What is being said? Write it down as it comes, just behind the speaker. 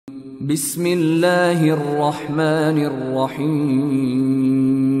بسم الله الرحمن الرحيم.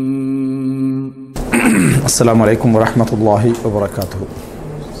 السلام عليكم ورحمة الله وبركاته.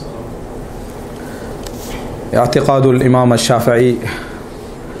 اعتقاد الإمام الشافعي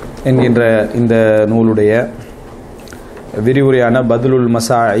என்கின்ற இந்த நூலுடைய விரிவுரையான பதுலுல்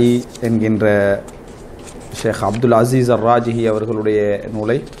மசாயி என்கின்ற ஷேக் அப்துல் அசீஸ் அர்-ராஜிஹி அவர்களுடைய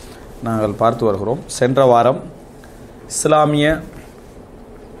நூலை நாங்கள் பார்த்து வருகிறோம். சென்ற வாரம் இஸ்லாமிய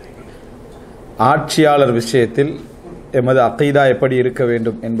ஆட்சியாளர் விஷயத்தில் எமது அகீதா எப்படி இருக்க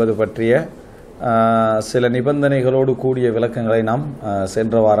வேண்டும் என்பது பற்றிய சில நிபந்தனைகளோடு கூடிய விளக்கங்களை நாம்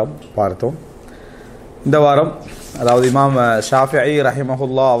சென்ற வாரம் பார்த்தோம். இந்த வாரம் அதாவது இமாம் ஷாஃபிஈ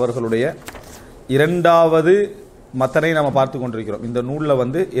ரஹிமஹுல்லா அவர்களுடைய இரண்டாவது மத்தனை நம்ம பார்த்து கொண்டிருக்கிறோம். இந்த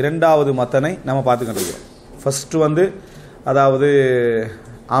நூலில் இரண்டாவது மத்தனை நம்ம பார்த்து கொண்டிருக்கிறோம். ஃபர்ஸ்ட் அதாவது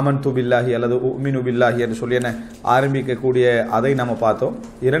ஆமன்து பில்லாஹி அல்லது உமினு பில்லாஹி என்று சொல்லி என்ன ஆரம்பிக்கக்கூடிய அதை நம்ம பார்த்தோம்.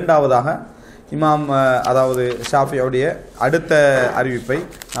 இரண்டாவதாக இமாம் அதாவது ஷாஃபியுடைய அடுத்த அறிவிப்பை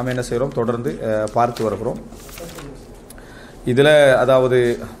நாம் என்ன செய்கிறோம், தொடர்ந்து பார்த்து வருகிறோம். இதில் அதாவது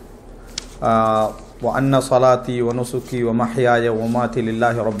அன்ன சலாத்தி வனுசுக்கி வமஹ்யாய வமாத்தி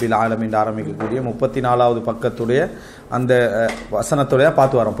லில்லாஹி ரப்பில் ஆலமீன் ஆரம்பிக்கக்கூடிய 34வது பக்கத்துடைய அந்த வசனத்துடைய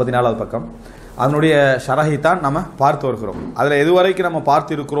பார்த்து வரோம். 14வது பக்கம் அதனுடைய ஷரஹை தான் நம்ம பார்த்து வருகிறோம். அதில் எதுவரைக்கும் நம்ம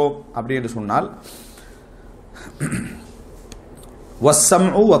பார்த்து இருக்கிறோம் அப்படி என்று சொன்னால்,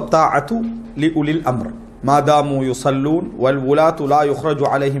 வஸ்ஸம்உ வத்தாஅத்து லிஉலில் அம்ர் மாதாமு யுஸல்லூன் வல் உலாத்து லா யுஹ்ரஜு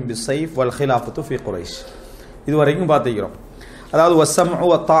அலைஹிம் பிஸ்ஸைஃப் வல் ஹிலாஃபத்து ஃபீ குரைஷ். இதுவரைக்கும் பார்த்துக்கிறோம். அதாவது வஸ்ஸம்உ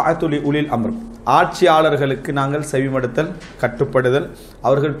வத்தாஅத்து லிஉலில் அம்ர், ஆட்சியாளர்களுக்கு நாங்கள் செவிமடுத்தல், கட்டுப்படுதல்,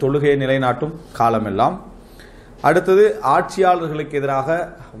 அவர்கள் தொழுகையை நிலைநாட்டும் காலமெல்லாம். அடுத்தது ஆட்சியாளர்களுக்கு எதிராக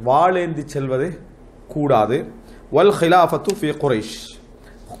வாளேந்தி செல்வது கூடாது. வல் ஹிலாஃபத்து ஃபீ குரைஷ்,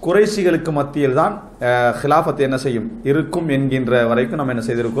 குறைஷிகளுக்கு மத்தியில் தான் ஹிலாஃபத் என்ன செய்யும் இருக்கும் என்கின்ற வரைக்கும் நம்ம என்ன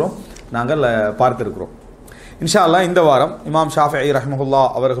செய்திருக்கிறோம், நாங்கள் பார்த்திருக்கிறோம். இன்ஷா அல்லாஹ் இந்த வாரம் இமாம் ஷாஃபிஈ ரஹ்மஹுல்லா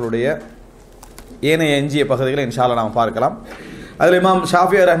அவர்களுடைய ஏனைய எஞ்சிய பகுதிகளை இன்ஷா அல்லாஹ் நாம் பார்க்கலாம். அதில் இமாம்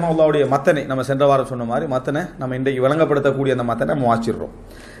ஷாஃபிஈ ரஹ்மஹுல்லாவுடைய மத்தனை நம்ம சென்ற வாரம் சொன்ன மாதிரி மத்தனை நம்ம இன்றைக்கு வழங்கப்படுத்தக்கூடிய அந்த மத்தனை நம்ம வாசிடுறோம்.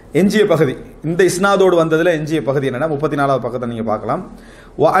 எஞ்சிய பகுதி இந்த இஸ்னாதோடு வந்ததில் எஞ்சிய பகுதி என்னன்னா 34வது பக்கத்தை நீங்கள் பார்க்கலாம்.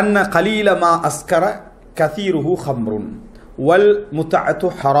 வ அன்ன கலீல மா அஸ்கர கதீருஹு ஹம்ருன் வல் முத்தஅத்து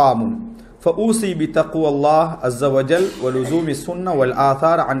ஹராமுன் ஃபஊசி பிதக்வா அல்லாஹ் அஸ்ஸ வஜல் வலுஸூமி சுன்னah வல்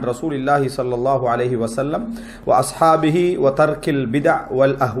ஆதார் அன் ரசூலில்லாஹி ஸல்லல்லாஹு அலைஹி வஸல்லம் வ அஸ்ஹாபிஹி வ தர்கில் பித்அ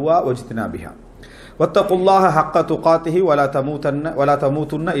வல் அஹ்வா வஜ்தினாபிஹா واتقوا الله حق تقاته ولا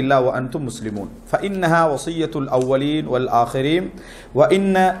تموتن إلا وأنتم مسلمون فإنها وصية الأولين والآخرين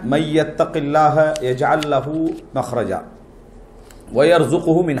وإن من يتق الله يجعل له مخرجا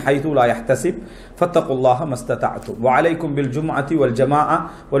ويرزقه من حيث لا يحتسب فاتقوا الله ما استطعتم وعليكم بالجمعة والجماعة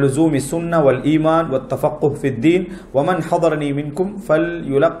ولزوم السنة والإيمان والتفقه في الدين ومن حضرني منكم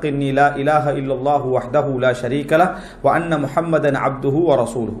فليلقني لا إله إلا الله وحده لا شريك له وأن محمدا عبده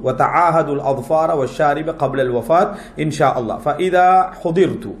ورسوله وتعاهدوا الأظفار والشارب قبل الوفاة إن شاء الله فإذا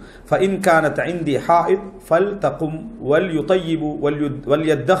حضرت فإن كانت عندي حائض فلتقم وليطيب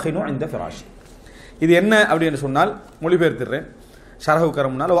وليدخن عند فراشه. இது என்ன அப்படின்னு சொன்னால் மொழிபெயர்த்துறேன் ஷரஹு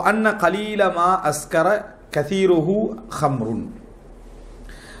கரம்னால் வ அன்ன கலீல மா அஸ்கர கதீருஹு ஹம்ருன்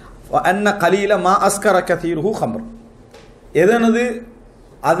வ அன்ன கலீல மா அஸ்கர கதீருஹு ஹம்ர், எதனது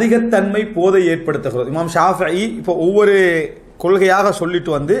அதிகத்தன்மை போதை ஏற்படுத்துகிறது. இமாம் ஷாஃபிஈ இப்போ ஒவ்வொரு கொள்கையாக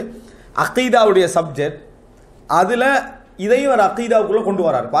சொல்லிட்டு அகீதாவுடைய சப்ஜெக்ட் அதில் இதையும் ஒரு அகீதாவுக்குள்ளே கொண்டு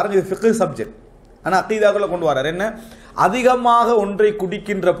வரார். பாருங்க, இது ஃபிக்ஹ் சப்ஜெக்ட், ஆனால் அகீதாவுக்குள்ளே கொண்டு வரார். என்ன, அதிகமாக ஒன்றை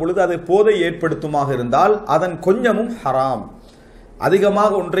குடிக்கின்ற பொழுது அது போதை ஏற்படுத்துமாக இருந்தால் அதன் கொஞ்சமும் ஹராம்.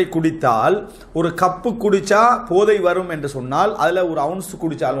 அதிகமாக ஒன்றை குடித்தால், ஒரு கப்பு குடிச்சா போதை வரும் என்று சொன்னால் அதில் ஒரு அவுன்ஸ்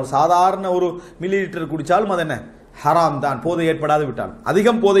குடித்தால், ஒரு சாதாரண ஒரு மில்லி லிட்டர் குடித்தாலும் அது என்ன, ஹராம் தான், போதை ஏற்படாது விட்டால்.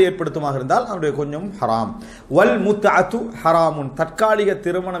 அதிகம் போதை ஏற்படுத்துமாக இருந்தால் அதனுடைய கொஞ்சம் ஹராம். வல் முத்தஅத்து ஹராமுன், தற்காலிக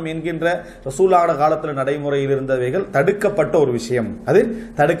திருமணம் என்கின்ற ரசூலுல்லாஹ் காலத்தில் நடைமுறையில் இருந்தவைகள் தடுக்கப்பட்ட ஒரு விஷயம், அது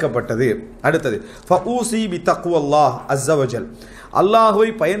தடுக்கப்பட்டது. அடுத்தது ஃபஊசி பிதக்வல்லாஹ் அஸ்ஸ வஜல், அல்லாஹ்வை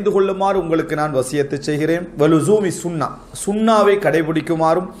பயந்து கொள்ளுமாறு உங்களுக்கு நான் வசியத்து செய்கிறேன். வலுஸூமி சுன்னா, சுன்னாவை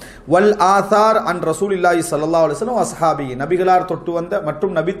கடைபிடிக்குமாறும். வல் ஆதார் அன் ரசூலில்லாஹி ஸல்லல்லாஹு அலைஹி வஸல்லம் அஸ்ஹாபி, நபிகளார் தொட்டு வந்த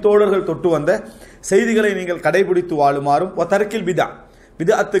மற்றும் நபித்தோழர்கள் தொட்டு வந்த செய்திகளை நீங்கள் கடைபிடித்து வாழுமாறும். வ தர்கில் பித்அ,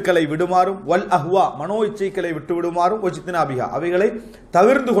 பித்அத்துக்களை விடுமாறும். வல் அஹ்வா, மனோ இச்சைகளை விட்டு விடுமாறும். வஜ்தினாபிஹா, அவைகளை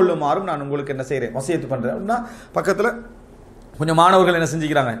தவிர்த்து கொள்ளுமாறும் நான் உங்களுக்கு என்ன செய்கிறேன், வசியத்து பண்றேன். அப்படின்னா பக்கத்தில் கொஞ்சம் மாணவர்கள் என்ன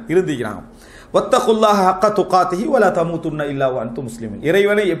செஞ்சுக்கிறாங்க, இருந்திக்கிறாங்க. வத்தகுல்லாஹ ஹக்க துகாத்திஹி வலா தமூதுன்ன இல்லா வஅன்தும் முஸ்லிமூன்,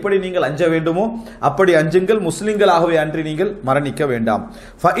 இறைவனை எப்படி நீங்கள் அஞ்ச வேண்டுமோ அப்படி அஞ்சுங்கள், முஸ்லிம்களாகவே அன்றி நீங்கள் மரணிக்க வேண்டாம்.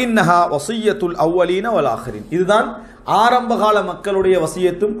 ஃபஇன்னஹா வஸிய்யத்துல் அவ்வலீன வல் ஆகிரீன், இதுதான் ஆரம்பகால மக்களுடைய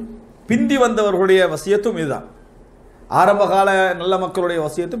வசியத்தும் பிந்தி வந்தவர்களுடைய வசியத்தும் இதுதான். ஆரம்பகால நல்ல மக்களுடைய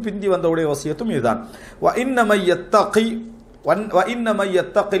வசியத்தும் பிந்தி வந்தவுடைய வசியத்தும் இதுதான்.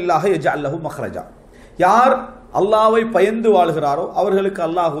 யார் அல்லாஹ்வை பயந்து வாழ்கிறாரோ அவர்களுக்கு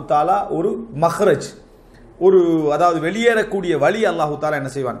அல்லாஹு தாலா ஒரு மஹ்ரஜ், ஒரு அதாவது வெளியேறக்கூடிய வழி அல்லாஹு தாலா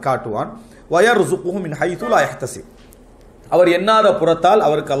என்ன செய்வான், காட்டுவான். வயர்சுகுஹு மின் ஹைது லா யஹ்தசிப், அவர் எண்ணாத புறத்தால்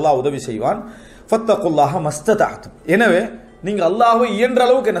அவருக்கு அல்லாஹ் உதவி செய்வான். ஃபத்தகுல்லாஹ மஸ்ததஅதும், எனவே நீங்க அல்லாஹ்வை இயன்ற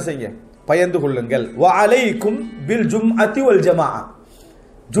அளவுக்கு என்ன செய்யுங்க, பயந்து கொள்ளுங்கள். வ அலைக்கும் பில் ஜும்அத்தி வல் ஜமாஅ,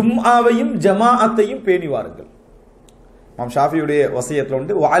 ஜும்ஆவையும் ஜமாஅத்தையும் பேணி வாருங்கள். இமாம் ஷாஃபியுடைய வசியத்தில்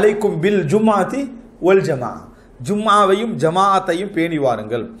உண்டு, வ அலைக்கும் பில் ஜும்அத்தி வல் ஜமாஅ, ஜும்ஆவையும் ஜமாஅத்தையும் பேணி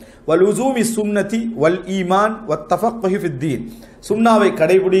வாருங்கள். வல் உஸூமி சுன்னதி வல் ஈமான் வத் தஃபக்குஹி ஃபித்தீன், சுன்னாவை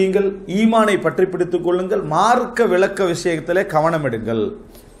கடைபிடியுங்கள், ஈமானை பற்றி பிடித்துக் கொள்ளுங்கள், மார்க்க விளக்க விஷயத்திலே கவனம் எடுங்கள்.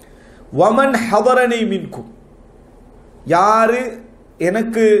 வமன் ஹதரனி மின்கும், யாரு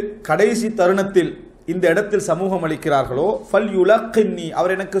எனக்கு கடைசி தருணத்தில் இந்த இடத்தில் சமூகம் அளிக்கிறார்களோ, ஃபல் யுலக்கின்னி,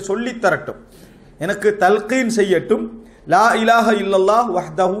 அவர் எனக்கு சொல்லித் தரட்டும், எனக்கு தல்கீன் செய்யட்டும். லா இலாஹ இல்லல்லாஹ்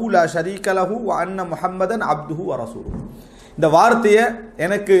வஹ்தஹு லா ஷரீக லஹு வ அன்ன முஹம்மதன் அப்துஹு வ ரசூலுஹு, இந்த வார்த்தையை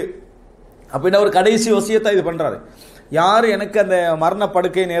எனக்கு அப்படின்னா ஒரு கடைசி வசியத்தை இது பண்றாரு. யார் எனக்கு அந்த மரண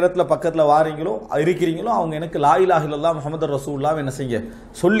படுக்கை நேரத்தில் பக்கத்தில் வாரீங்களோ இருக்கிறீங்களோ அவங்க எனக்கு லா இலாஹ இல்லல்லாஹ் முஹம்மது ரசூலுல்லாஹ் என்ன செய்ய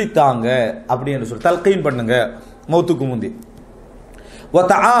சொல்லித்தாங்க அப்படின்னு சொல்லி தல்கீன் பண்ணுங்க மௌத்துக்கு முந்தி.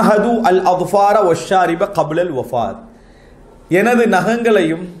 வதஆஹது அல் அத்ஃபார வஷ்ஷாரிப கப்ல அல் வஃபாத், எனது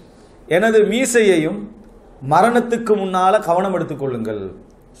நகங்களையும் எனது மீசையையும் மரணத்துக்கு முன்னால கவனம் எடுத்துக் கொள்ளுங்கள்,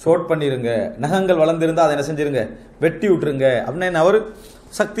 ஷோட் பண்ணிருங்க, நகங்கள் வளர்ந்திருந்தா அதை என்ன செஞ்சிருங்க, வெட்டி விட்டுருங்க அப்படின்னு. அவர்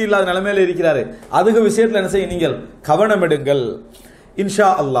சக்தி இல்லாத நிலைமையில இருக்கிறாரு, அதுக்கு விஷயத்தில் என்ன செய்ய, நீங்கள் கவனம் எடுங்கள். இன்ஷா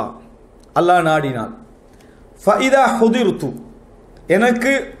அல்லாஹ், அல்லாஹ் நாடினால். ஃபஇதா ஹுதிர்து,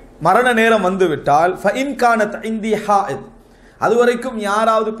 எனக்கு மரண நேரம் வந்து விட்டால், ஃபஇன் கானத் இந்தி ஹாயித், அதுவரைக்கும்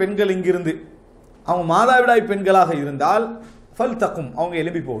யாராவது பெண்கள் இங்கிருந்து அவங்க மாதாவிடாய் பெண்களாக இருந்தால், ஃபல் தக்கும், அவங்க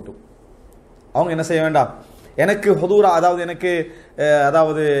எழுப்பி போகட்டும், அவங்க என்ன செய்ய வேண்டாம், எனக்கு ஹுதூரா அதாவது எனக்கு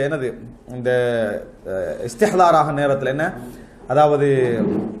அதாவது என்னது இந்த இஸ்திஹ்லாராக நேரத்தில் என்ன அதாவது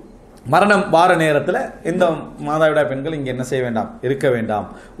மரணம் வார நேரத்தில் இந்த மாதாவிடாய் பெண்கள் இங்கே என்ன செய்ய வேண்டாம், இருக்க வேண்டாம்.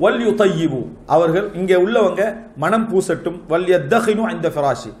 வல் யுதையிபு, அவர்கள் இங்கே உள்ளவங்க மனம் பூசட்டும். வல் யத்தகினு இந்த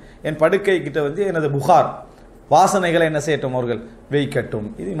ஃபிராஷி, என் படுக்கை கிட்ட வந்து எனது புகார் வாசனைகளை என்ன செய்யட்டும், அவர்கள் வைக்கட்டும்.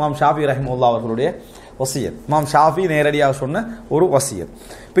 இது இமாம் ஷாஃபி ரஹிமஹுல்லாஹ் அவர்களுடைய வசியத், இமாம் ஷாஃபி நேரடியாக சொன்ன ஒரு வசியத்.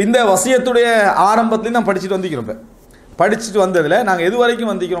 இப்போ இந்த வசியத்துடைய ஆரம்பத்துலேயும் நான் படிச்சுட்டு வந்திக்கிறோம். இப்போ படிச்சுட்டு வந்ததில் நாங்கள் எது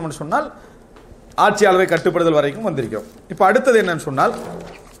வரைக்கும் வந்திக்கிறோம்னு சொன்னால் ஆட்சியாளரை கட்டுப்படுதல் வரைக்கும் வந்திருக்கிறோம். இப்போ அடுத்தது என்னன்னு சொன்னால்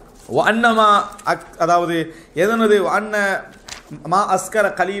அன்னமா அதாவது எதனது அன்ன மா அஸ்கர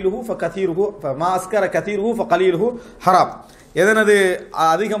கலீலுஹு ஃப கதீருஹு மா அஸ்கர கதீருஹு ஃப கலீலுஹு ஹராம், எதனது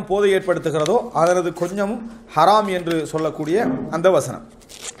அதிகம் போதை ஏற்படுத்துகிறதோ அதனது கொஞ்சமும் ஹராம் என்று சொல்லக்கூடிய அந்த வசனம்.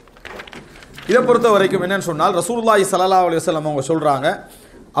 இதை பொறுத்த வரைக்கும் என்னன்னு சொன்னால் ரசூலுல்லாஹி ஸல்லல்லாஹு அலைஹி வஸல்லம் அவங்க சொல்றாங்க,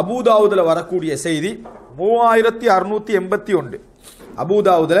 அபூதாவுதுல வரக்கூடிய செய்தி 3681,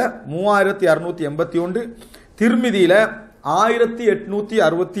 அபூதாவுதுல 3681, திர்மிதியில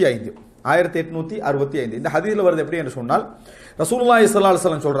 1865. இந்த ஹதீஸ்ல வருது எப்படி என்று சொன்னால் ரசூலுல்லாஹி ஸல்லல்லாஹு அலைஹி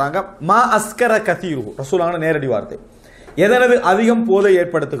வஸல்லம் சொல்றாங்க, மா அஸ்கர கதீரு, ரசூலுல்லாஹ் நேரடி வார்த்தை, எதனது அதிகம் போதை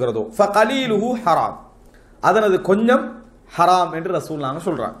ஏற்படுத்துகிறதோ ஃப கலீலுஹு ஹராம், அதனது கொஞ்சம் ஹராம் என்று ரசூலுல்லாஹ்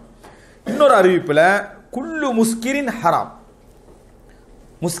சொல்றாங்க. இன்னொரு அறிவிப்புல குல்லு முஸ்கிரின் ஹராம்,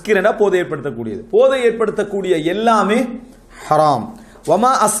 முஸ்கிரனா போதை ஏற்படுத்தக்கூடியது, போதை ஏற்படுத்தக்கூடிய எல்லாமே ஹராம்.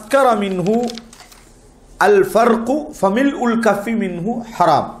 வமா அஸ்கர மின்ஹு அல் ஃபர்கு ஃபமில் உல் கஃபி மின்ஹு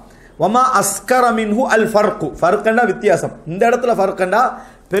ஹராம். வமா அஸ்கர மின்ஹு அல் ஃபர்கு, ஃபர்கண்டா வித்தியாசம், இந்த இடத்துல ஃபர்கண்டா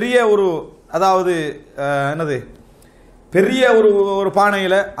பெரிய ஒரு அதாவது என்னது பெரிய ஒரு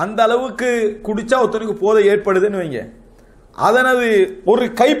பானையில் அந்த அளவுக்கு குடிச்சா ஒருத்தனுக்கு போதை ஏற்படுதுன்னு வைங்க, அதனது ஒரு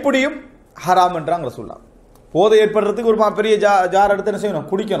கைப்பிடியும் ஹராம் என்றாங்க ரசூலுல்லாஹ். போதை ஏற்படுறதுக்கு ஒரு பெரிய ஜார் எடுத்து என்ன செய்யணும்,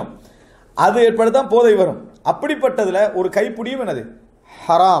 குடிக்கணும், அது ஏற்படுத்தான் போதை வரும். அப்படிப்பட்டதுல ஒரு கைப்பிடியும் என்னது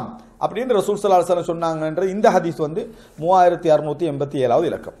ஹராம் அப்படின்னு ரசூல் ஸல்லல்லாஹு அலைஹி வஸல்லம் சொன்னாங்கன்ற இந்த ஹதீஸ் வந்து 3687வது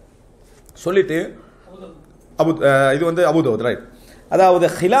இலக்கம். சொல்லிட்டு இது வந்து அபூ தாவூத் ரைட், அதாவது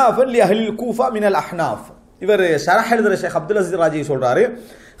ஹிலாஃபன் லி அஹ்லில் கூஃபா மினல் அஹ்னாஃப். இவர் ஷரஹ் எழுதுற ஷேக் அப்துல் அஸீஸ் ராஜி சொல்றாரு,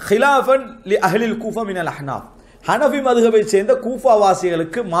 ஹிலாஃபன் லி அஹ்லில் கூஃபா மினல் அஹ்னாஃப், ஹனஃபி மதுஹபை சேர்ந்த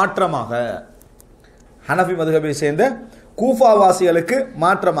கூஃபாவாசிகளுக்கு மாற்றமாக, ஹனஃபி மதுஹபை சேர்ந்த கூஃபாவாசிகளுக்கு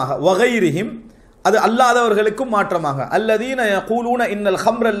மாற்றமாக, வகைரிஹிம் அது அல்லாதவர்களுக்கும் மாற்றமாக, அல்லதீன யகூலூன இன்னல்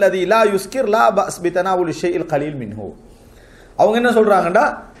ஹம்ர அல்லதி லா யுஸ்கிர் லா பஸ் பிதனாவுல் ஷைஇல் கலீல் மின்ஹு. அவங்க என்ன சொல்றாங்கடா,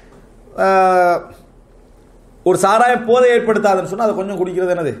 ஒரு சாராயம் போதை ஏற்படுத்தாதுன்னு சொன்னா அதை கொஞ்சம்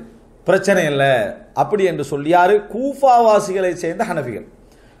குடிக்கிறது என்னது பிரச்சனை இல்லை அப்படி என்று சொல்லி யாரு, கூஃபாவாசிகளை சேர்ந்த ஹனஃபிகள்.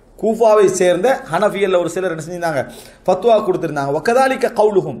 கூஃபாவை சேர்ந்த ஹனஃபியல்ல ஒரு சிலர் என்ன செஞ்சாங்க, ஃபத்வா கொடுத்திருந்தாங்க. வகதாலிக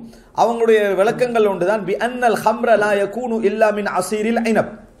கவுலுஹும், அவங்களுடைய விளக்கங்கள் ஒன்றுதான், பி அன்னல் ஹம்ர லா யகூனு இல்லா மின் அஸீரில்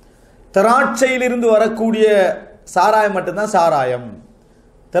ஐனப், திராட்சையிலிருந்து வரக்கூடிய சாராயம் மட்டும்தான் சாராயம்.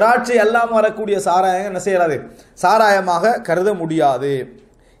 திராட்சை அல்லாமல் வரக்கூடிய சாராயம் என்ன செய்யறாது, சாராயமாக கருத முடியாது.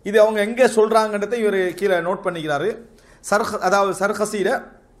 இது அவங்க எங்கே சொல்றாங்கன்றதை இவர் கீழே நோட் பண்ணிக்கிறாரு. அதாவது சர்ஹசீர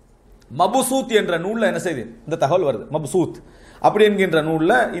மபுசூத் என்ற நூலில் என்ன செய்யுது இந்த தகவல் வருது. மபுசூத் அப்படி என்கின்ற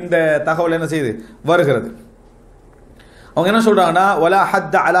நூலில் இந்த தகவல் என்ன செய்யுது வருகிறது. அவங்க என்ன சொல்றாங்கன்னா, வலா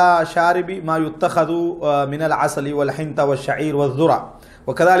ஹத் அலா ஷாரிபி மா யுத்தஹது மினல் அஸலி வல் ஹின்த வல் ஷஈர் வல் ذرة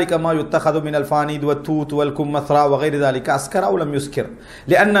وكذلك ما يتخذ من الفانيد والتوت والكمثرى وغير ذلك أسكر أو لم يسكر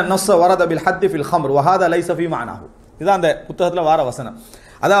لأن النص ورد بالحد في الخمر وهذا ليس في معناه. இதுதான் அந்த புத்தகத்தில் வார வசனம்.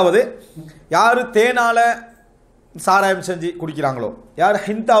 அதாவது யாரு தேனால சாராயம் செஞ்சு குடிக்கிறாங்களோ, யார்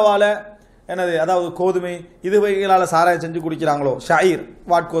ஹிந்தாவால என்னது அதாவது கோதுமை இதுவைகளால் சாராயம் செஞ்சு குடிக்கிறாங்களோ, ஷாயிர்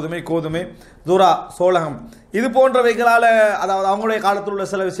வாட்கோதுமை, கோதுமை, துரா சோளகம் இது போன்றவைகளால், அதாவது அவங்களுடைய காலத்தில் உள்ள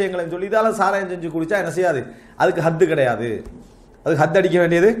சில விஷயங்களை சொல்லி இதால் சாராயம் செஞ்சு குடிச்சா என்ன செய்யாது, அதுக்கு ஹத்து கிடையாது, அதுக்கு ஹத் அடிக்க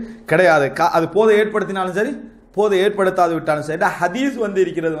வேண்டியது கிடையாது. அது போதை ஏற்படுத்தினாலும் சரி, போதை ஏற்படுத்தாது விட்டாலும் சரி. ஹதீஸ் வந்து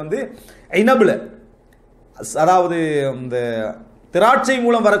இருக்கிறது வந்து ஐனபுல, அதாவது இந்த திராட்சை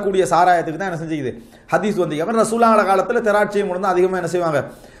மூலம் வரக்கூடிய சாராயத்துக்கு தான் என்ன செஞ்சுக்குது ஹதீஸ் வந்து. ரசூலுல்லாஹ் காலத்தில் திராட்சை மூலம் தான் அதிகமாக என்ன செய்வாங்க,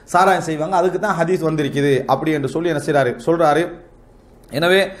 சாராயம் செய்வாங்க. அதுக்கு தான் ஹதீஸ் வந்திருக்குது அப்படி என்று சொல்லி என்ன செய்யறாரு சொல்றாரு.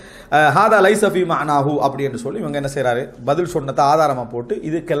 எனவே ஹாதா லைஸ ஃபீ மஅனாஹு அப்படி என்று சொல்லி இவங்க என்ன செய்யறாரு, பதில் சொன்னதை ஆதாரமா போட்டு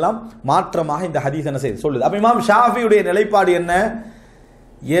இதுக்கெல்லாம் மாற்றமாக இந்த ஹதீஸ் என்ன செய்யுது சொல்லுது. அப்ப இமாம் ஷாஃபியுடைய நிலைப்பாடு என்ன,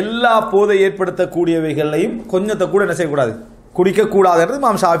 எல்லா போதை ஏற்படுத்தக்கூடியவைகளையும் கொஞ்சத்தை கூட என்ன செய்யக்கூடாது, குடிக்கக்கூடாதுன்றது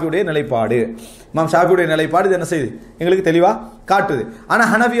இமாம் ஷாஃபியுடைய நிலைப்பாடு. இமாம் ஷாஃபியுடைய நிலைப்பாடு இது என்ன செய்யுது எங்களுக்கு தெளிவா காட்டுது. ஆனா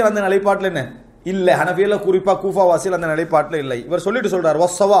ஹனஃபியர் அந்த நிலைப்பாட்டில் என்ன இல்லை, ஹனஃபியர்ல குறிப்பா கூஃபா வாசியில் அந்த நிலைப்பாட்டில் இல்லை. இவர் சொல்லிட்டு சொல்றார்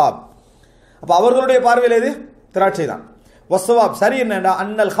வஸ்ஸவாப். அப்ப அவர்களுடைய பார்வையில் எது திராட்சை தான். வஸ்ஸவாப் சரி என்னடா,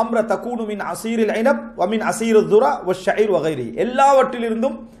 அன்னல் ஹம்ர தகூனு மின் அஸீரில் ஐனப் வ மின் அஸீரில் துரா வஷ்ஷஈர் வகைரி,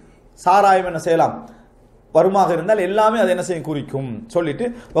 எல்லாவற்றிலிருந்தும் சாராயம் என்ன செய்யலாம் வருமாக இருந்தால் எல்லாமே அது என்ன செய்யும் குறிக்கும் சொல்லிட்டு,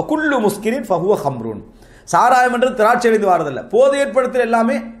 வ குல்லு முஸ்கிரின் ஃபஹுவ ஹம்ருன், சாராயம் என்றது திராட்சை அடைந்து வாரதில்லை, போதை ஏற்படுத்துகிற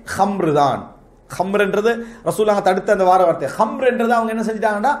எல்லாமே ஹம்ரு தான். ஹம்ர் என்றது ரசூலுல்லாஹ் தடுத்த அந்த வார வார்த்தை. ஹம்ர் என்றது அவங்க என்ன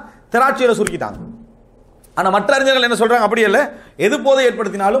செஞ்சிட்டாங்கன்னா திராட்சையில சுருக்கிட்டாங்க. ஆனா மற்ற அறிஞர்கள் என்ன சொல்றாங்க, அப்படி இல்லை, எது போதை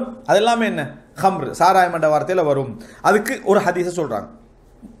ஏற்படுத்தினாலும் அதெல்லாமே என்ன ஹம்ர் சாராயம் என்ற வார்த்தையில வரும். அதுக்கு ஒரு ஹதீஸை சொல்றாங்க.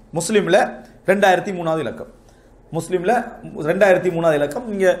 முஸ்லிம்ல 2003வது இலக்கம், முஸ்லிம்ல 2003வது இலக்கம்.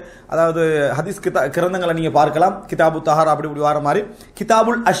 நீங்க அதாவது ஹதீஸ் கிரந்தங்களை நீங்க பார்க்கலாம். கிதாபு தஹாரா அப்படி இப்படி வர மாதிரி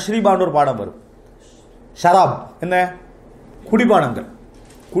கிதாபுல் அஷ்ரிபான்னு ஒரு பாடம் வரும். ஷராப் என்ன, குடிபானங்கள்,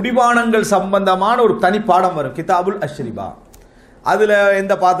 குடிபானங்கள் சம்பந்தமான ஒரு தனி பாடம் வரும், கிதாபுல் அஷ்ரிபா. அதுல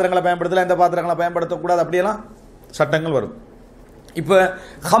எந்த பாத்திரங்களை பயன்படுத்தலாம், எந்த பாத்திரங்களை பயன்படுத்தக்கூடாது, அப்படியெல்லாம் சட்டங்கள் வரும். இப்ப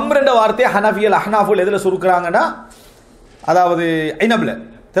ஹம்ர் என்ற வார்த்தையை ஹனஃபியல் அஹ்னாஃபுல் எதுல சுருக்குறாங்கன்னா, அதாவது ஐனப்ல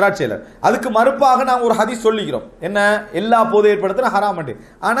திராட்சையில. அதுக்கு மறுப்பாக நாங்கள் ஒரு ஹதீஸ் சொல்லிக்கிறோம், என்ன எல்லா போதை ஏற்படுத்தின ஹராம்.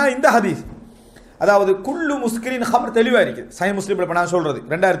 ஆனா இந்த ஹதீஸ் அதாவது குல்லு முஸ்கிரின் ஹம்ர் தெளிவா இருக்குது. சஹீஹ் முஸ்லிம்ல இப்ப நான் சொல்றது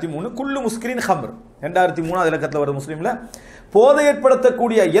 2003 குல்லு முஸ்கிரின் ஹம்ர் 2003வது இலக்கத்தில் வருது முஸ்லிம்ல. போதை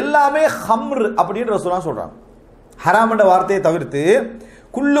ஏற்படுத்தக்கூடிய எல்லாமே ஹம்ர் அப்படின்னு ரசூலுல்லாஹ் சொல்றாங்க. ஹராம் என்ற வார்த்தையை தவிர்த்து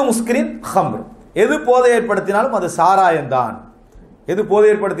குல்லு முஸ்கிரின் ஹம்ர், எது போதை ஏற்படுத்தினாலும் அது சாராயம்தான், எது போதை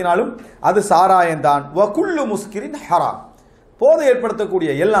ஏற்படுத்தினாலும் அது சாராயம்தான். வ குல்லு முஸ்கிரின் ஹராம், போதை ஏற்படுத்தக்கூடிய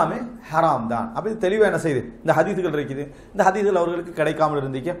எல்லாமே ஹராம் தான். அப்படி தெளிவாக என்ன செய்யுது இந்த ஹதீஸுகள் இருக்குது. இந்த ஹதீஸுகள் அவர்களுக்கு கிடைக்காமல்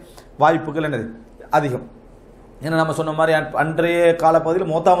இருந்திக்க வாய்ப்புகள் என்னது அதிகம். ஏன்னா நம்ம சொன்ன மாதிரி அன்றைய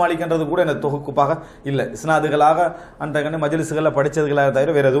காலப்பகுதியில் மோத்தா மாலிக்ன்றது கூட என்ன தொகுப்பாக இல்லை, இஸ்னாதுகளாக அன்றைய மஜ்லிஸ்களில் படித்ததுகளாக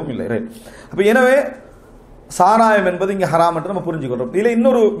தவிர வேறு எதுவும் இல்லை. ரைட். அப்போ எனவே சாராயம் என்பது இங்கே ஹராம் என்று நம்ம புரிஞ்சுக்கிறோம். இதில்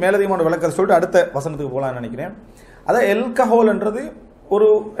இன்னொரு மேலதிகமான விளக்கத்தை சொல்லிட்டு அடுத்த வசனத்துக்கு போகலான்னு நினைக்கிறேன். அதான் எல்கஹோல்ன்றது ஒரு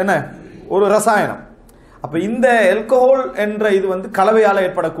என்ன ஒரு ரசாயனம். அப்போ இந்த எல்கஹோல் என்ற இது வந்து கலவையால்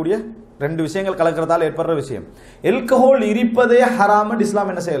ஏற்படக்கூடிய ரெண்டு விஷயங்கள் கலக்கிறதால ஏற்படுற விஷயம். எல்கஹோல் இருப்பதே ஹராம்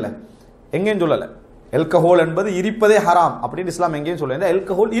இஸ்லாம் என்ன செய்யலை, எங்கேயும் சொல்லலை. எல்கஹோல் என்பது இருப்பதே ஹராம் அப்படின்னு இஸ்லாம் எங்கேயும் சொல்லலை.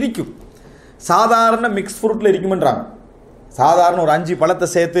 எல்கஹோல் இருக்கும், சாதாரண மிக்ஸ் ஃப்ரூட்ல இருக்கும்ன்றாங்க. சாதாரண ஒரு 5 பழத்தை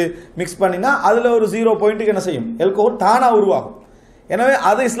சேர்த்து மிக்ஸ் பண்ணினா அதுல ஒரு 0 பாயிண்ட்டுக்கு என்ன செய்யும் எல்கஹோல் தானா உருவாகும். எனவே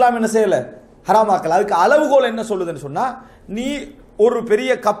அது இஸ்லாம் என்ன செய்யலை ஹராமாக்கல். அதுக்கு அளவுகோல் என்ன சொல்லுதுன்னு சொன்னா, நீ ஒரு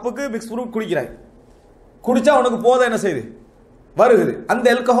பெரிய கப்புக்கு மிக்ஸ் ஃப்ரூட் குடிக்கிறாய், குடிச்சா உனக்கு போதை என்ன செய்யுது வருகுது, அந்த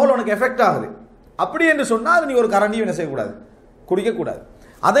எல்கஹோல் உனக்கு எஃபெக்ட் ஆகுது. அப்படி என்று சொன்னால் நீ ஒரு கரண்டியும் என்ன செய்யக்கூடாது, குடிக்கக்கூடாது.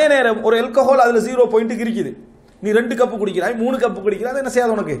 அதே நேரம் ஒரு எல்கஹோல் அதுல 0 பாயிண்ட்டுக்கு இருக்குது, நீ 2 கப்பு குடிக்கிறாய், 3 கப்பு குடிக்கிறாய், அது என்ன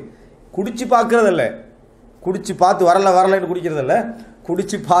செய்யாது உனக்கு, குடிச்சு பார்க்கறதில்ல, குடிச்சு பார்த்து வரலன்னு குடிக்கிறதில்ல,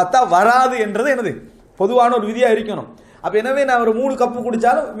 குடிச்சு பார்த்தா வராது என்றது என்னது பொதுவான ஒரு விதியா இருக்கணும். அப்ப எனவே நான் ஒரு 3 கப்பு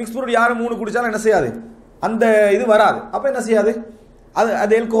குடிச்சாலும் மிக்ஸ் ஃப்ரூட் யாரும் 3 குடிச்சாலும் என்ன செய்யாது, அந்த இது வராது. அப்ப என்ன செய்யாது, அது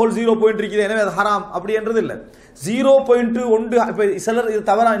ஆல்கஹால் 0 இருக்குது, எனவே அது ஹராம் அப்படின்றது இல்லை. 0.1 இப்போ சிலர் இது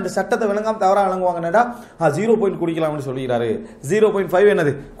தவறா இந்த சட்டத்தை விளங்காம தவறா விளங்குவாங்கன்னா 0 குடிக்கலாம்னு சொல்லிக்கிறாரு, 0.5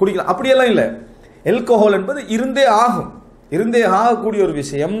 என்னது குடிக்கலாம், அப்படியெல்லாம் இல்லை. ஆல்கஹால் என்பது இருந்தே ஆகக்கூடிய ஒரு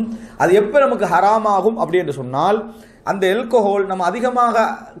விஷயம். அது எப்போ நமக்கு ஹராம் ஆகும் அப்படி என்று சொன்னால், அந்த ஆல்கஹால் நம்ம அதிகமாக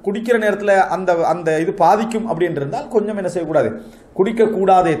குடிக்கிற நேரத்தில் அந்த இது பாதிக்கும் அப்படின்னு இருந்தால் கொஞ்சம் என்ன செய்யக்கூடாது, குடிக்க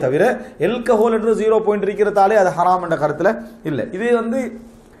கூடாதே தவிர ஆல்கஹால் என்று 0 இருக்கிறதாலே அது ஹராம் என்ற கருத்தில் இல்லை. இது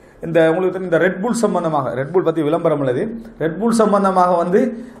இந்த உங்களுக்கு இந்த ரெட்புல் சம்பந்தமாக, ரெட்புல் பற்றி விளம்பரம் உள்ளது, ரெட்புல் சம்பந்தமாக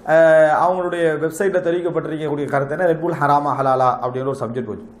அவங்களுடைய வெப்சைட்டில் தெரிவிக்கப்பட்டிருக்கக்கூடிய கருத்து என்ன, ரெட்புல் ஹராமா ஹலாலா அப்படின்ற ஒரு சப்ஜெக்ட்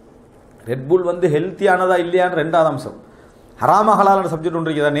போச்சு. ரெட்புல் ஹெல்த்தியானதா இல்லையான்னு 2வது அம்சம். ஹராமா ஹலாலான சப்ஜெக்ட் ஒன்று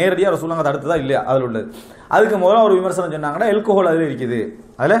இருக்குதா, நேரடியாக சொல்லுவாங்க அது அடுத்ததா இல்லையா அதில் உள்ளது. அதுக்கு முதல்ல ஒரு விமர்சனம் சொன்னாங்கன்னா ஆல்கஹால் அதில் இருக்குது,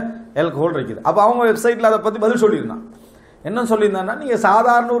 அதில் ஆல்கஹால் இருக்குது. அப்போ அவங்க வெப்சைட்டில் அதை பற்றி பதில் சொல்லியிருந்தான். என்ன சொல்லியிருந்தாங்கன்னா, நீங்கள்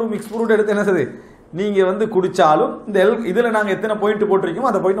சாதாரண ஒரு மிக்ஸ் ஃப்ரூட் எடுத்து என்ன செய்யுது நீங்கள் குடித்தாலும் இந்த இதில் நாங்கள் எத்தனை பாயிண்ட் போட்டிருக்கோமோ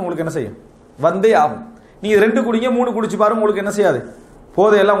அந்த பாயிண்ட் உங்களுக்கு என்ன செய்யும், வந்தே ஆகும். நீங்கள் 2 குடிங்க 3 குடிச்சு பாருங்க, உங்களுக்கு என்ன செய்யாது,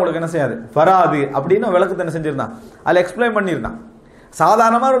 போதையெல்லாம் உங்களுக்கு என்ன செய்யாது, வராது அப்படின்னு விளக்கத்தை என்ன செஞ்சிருந்தான், அதில் எக்ஸ்பிளைன் பண்ணியிருந்தான்.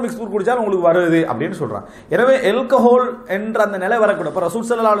 சாதாரணமாக ஒரு மிக்ஸ் ஃப்ரூட் குடிச்சாலும் உங்களுக்கு வருது அப்படின்னு சொல்கிறான். எனவே ஆல்கஹால் என்ற அந்த நிலை வரக்கூட. இப்போ ரசூல்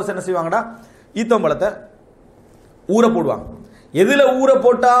ஸல்லல்லாஹு அலைஹி வஸல்லம் என்ன செய்வாங்கடா, ஈத்தம்பழத்தை ஊற போடுவாங்க. எதில் ஊற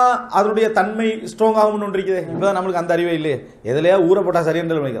போட்டால் அதனுடைய தன்மை ஸ்ட்ராங் ஆகும்னு ஒன்று இருக்குது. இப்போதான் நம்மளுக்கு அந்த அறிவே இல்லையே, எதுலையா ஊற போட்டால்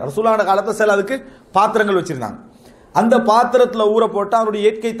சரியான நினைக்கிறேன். ரசூலான காலத்தை சில அதுக்கு பாத்திரங்கள் வச்சுருந்தாங்க. அந்த பாத்திரத்தில் ஊற போட்டால் அதனுடைய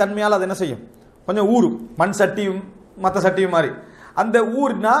இயற்கை தன்மையால் அது என்ன செய்யும், கொஞ்சம் ஊறும், மண் சட்டியும் மற்ற சட்டியும் மாதிரி. அந்த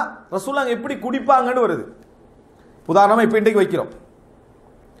ஊர்னா ரசூலாங்க எப்படி குடிப்பாங்கன்னு வருது. உதாரணமாக இப்போ இன்றைக்கு வைக்கிறோம்,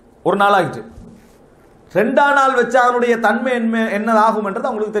 ஒரு நாள் ஆகிட்டு, 2ஆம் நாள் வச்சா அதனுடைய தன்மை என்னதாகும் என்றது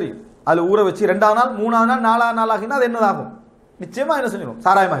அவங்களுக்கு தெரியும். அதில் ஊற வச்சு 2ஆம் நாள் 3ஆம் நாள் 4ஆம் நாள் ஆகினா அது என்னதாகும், நிச்சயமாக என்ன செஞ்சிடும்,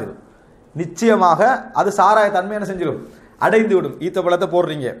 சாராயமாகிடும். நிச்சயமாக அது சாராய தன்மை என்ன செஞ்சிடும், அடைந்து விடும். ஈத்த பழத்தை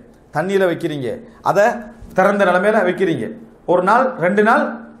போடுறீங்க, தண்ணியில் வைக்கிறீங்க, அதை திறந்த நிலைமையில வைக்கிறீங்க, 1 நாள் 2 நாள்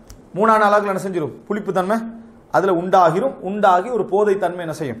 3ஆம் நாளாக என்ன செஞ்சிடும், புளிப்பு தன்மை அதில் உண்டாகி ஒரு போதை தன்மை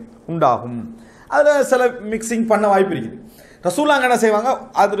என்ன செய்யும், உண்டாகும். அதில் சில மிக்சிங் பண்ண வாய்ப்பு இருக்குது. ரசூலாங்க என்ன செய்வாங்க,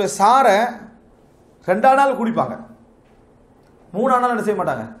 அதோடைய சாரை 2ஆம் நாள் குடிப்பாங்க, 3ஆம் நாள் என்ன செய்ய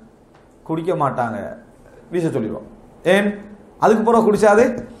மாட்டாங்க, குடிக்க மாட்டாங்க, வீச சொல்லிடுவோம். ஏன், அதுக்கு பிறகு குடிச்சாது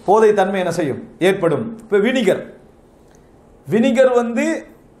போதை தன்மை என்ன செய்யும், ஏற்படும். இப்போ வினிகர்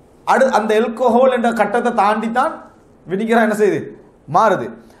அந்த ஆல்கஹால் என்ற கட்டத்தை தாண்டி தான் வினிகரா என்ன செய்யுது, மாறுது.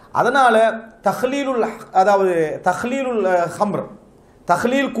 அதனால தஹ்லீலுல் ஹம்ர்,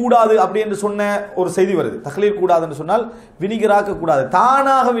 தஹ்லீல் கூடாது அப்படி என்று சொன்ன ஒரு செய்தி வருது. தஹ்லீல் கூடாது என்று சொன்னால் வினிகராக்க கூடாது,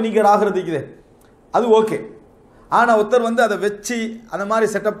 தானாக வினிகர் ஆகிறதுக்குது அது ஓகே. ஆனால் ஒருத்தர் அதை வச்சு அந்த மாதிரி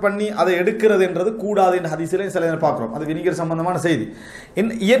செட்டப் பண்ணி அதை எடுக்கிறது என்றது கூடாது என்று ஹதீஸிலே சில பார்க்குறோம். அது வினிகர் சம்பந்தமான செய்தி.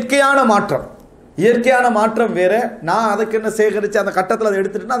 இயற்கையான மாற்றம் வேற. நான் அதுக்கு என்ன சேகரித்து அந்த கட்டத்தில் அதை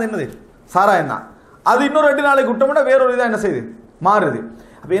எடுத்துட்டுனா அது என்னது, சாராயம் தான். அது இன்னும் 2 நாளைக்கு விட்டோம்னா வேறொரு இதாக என்ன செய்யுது, மாறுது.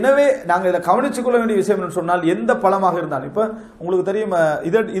 அப்போ எனவே நாங்கள் இதில் கவனிச்சுக்கொள்ள வேண்டிய விஷயம் என்று சொன்னால், எந்த பழமாக இருந்தாலும், இப்போ உங்களுக்கு தெரியும்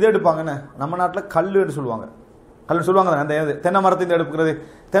இதை எடுப்பாங்கன்னு நம்ம நாட்டில் கல்லுன்னு சொல்லுவாங்க, அந்த தென்னை மரத்தில் எடுக்கிறது,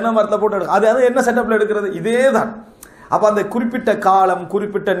 தென்னை மரத்தில் போட்டு எடுக்க, அது என்ன செட்டப்பில் எடுக்கிறது, இதே தான். அப்போ அந்த குறிப்பிட்ட காலம்,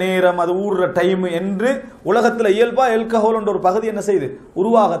 குறிப்பிட்ட நேரம், அது ஊறுற டைம் என்று உலகத்தில் இயல்பாக ஆல்கஹால் என்ற ஒரு பகுதி என்ன செய்யுது,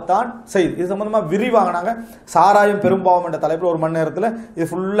 உருவாகத்தான் செய்யுது. இது சம்பந்தமாக விரிவாக நாங்கள் சாராயம் பெரும்பாவம் என்ற தலைப்பில் ஒரு மணி நேரத்தில் இது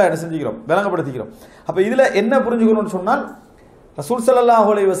ஃபுல்லாக என்ன செஞ்சுக்கிறோம், விளங்கப்படுத்திக்கிறோம். அப்போ இதில் என்ன புரிஞ்சுக்கணும்னு சொன்னால், ரசூல் ஸல்லல்லாஹு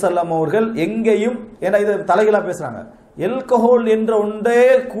அலைஹி வஸல்லம் அவர்கள் எங்கேயும், ஏன்னா இதை தலைகளாக பேசுகிறாங்க, ஆல்கஹால் என்ற ஒன்றே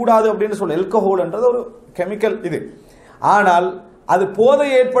கூடாது அப்படின்னு சொல்ல. ஆல்கஹால் என்றது ஒரு கெமிக்கல் இது. ஆனால் அது போதை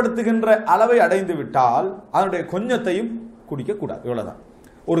ஏற்படுத்துகின்ற அளவை அடைந்து விட்டால் அதனுடைய கொஞ்சத்தையும் குடிக்க கூடாது, இவ்வளவுதான்.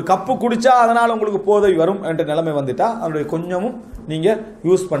 ஒரு கப்பு குடிச்சா அதனால் உங்களுக்கு போதை வரும் என்ற நிலைமை வந்துட்டா அதனுடைய கொஞ்சமும் நீங்க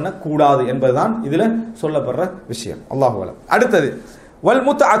யூஸ் பண்ண கூடாது என்பதுதான் இதுல சொல்லப்படுற விஷயம். அல்லாஹு அலம். அடுத்தது வல்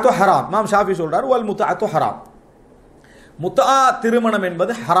முத்அத்து ஹராம். இமாம் ஷாஃபி சொல்றார் வல் முத்அத்து ஹராம், முத்ஆ திருமணம்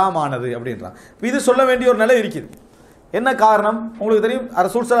என்பது ஹராமானது அப்படின்றாங்க. இது சொல்ல வேண்டிய ஒரு நிலை இருக்குது. என்ன காரணம் உங்களுக்கு தெரியும்.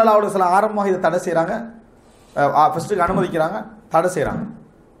 ரசூல் ஸல்லல்லாஹு அலைஹி வஸல்லம் ஆரம்பமாக இதை தடை செய்கிறாங்க, ஃபர்ஸ்ட்டுக்கு அனுமதிக்கிறாங்க, தடை செய்கிறாங்க,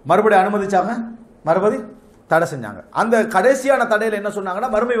 மறுபடியும் அனுமதிச்சாங்க, மறுபடி தடை செஞ்சாங்க. அந்த கடைசியான தடையில் என்ன சொன்னாங்கன்னா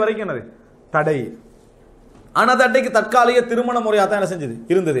மறுமை வரைக்கும் என்னது தடை. ஆனால் தட்டைக்கு தற்காலிக திருமண முறையாக தான் என்ன செஞ்சது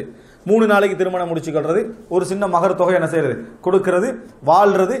இருந்தது. 3 நாளைக்கு திருமணம் முடிச்சுக்கிறது, ஒரு சின்ன மகர் தொகை என்ன செய்யறது கொடுக்கிறது,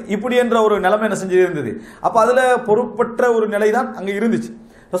 வாழ்றது, இப்படி என்ற ஒரு நிலைமை என்ன செஞ்சு இருந்தது. அப்போ அதில் பொறுப்பற்ற ஒரு நிலை தான் அங்கே இருந்துச்சு.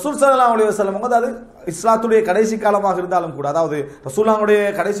 ரசூல் ஸல்லல்லாஹு அலைஹி வஸல்லம் அது இஸ்லாத்துடைய கடைசி காலமாக இருந்தாலும் கூட, அதாவது ரசூலாங்களுடைய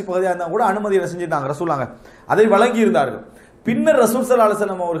கடைசி பகுதியாக இருந்தால் கூட அனுமதி என்ன செஞ்சிருந்தாங்க, ரசூலாங்க அதை வழங்கி இருந்தார்கள். பின்னர் ரசூல் ஸல்லல்லாஹு அலைஹி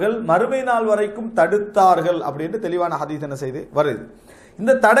வஸல்லம் அவர்கள் மறுமை நாள் வரைக்கும் தடுத்தார்கள் அப்படின்னு தெளிவான ஹதீஸ் என்ன செய்து வருது.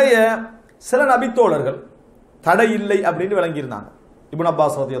 இந்த தடையை சில நபித்தோழர்கள் தடை இல்லை அப்படின்னு விளங்கியிருந்தாங்க. இப்னு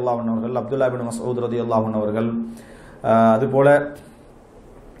அப்பாஸ் ரலியல்லாஹு அன்ஹு அவர்கள், அப்துல்லா இப்னு மஸ்ஊத் ரலியல்லாஹு அன்ஹு அவர்கள், அதுபோல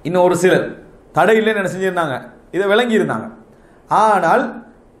இன்னும் ஒரு சிலர் தடை இல்லைன்னு என்ன செஞ்சிருந்தாங்க, இதை விளங்கி இருந்தாங்க. ஆனால்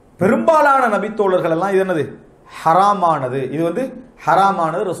பெரும்பாலான நபித்தோழர்கள் எல்லாம் இது என்னது ஹராமானது, இது வந்து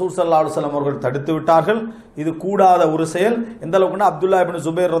ஹராமானது, ரசூல் ஸல்லல்லாஹு அலைஹி வஸல்லம் அவர்கள் தடுத்து விட்டார்கள், இது கூடாத ஒரு செயல். எந்த அளவுக்குன்னா அப்துல்லா இப்னு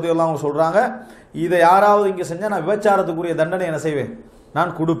ஜுபைர் ரலியல்லாஹு அன்ஹு சொல்றாங்க, இதை யாராவது இங்க செஞ்சா நான் விபச்சாரத்துக்குரிய தண்டனை என்ன செய்வேன்,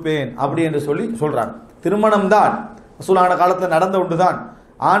 நான் கொடுப்பேன் அப்படி என்று சொல்லி சொல்றாங்க. திருமணம் தான் ரசூலான காலத்தில் நடந்த ஒன்று தான்,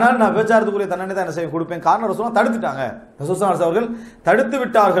 ஆனால் நான் விபச்சாரத்துக்குரிய தண்டனை தான் என்ன செய்ய கொடுப்பேன். காரணம் ரசூலா தடுத்துட்டாங்க, ரசூல் ஸல்லல்லாஹு அலைஹி அவர்கள் தடுத்து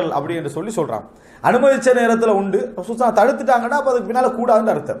விட்டார்கள் அப்படி என்று சொல்லி சொல்றாங்க. அனுமதிச்ச நேரத்தில் உண்டு, ரசூல் தடுத்துட்டாங்கன்னா அப்ப அதுக்கு பின்னால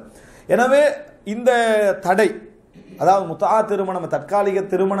கூடாதுன்னு அர்த்தம். எனவே இந்த தடை, அதாவது முத்தா திருமணம், தற்காலிக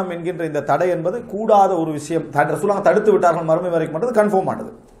திருமணம் என்கின்ற இந்த தடை என்பது கூடாத ஒரு விஷயம். ரசூலுல்லாஹ் தடுத்து விட்டார்கள் மறுமை வரைக்கும் மட்டும் கன்ஃபார்ம்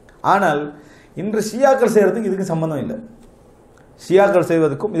ஆனது. ஆனால் இன்று ஷியாக்கள் செய்யறதுக்கு இதுக்கு சம்பந்தம் இல்லை, ஷியாக்கள்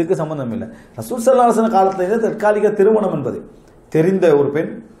செய்வதற்கும் இதுக்கு சம்பந்தம் இல்லை. ரசூல் ஸல்லல்லாஹு அலைஹி வஸல்லம் காலத்தில் தற்காலிக திருமணம் என்பது தெரிந்த ஒரு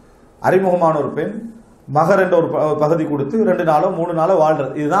பெண், அறிமுகமான ஒரு பெண், மகர் என்ற ஒரு பகுதி கொடுத்து 2 நாளோ 3 நாளோ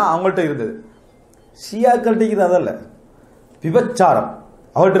வாழ்றது, இதுதான் அவங்கள்ட்ட இருந்தது. ஷியாக்கள்கிட்ட இது அதல்ல, விபச்சாரம்.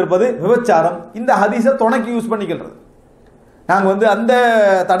 அவர்கிட்ட இருப்பது விபச்சாரம். இந்த ஹதீஸை துணைக்கு யூஸ் பண்ணிக்கிறது. நாங்கள் வந்து அந்த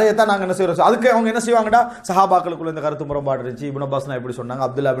தடையத்தான் நாங்கள் என்ன செய்யறோம், அதுக்கு அவங்க என்ன செய்வாங்கடா, சஹாபாக்களுக்குள்ள இந்த கருத்து முரண்பாடு இருந்துச்சு, இப்னு அப்பாஸ்னா இப்படி சொன்னாங்க,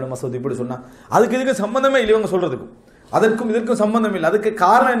 அப்துல்லா இப்னு மஸ்ஊத் இப்படி சொன்னாங்க, அதுக்கு இதுக்கு சம்பந்தமே இல்லை இவங்க சொல்றதுக்கும், அதற்கும் இதற்கும் சம்பந்தம் இல்லை. அதுக்கு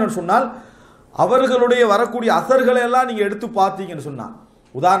காரணம் என்னன்னு சொன்னால், அவர்களுடைய வரக்கூடிய அசர்களை எல்லாம் நீங்க எடுத்து பார்த்தீங்கன்னு சொன்னா,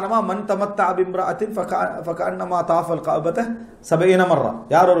 உதாரணமா மன் தமத்தா பிம்ராஅத்தின் ஃபகஅன்னமா தாஃபல் கஅபத 70 மர்ரா,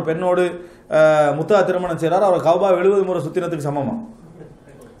 யார் ஒரு பெண்ணோடு முத்தா திருமணம் செய்றாரோ அவர் கஅபா 70 முறை சுத்தினதுக்கு சமமா.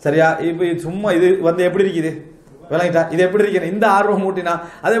 சரியா? இப்போ சும்மா இது வந்து எப்படி இருக்குது விளங்கிட்டா, இது எப்படி இருக்கு இந்த ஆர்வம் மூட்டினா.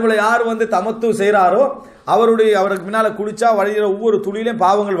 அதே போல யார் வந்து தமத்து செய்கிறாரோ அவருக்கு பின்னால குளிச்சா வழிகிற ஒவ்வொரு துளியிலையும்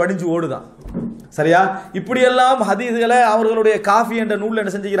பாவங்கள் வடிஞ்சு ஓடுதான். சரியா? இப்படியெல்லாம் ஹதீஸ்களை அவர்களுடைய காஃபி என்ற நூலில்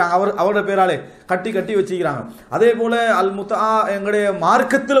என்ன செஞ்சுக்கிறாங்க, அவரோட பேராலே கட்டி கட்டி வச்சுக்கிறாங்க. அதே போல அல் முத்தா எங்களுடைய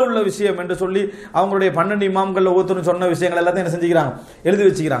மார்க்கத்தில் உள்ள விஷயம் என்று சொல்லி அவங்களுடைய 12 இமாம்கள் ஒவ்வொருத்தரும் சொன்ன விஷயங்கள் எல்லாத்தையும் என்ன செஞ்சுக்கிறாங்க, எழுதி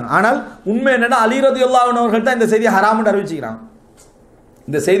வச்சுக்கிறாங்க. ஆனால் உண்மை என்னன்னா அலி ரலியல்லாஹு அன்ஹு அவர்கள் தான் இந்த செய்தியை ஹராம்னு அறிவிச்சுக்கிறாங்க.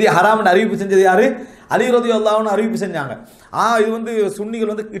 இந்த செய்தியை ஹராம்னு அறிவிப்பு செஞ்சது யாரு? அலி ரலியல்லாஹு அன்ஹு அறிவிப்பு செஞ்சாங்க. இது வந்து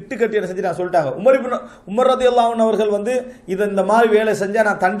சுன்னிகள் வந்து இட்டு கட்டி என்ன செஞ்சு சொல்லிட்டாங்க. உமர் ரலியல்லாஹு அன்ஹு அவர்கள் வந்து இதை இந்த மாதிரி வேலை செஞ்சா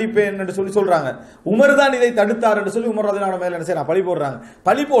நான் தண்டிப்பேன் என்று சொல்லி சொல்றாங்க. உமர் தான் இதை தடுத்தார் என்று சொல்லி உமர் ரலியல்லாஹு அன்ஹு மேல என்ன செய்யறாங்க, பழி போடுறாங்க.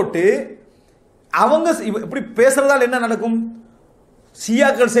 பழி போட்டு அவங்க இப்படி பேசுறதால் என்ன நடக்கும்,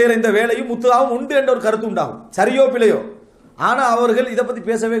 ஷியாக்கள் செய்யற இந்த வேலையும் முத்துவாவும் உண்டு என்ற ஒரு கருத்து உண்டாகும், சரியோ பிழையோ. ஆனா அவர்கள் இதை பத்தி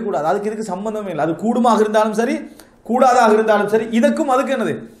பேசவே கூடாது, அதுக்கு இதுக்கு சம்பந்தமே இல்லை. அது கூடுமாக இருந்தாலும் சரி கூடாதாக இருந்தாலும் சரி, இதுக்கும் அதுக்கு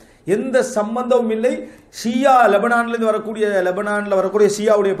என்னது எந்த சம்பந்தமும் இல்லை. ஷியா லெபனான்ல வரக்கூடிய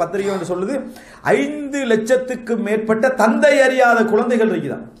ஷியாவுடைய பத்திரிகை என்று சொல்லுது 5 லட்சத்துக்கு மேற்பட்ட தந்தை அறியாத குழந்தைகள்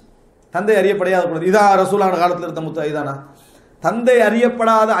இருக்குதான். தந்தை அறியப்படாத குழந்தை, இதா ரசூலான காலத்தில் இருந்த முத்தா இதானா? தந்தை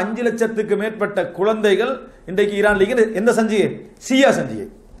அறியப்படாத 5 லட்சத்துக்கு மேற்பட்ட குழந்தைகள் இன்றைக்கு ஈரான்ல எந்த சஞ்சிகை, ஷியா சஞ்சிகை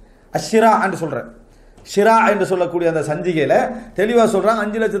அஷ்ரா என்று சொல்றேன். ஷிரா என்று சொல்லக்கூடிய அந்த சஞ்சிகையில தெளிவா சொல்றாங்க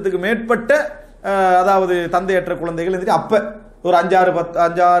 5 லட்சத்துக்கு மேற்பட்ட அதாவது தந்தையற்ற குழந்தைகள் இருந்துட்டு அப்ப ஒரு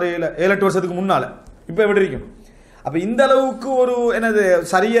 5-6-7-8 வருஷத்துக்கு முன்னால இப்ப எப்படி இருக்கும். அப்ப இந்த அளவுக்கு ஒரு என்னது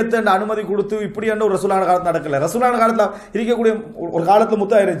சரியத்தை அனுமதி கொடுத்து இப்படி ஒரு ரசூலான காலத்தில் நடக்கல. ரசூலான காலத்தில் இருக்கக்கூடிய ஒரு காலத்துல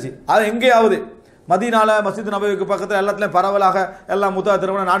முத்தா இருந்துச்சு, அது எங்கேயாவது மதீனால மஸ்ஜித் நபவிக்கு பக்கத்தில் எல்லாத்துலயும் பரவலாக எல்லாம் முத்தா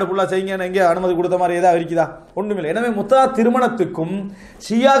திருமணம் நாடு ஃபுல்லா செய்யுங்க எங்கே அனுமதி கொடுத்த மாதிரி ஏதாவது இருக்குதா? ஒண்ணுமில்லை. எனவே முத்தா திருமணத்துக்கும்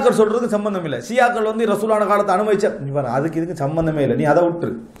ஷியாக்கள் சொல்றதுக்கு சம்பந்தம் இல்லை. ஷியாக்கள் வந்து ரசூலான காலத்தை அனுமதிச்ச அதுக்கு இதுக்கு சம்பந்தமே இல்லை, நீ அதை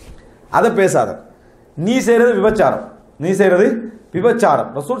விட்டுரு, அதை பேசாத, நீ செய்யறது விபச்சாரம்,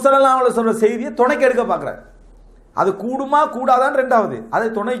 ரசூல் ஸல்லல்லாஹு அலைஹி வஸல்லம் செய்தியை துணைக்கு எடுக்க பார்க்கிற, அது கூடுமா கூடாதான் ரெண்டாவது, அதை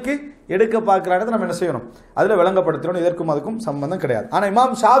துணைக்கு எடுக்க பார்க்கிறாங்க. நம்ம என்ன செய்யணும், அதுல விளங்கப்படுத்துறோம். இதற்கும் அதுக்கும் சம்பந்தம் கிடையாது. ஆனா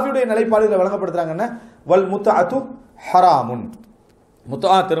இமாம் ஷாஃபியுடைய நிலைப்பாடு இதுல விளங்கப்படுத்துறாங்கன்னா வல் முத்தஅத்து ஹராமுன்,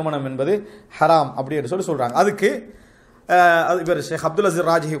 முத்தா திருமணம் என்பது ஹராம் அப்படி என்று சொல்றாங்க. அதுக்கு இவர் ஷேக் அப்துல் அஸீஸ்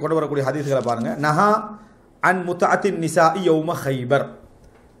ராஜிஹி கொண்டு வரக்கூடிய ஹதீஸ்களை பாருங்க. நஹா அன் முத்தஅத்தின் நிசாஇ யௌம ஹைபர்,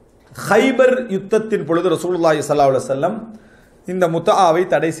 ஹைபர் யுத்தத்தின் பொழுது ரசூலுல்லாஹி ஸல்லல்லாஹு அலைஹி வஸல்லம் இந்த முத்தஆவை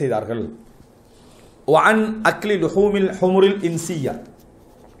தடை செய்தார்கள். வஅன் அக்லி லுஹூமில் ஹுமுரில் இன்சியா,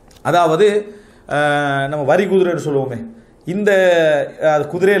 அதாவது நம்ம வரி குதிரை சொல்லுவோமே, இந்த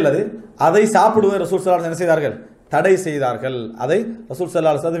குதிரை அல்லது அதை சாப்பிடுவதை ரசூல் ஸல்லல்லாஹு அலைஹி வஸல்லம் என்ன செய்தார்கள், தடை செய்தார்கள். அதை ரசூல்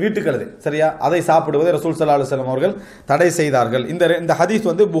ஸல்லல்லாஹு அலைஹி வஸல்லம் வீட்டுக்கு அழுது, சரியா, அதை சாப்பிடுவதை ரசூல் ஸல்லல்லாஹு அலைஹி வஸல்லம் அவர்கள் தடை செய்தார்கள். இந்த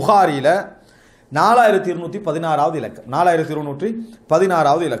ஹதீஸ் வந்து புகாரில 4216வது இலக்கம்,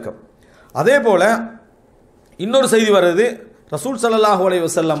 4216வது இலக்கம். அதே போல இன்னொரு செய்தி வருது, ரசூல் ஸல்லல்லாஹு அலைஹி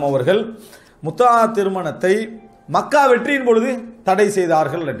வஸல்லம் அவர்கள் முத்தா திருமணத்தை மக்கா வெற்றியின் பொழுது தடை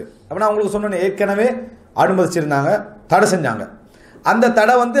செய்தார்கள். அப்ப நான் உங்களுக்கு சொன்னேன், ஏற்கனவே அனுமதிச்சிருந்தாங்க, தடை செஞ்சாங்க. அந்த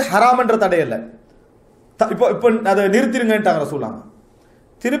தடை வந்து ஹராம் என்ற தடை இல்லை. இப்போ அதை நிறுத்திருங்கன்ட்டாங்க ரசூலாங்க.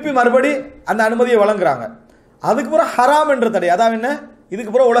 திருப்பி மறுபடி அந்த அனுமதியை வழங்குறாங்க. அதுக்கு பிறகு ஹராம் என்ற தடை, அதாவது என்ன,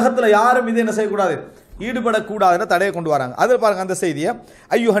 இதுக்கு பிறகு உலகத்துல யாரும் இது என்ன செய்யக்கூடாது, ஈடுபடக்கூடாதுன்ற தடையை கொண்டு வராங்க. அதில் பாருங்க அந்த செய்தியை,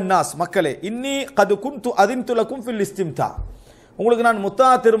 ஐயுஹன்னாஸ் மக்களே, இன்னி கது குன்து அதின்து லகும் ஃபில் இஸ்திம்தா, உங்களுக்கு நான் முத்தா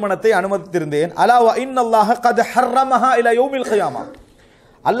திருமணத்தை அனுமதித்திருந்தேன். அலா வ இன்னல்லாஹ கத் ஹர்ரமஹா இலா யௌமில் கியாமா,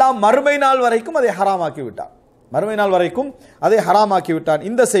 அல்லாஹ் மறுமை நாள் வரைக்கும் அதை ஹராமாக்கி விட்டான், மறுமை நாள் வரைக்கும் அதை ஹராமாக்கி விட்டான்.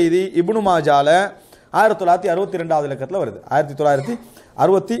 இந்த செய்தி இப்னு மாஜால 1962வது இலக்கத்தில் வருது,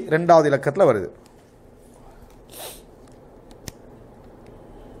 1962வது இலக்கத்தில் வருது.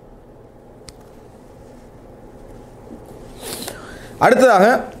 அடுத்ததாக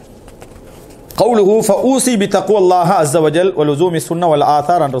கவுலுஹு ஃபஊசி பி தக்வல்லாஹ் அஸ்ஸ வஜல் வலுஸூமி சுன்ன வல்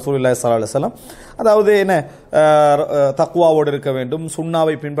ஆதார் அன் ரசூலுல்லாஹி ஸல்லல்லாஹு அலைஹி வஸல்லம். அதாவது என்ன, தக்வாவோடு இருக்க வேண்டும்,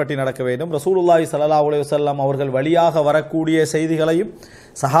 சுன்னாவை பின்பற்றி நடக்க வேண்டும், ரசூலுல்லாஹி ஸல்லல்லாஹு அலைஹி வஸல்லம் அவர்கள் வழியாக வரக்கூடிய செய்திகளையும்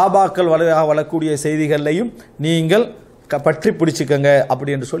சஹாபாக்கள் வழியாக வரக்கூடிய செய்திகளையும் நீங்கள் பற்றி பிடிச்சிக்கங்க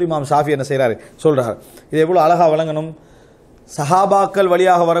அப்படி என்று சொல்லி இமாம் ஷாஃபி என்ன செய்கிறாரு சொல்றாரு. இது எவ்வளோ அழகாக விளங்கணும். சஹாபாக்கள்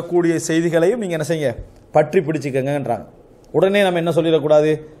வழியாக வரக்கூடிய செய்திகளையும் நீங்கள் என்ன செய்யுங்க, பற்றி பிடிச்சிக்கங்கன்றாங்க. உடனே நம்ம என்ன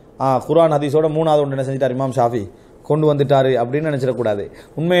சொல்லிடக்கூடாது, குர்ஆன் ஹதீஸோட மூணாவது ஒன்று என்ன செஞ்சிட்டார் இமாம் ஷாஃபி கொண்டு வந்துட்டாரு அப்படின்னு நினைச்சிடக்கூடாது.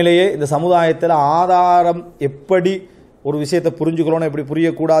 உண்மையிலேயே இந்த சமுதாயத்தில் ஆதாரம் எப்படி ஒரு விஷயத்தை புரிஞ்சுக்கிறோம், எப்படி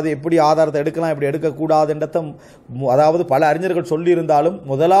புரியக்கூடாது, எப்படி ஆதாரத்தை எடுக்கலாம், எப்படி எடுக்கக்கூடாதுன்றத அதாவது பல அறிஞர்கள் சொல்லியிருந்தாலும்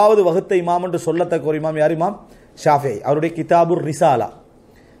முதலாவது வகுத்த இமாம் என்று சொல்லத்தக்க ஒரு இமாம் யார்? இமாம் ஷாஃபி. அவருடைய கிதாபுர் ரிசாலா,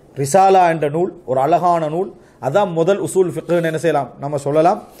 ரிசாலா என்ற நூல் ஒரு அழகான நூல். அதான் முதல் உசூல் ஃபிக்ஹ்னு என்ன செய்யலாம் நம்ம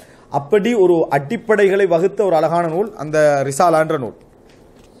சொல்லலாம். அப்படி ஒரு அடிப்படைகளை வகுத்த ஒரு அழகான நூல் அந்த ரிசாலா என்ற நூல்.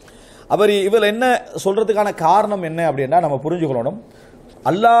 அவர் இவர் என்ன சொல்றதுக்கான காரணம் என்ன அப்படின்னா நம்ம புரிஞ்சுக்கணும்.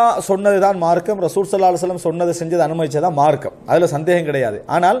 அல்லாஹ் சொன்னது தான் மார்க்கம், ரசூல் ஸல்லல்லாஹு அலைஹி வஸல்லம் சொன்னதை செஞ்சது அனுமதிச்சதான் மார்க்கம், அதில் சந்தேகம் கிடையாது.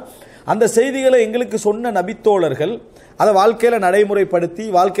 ஆனால் அந்த செய்திகளை எங்களுக்கு சொன்ன நபித்தோழர்கள் அதை வாழ்க்கையில் நடைமுறைப்படுத்தி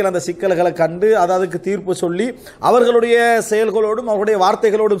வாழ்க்கையில் அந்த சிக்கல்களை கண்டு அதை அதுக்கு தீர்ப்பு சொல்லி அவர்களுடைய செயல்களோடும் அவருடைய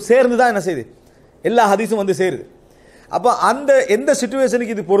வார்த்தைகளோடும் சேர்ந்து தான் என்ன செய்யுது எல்லா ஹதீஸும் வந்து சேருது. அப்போ அந்த எந்த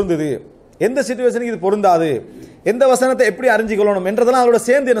சிச்சுவேஷனுக்கு இது பொருந்தது, எந்த சிச்சுவேஷனுக்கு இது பொருந்தாது, எந்த வசனத்தை எப்படி அறிஞ்சிக்கொள்ளணும் என்றதெல்லாம் அதோட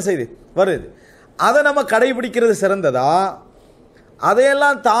சேர்ந்து என்ன செய்யுது வருது. அதை நம்ம கடைபிடிக்கிறது சிறந்ததா,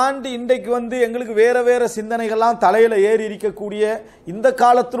 அதையெல்லாம் தாண்டி இன்றைக்கு வந்து எங்களுக்கு வேற வேற சிந்தனைகள்லாம் தலையில ஏறி இருக்கக்கூடிய இந்த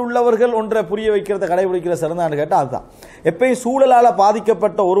காலத்தில் உள்ளவர்கள் ஒன்றை புரிய வைக்கிறத கடைபிடிக்கிற சிறந்தான்னு கேட்டால் அதுதான். எப்பயும் சூழலால்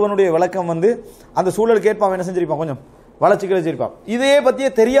பாதிக்கப்பட்ட ஒருவனுடைய விளக்கம் வந்து அந்த சூழலுக்கு ஏற்ப அவன் என்ன செஞ்சிருப்பான், கொஞ்சம் வளர்ச்சி கிடைச்சிருப்பான். இதே பற்றியே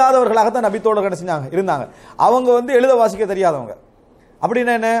தெரியாதவர்களாகத்தான் நபித்தோழர்கள் என்ன செஞ்சாங்க இருந்தாங்க. அவங்க வந்து எழுத வாசிக்க தெரியாதவங்க.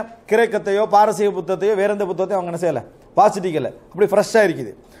 அப்படின்னா என்ன, கிரேக்கத்தையோ பாரசீக புத்தகத்தையோ வேற எந்த புத்தகத்தையும் அவங்க என்ன செய்யலை வாசிட்டிக்கல. இப்படி ஃப்ரெஷ்ஷாக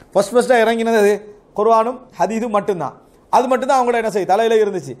இருக்குது. ஃபர்ஸ்ட்டாக இறங்கினது குர்ஆனும் ஹதீஸும் மட்டும்தான். அது மட்டும்தான் அவங்கள என்ன செய்ய தலையில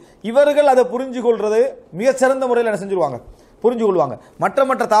இருந்துச்சு. இவர்கள் அதை புரிஞ்சு கொள்றது மிகச்சிறந்த முறையில் என்ன செஞ்சிருவாங்க, புரிஞ்சு கொள்வாங்க.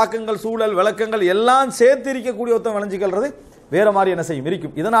 மற்ற தாக்கங்கள் சூழல் விளக்கங்கள் எல்லாம் சேர்த்து இருக்கக்கூடிய ஒருத்தன் விளைஞ்சிக்கிறது வேற மாதிரி என்ன செய்யும்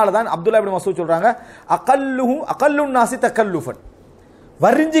இருக்கும். இதனால தான் அப்துல்லா இப்னு மஸ்ஊத் சொல்றாங்க, அகல்லுன் நாசி தக்கல்லுஃபன்,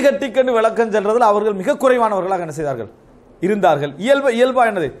 வரிஞ்சு கட்டிக்கண்டு விளக்கம் சொல்றதுல அவர்கள் மிக குறைவானவர்களாக என்ன செய்தார்கள் இருந்தார்கள். இயல்பா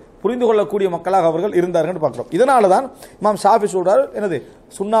என்னது புரிந்து கொள்ளக்கூடிய மக்களாக அவர்கள் இருந்தார்கள் பார்க்கிறோம். இதனால தான் இமாம் ஷாஃபி சொல்றாரு என்னது,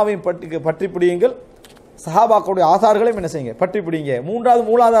 சுன்னாவையும் பற்றி பிடியுங்கள், சஹாபாக்களுடைய ஆதார்களையும் என்ன செய்யுங்க பற்றி பிடிங்க. மூன்றாவது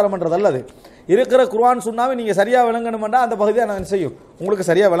மூலாதாரம் என்றது அல்லது இருக்கிற குர்ஆன் சுன்னாவை நீங்க சரியா விளங்கணும்னா அந்த பகுதியை நான் செய்யும் உங்களுக்கு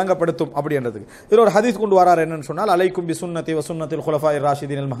சரியா விளங்கப்படுத்தும் அப்படின்றதுக்கு. இதில் ஒரு ஹதீஸ் கொண்டு வரார். என்னன்னு சொன்னால், அலைக்கும் பி சுன்னத்தி வ சுன்னத்தில் குலஃபாயிர்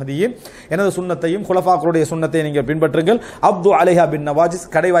ராஷிதீன் அல் மஹ்தியின், எனது சுன்னத்தையும் குலஃபாக்களுடைய சுன்னத்தை நீங்கள் பின்பற்றுங்கள். அப்து அலைஹா பின் நவாஜிஸ்,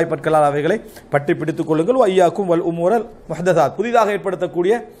 கடைவாய்ப்பற்களால் அவைகளை பற்றி பிடித்துக் கொள்ளுங்கள். வையாக்கும் வல் உமூரல் முஹ்தஸாத், புதிதாக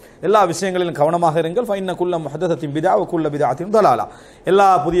ஏற்படுத்தக்கூடிய எல்லா விஷயங்களிலும் கவனமாக இருங்கள். ஃபைன்ன குல்ல முஹ்தஸத்தின் பிதா வ குல்ல பிதஅத்தின் தலாலா, எல்லா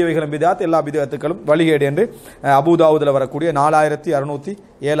புதியவைகளும் பிதஅத், எல்லா பிதஅத்துகளும் வழிகேடு என்று அபூ தாவூதுல வரக்கூடிய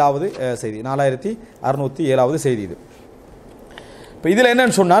 4607வது செய்தி, 4607வது செய்தி இது. இப்போ இதில்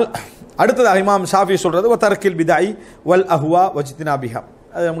என்னன்னு சொன்னால், அடுத்ததாக இமாம் ஷாஃபி சொல்றது தர்கில் பிதாய் வல் அஹ்வா வஜ்தினாபிஹா,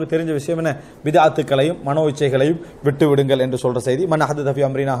 அது நமக்கு தெரிஞ்ச விஷயம். என்ன, பிதஅத்துக்களையும் மனோ இச்சைகளையும் விட்டு விடுங்கள் என்று சொல்ற செய்தி. மன் ஹதத ஃபீ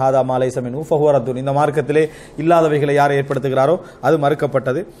அம்ரினா ஹாதா மா லைஸ மின்ஹு ஃபஹுவ ரத்துன், இந்த மார்க்கத்திலே இல்லாதவைகளை யார் ஏற்படுத்துகிறாரோ அது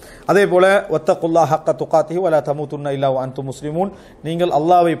மறுக்கப்பட்டது. அதே போல வத்தகுல்லாஹ ஹக்க துகாத்திஹி வலா தமூதுன்ன இல்லா வ அன்தும் முஸ்லிமூன், நீங்கள்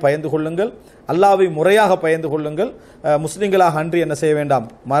அல்லாஹ்வை பயந்து கொள்ளுங்கள், அல்லாஹ்வை முறையாக பயந்து கொள்ளுங்கள், முஸ்லிம்களாக அன்றி என்ன செய்ய வேண்டாம்,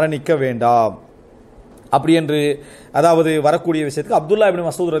 மரணிக்க வேண்டாம் அப்படி என்று அதாவது வரக்கூடிய விஷயத்துக்கு அப்துல்லா இப்னு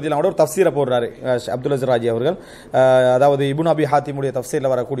மஸ்ஊத் ரலியல்லாஹு அன்ஹு ஒரு தஃப்சீரை போடுறாரு அப்துல் அஜீஸ் ராஜி அவர்கள். அதாவது இப்னு அபி ஹாத்திமுடைய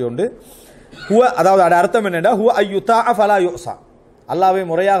தஃப்சீரில் வரக்கூடிய ஒன்று, ஹுவ, அதாவது அதோட அர்த்தம் என்னன்னா, ஹுவ அய்யுதா ஃபலா யுஸா, அல்லாஹ்வை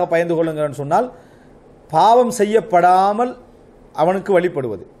முறையாக பயந்து கொள்ளுங்கன்னு சொன்னால் பாவம் செய்யப்படாமல் அவனுக்கு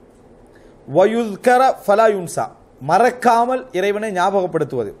வழிபடுவது. வயுஸ்கர ஃபலா யுன்சா, மறக்காமல் இறைவனை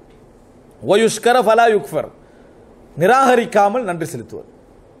ஞாபகப்படுத்துவது. வயுஸ்கர ஃபலா யுக்ஃபர், நிராகரிக்காமல் நன்றி செலுத்துவது.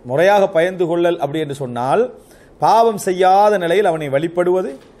 முறையாக பயந்து கொள்ளல் அப்படி என்று சொன்னால் பாவம் செய்யாத நிலையில் அவனை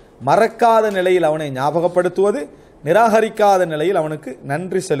வழிபடுவது, மறக்காத நிலையில் அவனை ஞாபகப்படுத்துவது, நிராகரிக்காத நிலையில் அவனுக்கு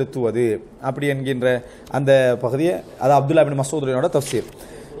நன்றி செலுத்துவது அப்படி என்கின்ற அந்த பகுதியை அது அப்துல்லா இப்னு மஸ்ஊத் தஃப்சீர்.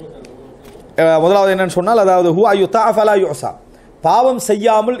 முதலாவது என்னன்னு சொன்னால், அதாவது ஹுவ யுதா ஃபலா யுஸா, பாவம்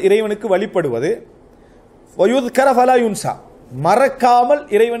செய்யாமல் இறைவனுக்கு வழிபடுவது. வயுத்கர ஃபலா யுன்சா, மறக்காமல்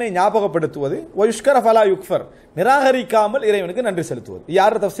இறைவனை ஞாபகப்படுத்துவது, வயுஷ்கர ஃபலா யுக்ஃபர், நிராகரிக்காமல் இறைவனுக்கு நன்றி செலுத்துவது.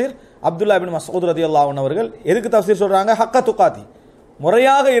 யார் தஃப்சீர்? அப்துல்லா இப்னு மஸ்ஊத் ரலியல்லாஹு அன்ஹு அவர்கள். எதுக்கு தஃப்சீர் சொல்றாங்க? ஹக்க துகாதி,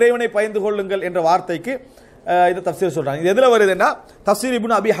 முறையாக இறைவனை பயந்து கொள்ளுங்கள் என்ற வார்த்தைக்கு இதை தஃப்சீர் சொல்றாங்க. இது எதுல வருதுன்னா தஃப்சீர்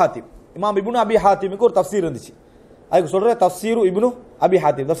இப்னு அபி ஹாத்திம், இமாம் இப்னு அபி ஹாத்திமுக்கு ஒரு தஃப்சீர் இருந்துச்சு, அதுக்கு சொல்ற தஃப்சீர் இப்னு அபி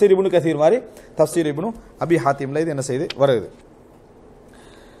ஹாத்திம், தஃப்சீர் இப்னு கசீர் மாதிரி தஃப்சீர் இப்னு அபி ஹாத்திம்ல இது என்ன செய்து வருது.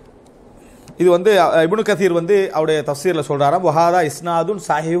 இது இப்னு கசீர் அவருடைய தஃப்சீர்ல சொல்றாராம், வஹாதா இஸ்னாதுன்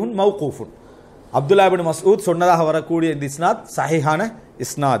சஹீஹுன் மௌகூஃபுன், அப்துல்லா இப்னு மஸ்ஊத் சொன்னதாக வரக்கூடிய இந்த இஸ்னாத் சஹீஹான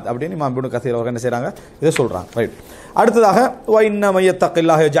இஸ்னாத் அப்படின்னு இமாம் இப்னு கசீர் அவர்கள் என்ன செய்றாங்க, இதை சொல்றாங்க. ரைட். அடுத்ததாக வ இன்ன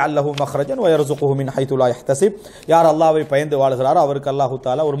மய்யத்தகில்லாஹ யஜஅல் லஹு மக்ரஜன் வ யர்ஸுகுஹு மின் ஹைது லா யஹ்தஸிப், யார் அல்லாஹ்வை பயந்து வாழ்கிறாரோ அவருக்கு அல்லாஹ்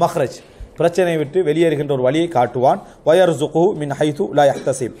தஆலா ஒரு மக்ரஜ், பிரச்சனையை விட்டு வெளியேறுகின்ற ஒரு வழியை காட்டுவான். வ யர்ஸுகுஹு மின் ஹைது லா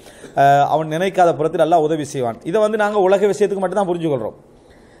யஹ்தஸிப், அவன் நினைக்காத புறத்தில் அல்லாஹ் உதவி செய்வான். இதை நாங்கள் உலக விஷயத்துக்கு மட்டும் தான் புரிஞ்சுக்கொள்றோம்.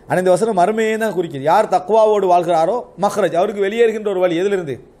 ஆனால் இந்த வசனம் மறுமையை தான் குறிக்குது. யார் தக்வாவோடு வாழ்கிறாரோ மக்ரஜ், அவருக்கு வெளியேறுகின்ற ஒரு வழி,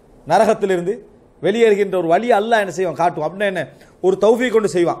 எதிலிருந்து? நரகத்திலிருந்து வெளியேறுகின்ற ஒரு வழி அல்லாஹ் என்ன செய்வான், காட்டுவான். அப்படின்னா என்ன? ஒரு தௌஃபீக் கொண்டு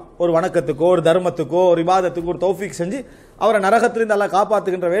செய்வான். ஒரு வணக்கத்துக்கோ ஒரு தர்மத்துக்கோ ஒரு இபாதத்துக்கோ ஒரு தௌஃபீக் செஞ்சு அவரை நரகத்திலிருந்து அல்லாஹ்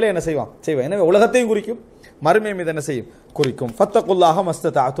காப்பாற்றுகின்ற வேலை என்ன செய்வான், செய்வான். எனவே உலகத்தையும் குறிக்கும், மறுமை மீது என்ன செய்யும், குறிக்கும். ஃபத்தகுல்லாஹ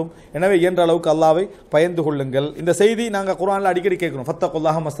மஸ்ததாத்தும், எனவே இயன்ற அளவுக்கு அல்லாஹ்வை பயந்து கொள்ளுங்கள். இந்த செய்தி நாங்கள் குர்ஆன்ல அடிக்கடி கேட்கிறோம்.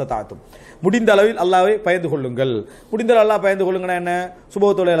 ஃபத்தகுல்லாஹ மஸ்ததாத்தும், முடிந்த அளவில் அல்லாஹ்வை பயந்து கொள்ளுங்கள். முடிந்த அல்லாஹ் பயந்து கொள்ளுங்கன்னா என்ன?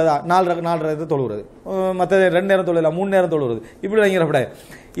 சுபஹ் தொழுகையில தான் 4 தொழுகிறது, மற்ற 2 நேரம் தொழுகல, 3 நேரம் தொழுகிறது, இப்படி வைங்கிறப்பட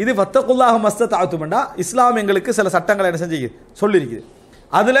இது ஃபத்தகுல்லாஹ மஸ்ததாத்தும்னா இஸ்லாம் எங்களுக்கு சில சட்டங்களை என்ன செஞ்சு சொல்லியிருக்குது.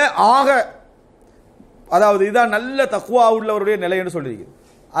 அதுல அதாவது இதான் நல்ல தக்வா உள்ளவருடைய நிலைன்னு சொல்லியிருக்குது.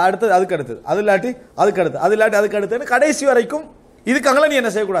 அடுத்தது அதுக்கு அடுத்தது, அது இல்லாட்டி அதுக்கு அடுத்து, அது இல்லாட்டி அதுக்கு அடுத்து, கடைசி வரைக்கும் இதுக்காக நீ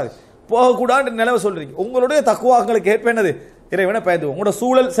என்ன செய்யக்கூடாது, போகக்கூடாது நிலவை சொல்றீங்க. உங்களுடைய தக்குவாங்களுக்கு ஏற்ப என்னது, இறைவனை பயந்து. உங்களோட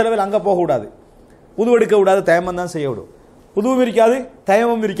சூழல் செலவில் அங்கே போகக்கூடாது, புது எடுக்க கூடாது, தயமம் தான் செய்ய விடும். புதுவும் இருக்காது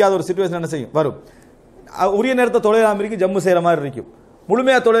தயமும் இருக்காத ஒரு சிச்சுவேஷன் என்ன செய்யும், வரும். உரிய நேரத்தை தொலைறாம இருக்கும், ஜம்மு செய்கிற மாதிரி இருக்கும்,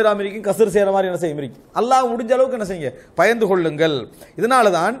 முழுமையாக தொலைறாம இருக்கும், கசர் செய்கிற மாதிரி என்ன செய்யும் இருக்கும். அல்லாஹ் முடிஞ்ச அளவுக்கு என்ன செய்யுங்க, பயந்து கொள்ளுங்கள். இதனால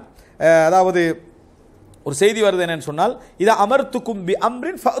தான் அதாவது ஒரு செய்தி வருது என்னன்னு சொன்னால், இதை அமர்த்துக்கும் பி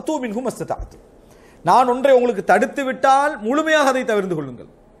அம்ரின் ஃபஅது மின்ஹு மஸ்ததாத்து, நான் ஒன்றை உங்களுக்கு தடுத்து விட்டால் முழுமையாக அதை தவிர்த்து கொள்ளுங்கள்.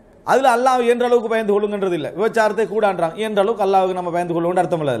 அதில் அல்லாஹ் என்ற அளவுக்கு பயந்து கொள்ளுங்கன்றது இல்லை. விபச்சாரத்தை கூடான்றாங்க, என்ற அளவுக்கு அல்லாஹ்வுக்கு நம்ம பயந்து கொள்ளுங்க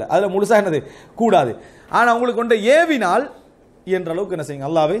அர்த்தம் இல்லை. அதில் முழுசாக என்னது கூடாது. ஆனால் உங்களுக்கு கொண்ட ஏவினால் என்ற அளவுக்கு என்ன செய்யுங்க,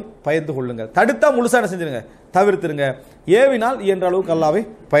 அல்லாஹ்வை பயந்து கொள்ளுங்கள். தடுத்தா முழுசா என்ன செஞ்சிருங்க, தவிர்த்துருங்க. ஏவினால் என்ற அளவுக்கு அல்லாஹ்வை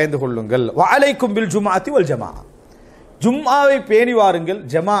பயந்து கொள்ளுங்கள். வ அலைக்கும் பில் ஜும்ஆத்தி வல் ஜமாஅ, ஜும்ஆவை பேணி வாருங்கள்,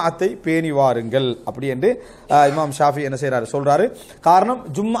 ஜமாஅத்தை பேணி வாருங்கள். அப்படி என்று இமாம் ஷாஃபி என்ன செய்யறாரு, சொல்றாரு. காரணம்,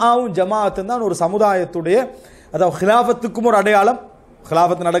 ஜும்ஆவும் ஜமாஅத்தும் தான் ஒரு சமுதாயத்துடைய, அதாவது ஹிலாஃபத்துக்கும் ஒரு அடையாளம்,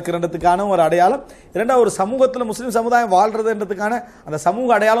 ஹிலாஃபத் நடக்கிறதுக்கான ஒரு அடையாளம். இரண்டாவது, ஒரு சமூகத்தில் முஸ்லீம் சமுதாயம் வாழ்றதுன்றதுக்கான அந்த சமூக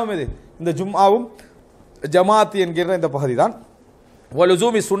அடையாளம் எது, இந்த ஜும்ஆவும் ஜமாஅத் என்கிற இந்த பகுதி தான்.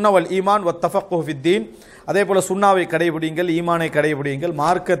 வலுசூமி சுன்ன வல் ஈமான் வத் தஃபக்குஹு ஃபித்தீன், அதே போல சுன்னாவை கடைபிடிங்கள், ஈமானை கடைபிடிங்கள்,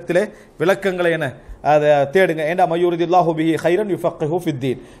 மார்க்கத்திலே விளக்கங்களை என்ன அதை தேடுங்க. ஏண்டா மயூரிதில்லாஹு பிஹி கைரன் யுஃபக்கிஹு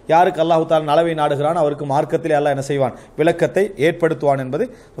ஃபித்தீன், யாருக்கு அல்லாஹ் தஆலா நலவை நாடுகிறான் அவருக்கு மார்க்கத்திலே அல்லாஹ் என்ன செய்வான், விளக்கத்தை ஏற்படுத்துவான் என்பது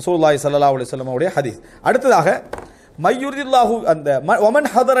ரசூலுல்லாஹி ஸல்லல்லாஹு அலைஹி வஸல்லம் உடைய ஹதீஸ். அடுத்ததாக மயூரிதில்லாஹு அந்த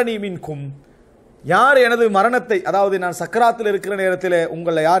வமன் ஹதரனி மின்கும், யார் எனது மரணத்தை, அதாவது நான் சக்கராத்தில் இருக்கிற நேரத்தில்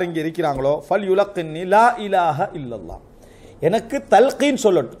உங்களை யார் இங்கே இருக்கிறாங்களோ, ஃபல் யுலக்கின்னி லா இலாஹ இல்லல்லாஹ், எனக்கு தல்கீன்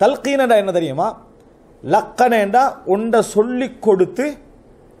சொல்லணும். தல்கீன் என்ன தெரியுமா, லக்கனேண்டா ஒன்றை சொல்லி கொடுத்து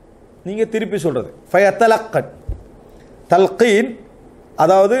நீங்க திருப்பி சொல்றது. ஃபயத்தலக்கன் தல்கீன்,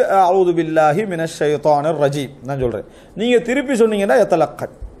 அதாவது அஊது பில்லாஹி மினஷ் ஷைத்தானிர் ரஜீம் நான் சொல்றேன். நீங்க திருப்பி சொன்னீங்கன்னா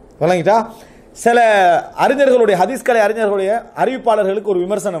யத்தலக்கன். விளங்கிட்டா? சில அறிஞர்களுடைய ஹதீஸ்கலை அறிஞர்களுடைய அறிவிப்பாளர்களுக்கு ஒரு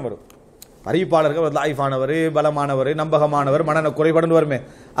விமர்சனம் வரும். அறிவிப்பாளர்கள் லாயிஃபானவர், பலமானவர், நம்பகமானவர், மனநல குறைபாடு வருமே,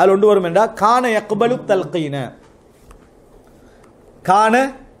 அதில் ஒன்று வரும் என்றா கான யக்பலு தல்கீன, கான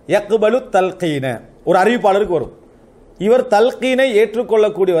யக்பலு தல்கீன ஒரு அறிவிப்பாளருக்கு வரும். இவர் தல்கீனை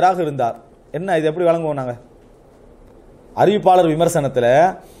ஏற்றுக்கொள்ளக்கூடியவராக இருந்தார். என்ன இது எப்படி வழங்குவோம் நாங்கள்? அறிவிப்பாளர் விமர்சனத்தில்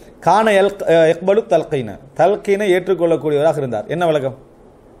கான யக்பலு தல்கீன, தல்கீனை ஏற்றுக்கொள்ளக்கூடியவராக இருந்தார். என்ன விளக்கம்?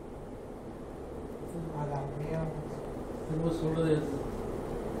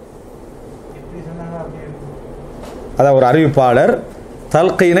 அதான் ஒரு அறிவிப்பாளர்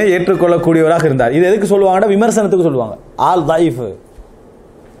தல்கீனை ஏற்றுக்கொள்ளக்கூடியவராக இருந்தார். இது எதுக்கு சொல்லுவாங்கன்னா விமர்சனத்துக்கு சொல்லுவாங்க. ஆல் தாயிஃப்,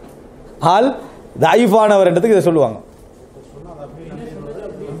 ஆல் தாயிஃபானவர் என்றதுக்கு இதை சொல்லுவாங்க.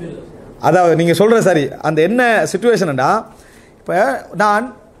 அதாவது நீங்கள் சொல்கிற சரி, அந்த என்ன சிச்சுவேஷன்டா, இப்போ நான்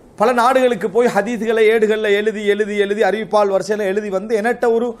பல நாடுகளுக்கு போய் ஹதீஸ்களை ஏடுகளில் எழுதி எழுதி எழுதி அறிவிப்பால் வரிசையில் எழுதி வந்து என்னட்ட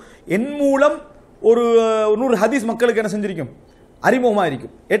ஒரு என் மூலம் ஒரு 100 ஹதீஸ் மக்களுக்கு என்ன செஞ்சிருக்கும், அறிமுகமாக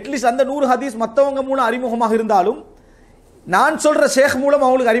இருக்கும். அட்லீஸ்ட் அந்த 100 ஹதீஸ் மற்றவங்க மூலம் அறிமுகமாக இருந்தாலும் நான் சொல்கிற ஷேக் மூலம்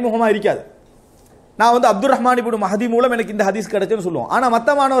அவங்களுக்கு அறிமுகமாக இருக்காது. நான் அப்துல் ரஹ்மான் இப்னு மஹதி மூலம் எனக்கு இந்த ஹதீஸ் கிடைச்சுன்னு சொல்லுவோம். ஆனால் மற்ற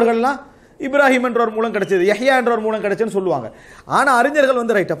மாணவர்கள்லாம் இப்ராஹிம் என்றவர் மூலம் கிடைச்சது, யஹ்யா என்றவர் மூலம் கிடைச்சதுன்னு சொல்லுவாங்க. ஆனால் அறிஞர்கள்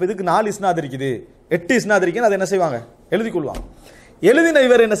வந்து ரைட், அப்போ இதுக்கு 4 இஸ்னாத் இருக்குது, 8 இஸ்னாத் இருக்குன்னு அதை என்ன செய்வாங்க, எழுதி கொள்வாங்க. எழுதின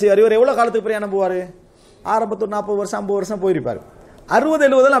இவர் என்ன செய்வார், இவர் எவ்வளோ காலத்துக்கு பிரயாணம் போவார், ஆரம்பத்தில் 40 வருஷம் 50 வருஷம் போயிருப்பார்.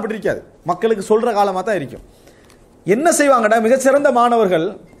 60-70 அப்படி இருக்காது, மக்களுக்கு சொல்கிற காலமாக தான் இருக்கும். என்ன செய்வாங்கடா, மிகச்சிறந்த மாணவர்கள்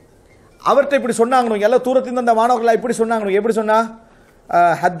அவர்கிட்ட இப்படி சொன்னாங்க, எல்லாம் தூரத்திலிருந்து அந்த மாணவர்கள் இப்படி சொன்னாங்க. எப்படி சொன்னா,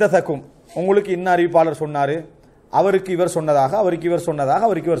 ஹத்ததக்கும், உங்களுக்கு இன்ன அறிவிப்பாளர் சொன்னார், அவருக்கு இவர் சொன்னதாக, அவருக்கு இவர் சொன்னதாக,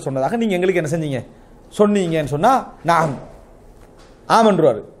 அவருக்கு இவர் சொன்னதாக, நீங்கள் எங்களுக்கு என்ன செஞ்சீங்க சொன்னீங்கன்னு சொன்னால் நான்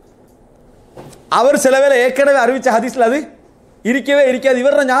ஆமன்றுவார். அவர் சில வேளை ஏற்கனவே அறிவித்த ஹதீஸில் அது இருக்கவே இருக்காது.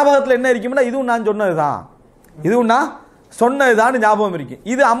 இவர ஞாபகத்தில் என்ன இருக்கும்னா, இதுவும் நான் சொன்னது தான், இதுவும் நான் சொன்னது தான் ஞாபகம் இருக்கு.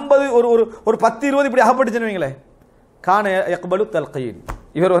 இது 50 ஒரு 10-20 இப்படி அகப்பட்டுச்சுன்னு வைங்களேன், கான யக்பலு தல்கீன்,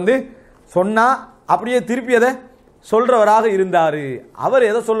 இவர் வந்து சொன்னா அப்படியே திருப்பி அதை சொல்றவராக இருந்தார். அவர்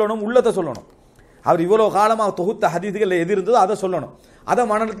எதை சொல்லணும், உள்ளத்தை சொல்லணும். அவர் இவ்வளோ காலமாக தொகுத்த ஹதீதுகள் எது இருந்ததோ அதை சொல்லணும், அதை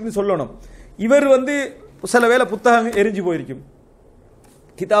மனநலத்தின்னு சொல்லணும். இவர் வந்து சில வேளை புத்தகம் எரிஞ்சு போயிருக்கும்,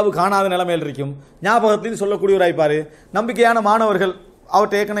 கிதாபு காணாத நிலைமையில் இருக்கும், ஞாபகத்தின்னு சொல்லக்கூடியவராய்ப்பார். நம்பிக்கையான மாணவர்கள்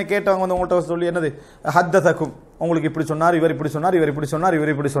அவர்கிட்ட ஏற்கனவே கேட்டவங்க வந்து உங்கள்கிட்ட சொல்லி என்னது ஹத்ததக்கும், உங்களுக்கு இப்படி சொன்னார், இவர் இப்படி சொன்னார், இவர் இப்படி சொன்னார்,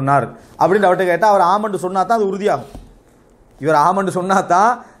 இவர் இப்படி சொன்னார் அப்படின்னு அவர்கிட்ட கேட்டால் அவர் ஆமண்டு சொன்னா தான் அது உறுதியாகும். இவர் ஆமண்டு சொன்னா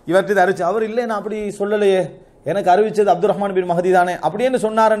தான் இவர்கிட்ட அறிவிச்சு, அவர் இல்லை நான் அப்படி சொல்லலையே, எனக்கு அறிவிச்சது அப்துல் ரஹ்மான் பின் மஹதி தானே அப்படின்னு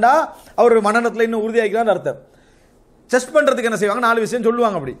சொன்னாருண்டா அவர் மனநலத்தில் இன்னும் உறுதியாகிறான்னு அர்த்தம். செஸ்ட் பண்ணுறதுக்கு என்ன செய்வாங்க, 4 விஷயம்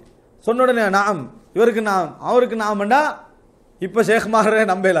சொல்லுவாங்க. அப்படி சொன்ன உடனே நாம், இவருக்கு நாம், அவருக்கு நாம்டா இப்போ ஷேக்மாரே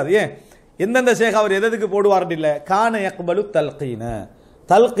நம்பலாது. ஏன், எந்தெந்த ஷேக் அவர் எதுக்கு போடுவார்னு இல்லை, கான யக்பலு தல்கீன,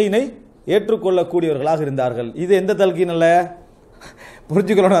 தல்கீனை ஏற்றுக்கொள்ளக்கூடியவர்களாக இருந்தார்கள். இது எந்த தல்கீன் அல்ல,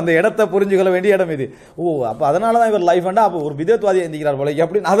 புரிஞ்சுக்கணும், அந்த இடத்தை புரிஞ்சுக்கொள்ள வேண்டிய இடம் இது. ஓ அப்போ அதனால தான் இவர் லைஃப் வேண்டா, அப்போ ஒரு விதத்வாதியை எந்திக்கிறார் போல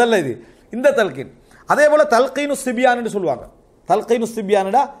அப்படின்னு அதல்ல இது, இந்த தல்கீன். அதே போல தல்கீனு சிபியான்னு சொல்லுவாங்க. தல்கீனு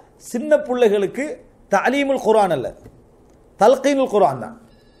சிபியானடா சின்ன பிள்ளைகளுக்கு தலீமுல் குர்ஆன் அல்ல, தல்கீனுல் குர்ஆன் தான்.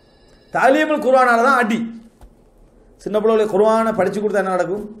 தலீமுல் குர்ஆனால தான் அடி. சின்ன பிள்ளைகளுக்கு குர்ஆனை படிச்சு கொடுத்தா என்ன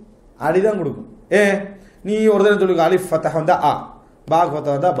நடக்கும், அடிதான் கொடுக்கும். நீ ஒரு தடவை சொல்லி அலிஃப் ஃபத்தஹ் வந்தா ஆ, பாக்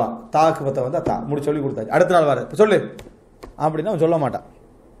ஃபத்தஹ் வந்தா பா, தாக்கு ஃபத்தஹ் வந்தா தா, முடி சொல்லி கொடுத்தாச்சு. அடுத்த நாள் வர சொல்லு அப்படின்னா அவன் சொல்ல மாட்டான்.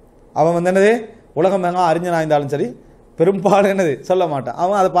 அவன் வந்து என்னது, உலகம் எங்க அறிஞனாக இருந்தாலும் சரி பெரும்பாலும் என்னது சொல்ல மாட்டான்.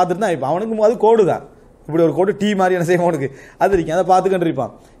 அவன் அதை பார்த்துட்டு தான் இருப்பான். அவனுக்கு அது கோடு தான், இப்படி ஒரு கோடு டீ மாதிரி என்ன செய்வான் அவனுக்கு அது இருக்கும், அதை பார்த்துக்கிட்டு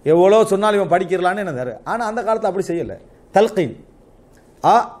இருப்பான். எவ்வளோ சொன்னாலும் இவன் படிக்கிறலான்னு என்ன தரு. ஆனால் அந்த காலத்தில் அப்படி செய்யலை. தல்கீன்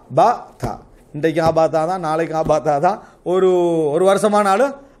ஆ பா தா, இன்றைக்கு ஆபாத்தா தான், நாளைக்கு ஆபாத்தா தான், ஒரு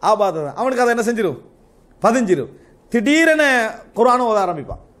வருஷமானாலும் ஆபாத்தா தான். அவனுக்கு அதை என்ன செஞ்சிடும், பதிஞ்சிடும். திடீரென குர்ஆன் ஓத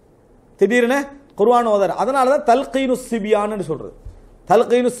ஆரம்பிப்பான், திடீரென குர்ஆன் ஓதார். அதனால தான் தல்கீனு சிபியான்னு சொல்றது.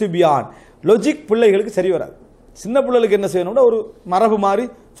 தல்கீனு சிபியான் லொஜிக் பிள்ளைகளுக்கு சரி வராது. சின்ன பிள்ளைகளுக்கு என்ன செய்யணும்னா ஒரு மரபு மாதிரி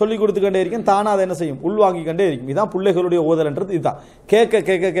சொல்லி கொடுத்துக்கிட்டே இருக்கும், தானா அதை என்ன செய்யும், உள்வாங்கிக்கிட்டே இருக்கும். இதுதான் பிள்ளைகளுடைய ஓதல்ன்றது. இதுதான் கேட்க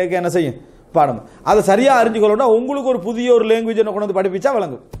கேட்க கேட்க என்ன செய்யும் பாடம். அதை சரியா அறிஞ்சுக்கணும்னா உங்களுக்கு ஒரு புதிய ஒரு லாங்குவேஜ் கொண்டு வந்து படிப்பிச்சா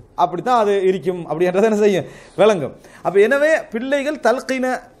விளங்கும். அப்படித்தான் அது இருக்கும், அப்படின்றத என்ன செய்யும் விளங்கும். அப்ப எனவே பிள்ளைகள் தல்கீன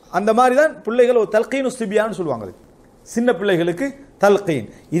அந்த மாதிரி தான் பிள்ளைகள் ஒரு தல்கீனு சிபியான்னு சொல்லுவாங்க. சின்ன பிள்ளைகளுக்கு தல்கீன்.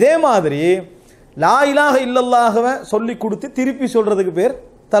 இதே மாதிரி லா இலாஹ இல்லல்லாஹ்வை சொல்லி கொடுத்து திருப்பி சொல்றதுக்கு பேர்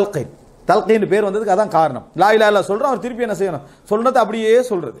தல்கீன். தல்கீன் பேர் வந்ததுக்கு அதான் காரணம். லா இலாஹ இல்லல்லாஹ் சொல்றோம், அவர் திருப்பி என்ன செய்யணும், சொல்றது அப்படியே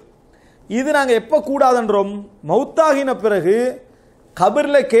சொல்றது. இது நாங்கள் எப்போ கூடாதுன்றோம், மௌத்தாகின பிறகு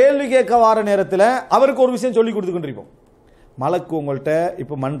கபர்ல கேள்வி கேட்க வார நேரத்தில் அவருக்கு ஒரு விஷயம் சொல்லி கொடுத்துக்கிட்டு மலக்கு உங்கள்கிட்ட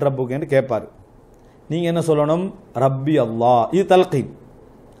இப்போ மண் ரப்புன்னு கேட்பாரு, நீங்க என்ன சொல்லணும், ரப்பி அல்லாஹ். இது தல்கீன்.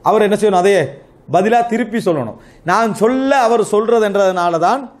 அவர் என்ன செய்யணும், அதையே பதிலாக திருப்பி சொல்லணும். நான் சொல்ல அவர் சொல்றதுன்றதுனால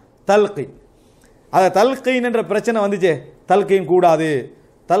தான் தல்கீன். அதை தல்கீன் என்ற பிரச்சனை வந்துச்சே, தல்கீன் கூடாது,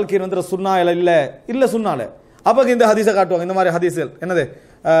 தல்கீன் வந்து சுன்னா இல்லை சுன்னால. அப்போ இந்த ஹதீஸை காட்டுவாங்க, இந்த மாதிரி ஹதீஸ்கள் என்னது,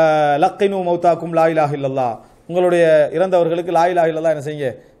 லக்கினு மௌத்தாக்கும் லா இலாஹ இல்லல்லாஹ், உங்களுடைய இறந்தவர்களுக்கு லா இலாஹ இல்லல்லாஹ் என்ன செய்யுங்க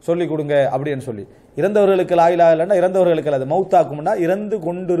சொல்லி கொடுங்க அப்படின்னு சொல்லி. இறந்தவர்களுக்கு லா இலாஹ இல்லல்லாஹ், இறந்தவர்களுக்கு அது மௌத்தாக்கும்னா இறந்து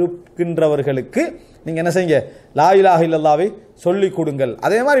கொண்டிருக்கின்றவர்களுக்கு நீங்க என்ன செய்யுங்க, லா இலாஹ இல்லல்லாஹ்வை சொல்லி கொடுங்கள்.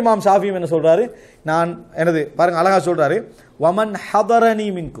 அதே மாதிரி இமாம் ஷாஃபி என்ன சொல்றாரு, நான் எனது பாருங்க அழகா சொல்றாரு, வமன் ஹதரனி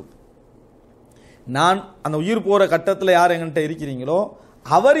மின்கும், நான் அந்த உயிர் போற கட்டத்தில் யார் என்கிட்ட இருக்கிறீங்களோ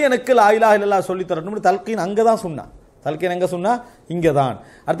அவர் எனக்கு லா இலாஹ இல்லல்லாஹ் சொல்லி தரணும். தல்கீன் அங்கே தான் சொன்னா, தல்கீன் எங்க சொன்னா இங்கே தான்.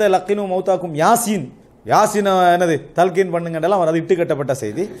 அடுத்த லக்கினு மௌத்தாக்கும் யாசின், யாசின் என்னது தல்கீன் பண்ணுங்கலாம் அது இட்டு கட்டப்பட்ட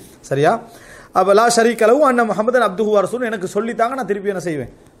செய்தி. சரியா? அப்போ லா ஷரீக லஹு அன்ன முஹம்மதன் அப்துஹு வ ரசூலுஹு, எனக்கு சொல்லித்தாங்க நான் திருப்பி என்ன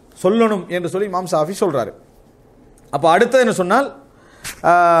செய்வேன் சொல்லணும் என்று சொல்லி இமாம் ஷாஃபி சொல்றாரு. அப்போ அடுத்தது என்ன சொன்னால்,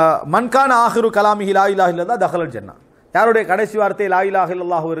 மன்கான ஆஹிரு கலாமிஹி லா இலாஹ இல்லல்லாஹ் தஹலல் ஜன்னா, யாருடைய கடைசி வார்த்தை லா இலாஹ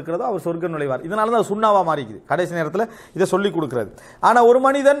இல்லல்லாஹ் இருக்கிறதோ அவர் சொர்க்கம் நுழைவார். இதனால தான் சுன்னாவா மாறிக்குது கடைசி நேரத்தில் இதை சொல்லி கொடுக்கிறது. ஆனால் ஒரு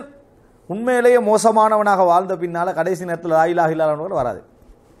மனிதன் உண்மையிலேயே மோசமானவனாக வாழ்ந்த பின்னால கடைசி நேரத்தில் லா இலாஹ இல்லல்லாஹ் வராது.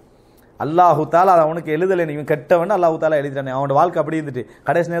 அல்லாஹு தாலா அவனுக்கு எழுதலை, நீங்க கெட்டவன் அல்லாஹு தாலா எழுதிட்டானே, அவனோட வாழ்க்கை அப்படி இருந்துட்டு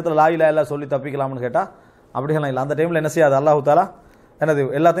கடைசி நேரத்தில் லா இலாஹ இல்லல்லாஹ் சொல்லி தப்பிக்கலாம்னு கேட்டா அப்படிலாம் இல்லை. அந்த டைம்ல என்ன செய்யாது, அல்லாஹு தாலா என்னது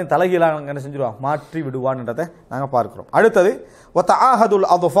எல்லாத்தையும் தலைகீழாக என்ன செஞ்சிருவான் மாற்றி விடுவான்ன்றதை நாங்கள் பார்க்கிறோம். அடுத்தது வதஆஹதுல்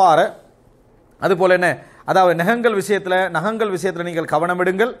அத்ஃபார, அதுபோல் என்ன, அதாவது நகங்கள் விஷயத்தில் நீங்கள் கவனம்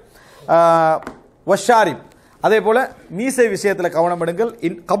எடுங்கள். வஷாரிப், அதே போல் மீசை விஷயத்தில் கவனம் எடுங்கள்.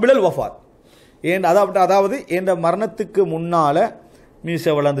 கபிலல் வஃபாத், அதாவது என்ற மரணத்துக்கு முன்னால்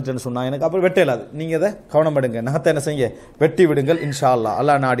மீசை வளர்ந்துட்டுன்னு சொன்னால் எனக்கு அப்புறம் வெட்ட இல்லாது, நீங்கள் அதை கவனம் எடுங்க, நகத்தை என்ன செய்ய வெட்டி விடுங்கள் இன்ஷா அல்லாஹ்,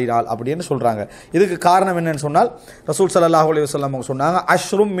 அல்லாஹ் நாடினால் அப்படின்னு சொல்கிறாங்க. இதுக்கு காரணம் என்னன்னு சொன்னால் ரசூல் ஸல்லல்லாஹு அலைஹி வஸல்லம் அவங்க சொன்னாங்க,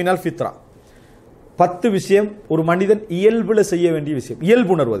 அஷ்ரும் மினல் ஃபித்ரா, 10 விஷயம் ஒரு மனிதன் இயல்பில் செய்ய வேண்டிய விஷயம்.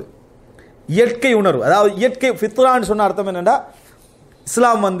 இயல்புணர்வு, அது இயற்கை உணர்வு. அதாவது இயற்கை ஃபித்ரான்னு சொன்ன அர்த்தம் என்னென்னா,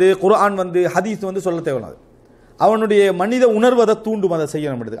 இஸ்லாம் குர்ஆன் ஹதீஸ் சொல்ல தேவையாது, அவனுடைய மனித உணர்வு அதை தூண்டும், அதை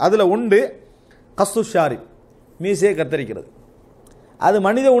செய்யணும். அதில் ஒன்று கஸ்து ஷாரி, மீசையை கத்தரிக்கிறது. அது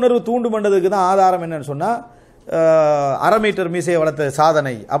மனித உணர்வு தூண்டும் பண்ணுறதுக்கு தான் ஆதாரம் என்னன்னு சொன்னால், 1/2 மீட்டர் மீசையை வளர்த்த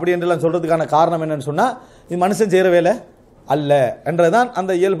சாதனை அப்படி என்றெல்லாம் சொல்கிறதுக்கான காரணம் என்னன்னு சொன்னால், இது மனுஷன் செய்கிற வேலை அல்ல என்றதுதான்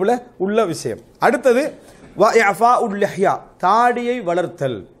அந்த இயல்பில் உள்ள விஷயம். அடுத்தது வஃபாஉல்-லிஹ்யா, தாடியை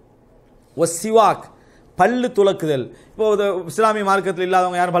வளர்த்தல். வசிவாக், பல்லு துலக்குதல். இப்போ இஸ்லாமிய மார்க்கத்தில்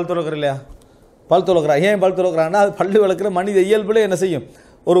இல்லாதவங்க யாரும் பல் துலக்கிற இல்லையா? பல் துலக்கிறா. ஏன் பல் துலக்கிறாங்கன்னா, அது பல்லு வளர்க்குற மனித இயல்பில் என்ன செய்யும்,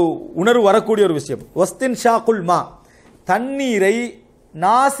 ஒரு உணர்வு வரக்கூடிய ஒரு விஷயம். வஸ்தின் ஷாக்குல் மா, தண்ணீரை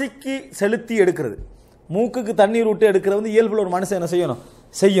நாசிக்கு செலுத்தி எடுக்கிறது, மூக்குக்கு தண்ணீர் விட்டு எடுக்கிறது இயல்பில் ஒரு மனுஷன் என்ன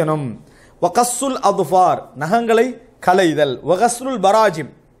செய்யணும். வகஸ்ஸுல் அத்ஃபார், நகங்களை களைதல். வகஸ்ஸுல்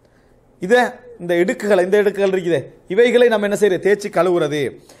பராஜிம், இந்த இடுக்குகள் இருக்குது, இவைகளை நம்ம என்ன செய்யறது, தேய்ச்சி கழுவுறது.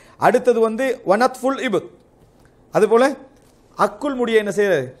 அடுத்தது வனத்ஃபுல் இபுத், அதுபோல அக்குல் முடிய என்ன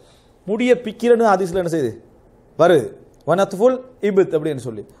செய்யறது, முடிய பிக்கிறன்னு ஹதீஸ்ல என்ன செய்யுது வருது, வனத்ஃபுல் இபுத் அப்படின்னு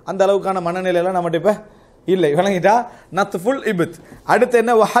சொல்லி. அந்த அளவுக்கான மனநிலையெல்லாம் நம்மகிட்ட இப்ப இல்லை, விளங்கிட்டா? நத்ஃபுல் இபுத். அடுத்து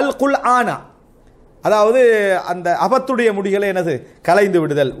என்ன, வஹல்குல் ஆனா, அதாவது அந்த அபத்துடைய முடிகளை என்னது கலைந்து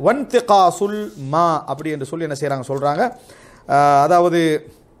விடுதல். வன்திகாசுல் மா அப்படி என்று சொல்லி என்ன செய்யறாங்க சொல்றாங்க. அதாவது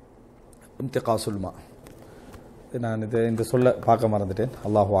இன்திகாசுல் மா, நான் இந்த சொல்ல பார்க்க மறந்துட்டேன்,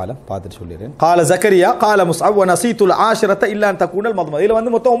 அல்லாஹு ஆலம் பார்த்துட்டு சொல்லிடுறேன். கால ஜக்கரியா கால முஸ்அப் வ நஸீதுல் ஆஷிரத இல்லா அன் தகுனல் மதுமதா.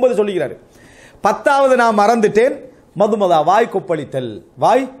 இதில் மொத்தம் 9 சொல்லிக்கிறாரு. 10வது நான் மறந்துட்டேன், மதுமதா, வாய் கொப்பளித்தல்.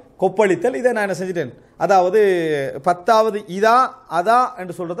 வாய் கொப்பளித்தல் இதை நான் என்ன செஞ்சிட்டேன், அதாவது 10வது இதா அதா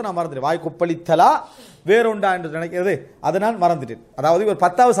என்று சொல்றதை நான் மறந்துட்டேன். வாய் கொப்பளித்தலா வேறொண்டா என்று நினைக்கிறது, அதை நான் மறந்துட்டேன். அதாவது இவர்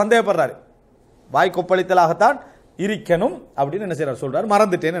 10வது சந்தேகப்படுறாரு, வாய் கொப்பளித்தலாகத்தான் இருக்கணும் அப்படின்னு என்ன செய்யறாரு சொல்றாரு,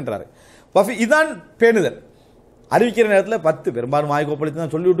 மறந்துட்டேன் என்றாரு. இதான் பேணுதல். அறிவிக்கிற நேரத்தில் 10 பெரும்பாலும் வாய் கொப்பளித்து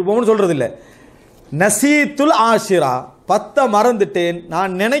தான் சொல்லி விட்டு போகணும்னு சொல்றது இல்லை. நசீத்துல் ஆஷிரா, 10 மறந்துட்டேன்,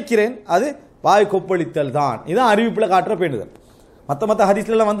 நான் நினைக்கிறேன் அது வாய் கொப்பளித்தல் தான். இதான் அறிவிப்பில் காட்டுற பேணுதல். மற்ற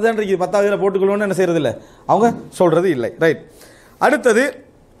ஹதீஸ்லாம் வந்துதான் இருக்குது, 10வது போட்டுக்கொள்ளணும்னு என்ன செய்யறது இல்லை, அவங்க சொல்றது இல்லை. ரைட். அடுத்தது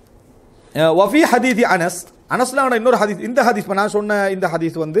வஃபி ஹதீதி அனஸ்லாம் இன்னொரு ஹதீஸ். இந்த ஹதீஸ் நான் சொன்ன இந்த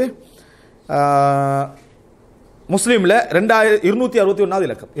ஹதீஸ் முஸ்லீமில் 261வது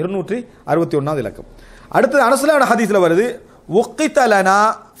இலக்கம், 261வது இலக்கம். அடுத்தது அனஸ்லான ஹதீஸில் வருது, உக்கித்தலனா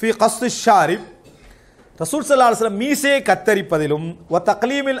ஃபி கஸ்ஸி ஷாரிப், ரசூல் ஸல்லல்லாஹு அலைஹி வஸல்லம் மீசையை கத்தரிப்பதிலும், வ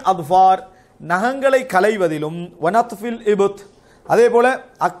தக்லீமில் அத்ஃபார், நகங்களை களைவதிலும், வ நத்ஃபில் இபுத், அதே போல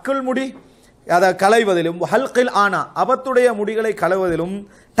அக்குல் முடி அதை களைவதிலும், ஹல்கில் ஆனா, அபத்துடைய முடிகளை களைவதிலும்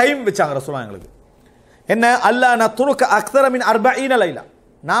டைம் வச்சாங்க ரசூலுல்லாஹ் எங்களுக்கு. என்ன, அல்லா நத்ருக அக்ஸர மின் 40 லைலா,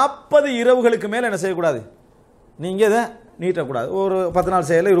 40 இரவுகளுக்கு மேலே என்ன செய்யக்கூடாது, நீங்கள் இதை நீட்டக்கூடாது. ஒரு 10 நாள்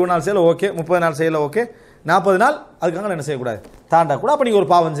செய்யலை, 20 நாள் செய்யலை ஓகே, 30 நாள் செய்யலை ஓகே, 40 நாள் அதுக்காக என்ன செய்யக்கூடாது, தாண்டக்கூடாது. அப்போ நீங்கள் ஒரு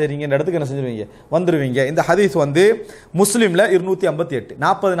பாவம் செய்றீங்க, இந்த இடத்துக்கு என்ன செஞ்சுருவீங்க, வந்துடுவீங்க. இந்த ஹதீஸ் முஸ்லீமில் 258,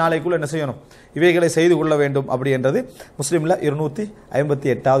 40 நாளைக்குள்ள என்ன செய்யணும், இவைகளை செய்து கொள்ள வேண்டும் அப்படின்றது முஸ்லீமில்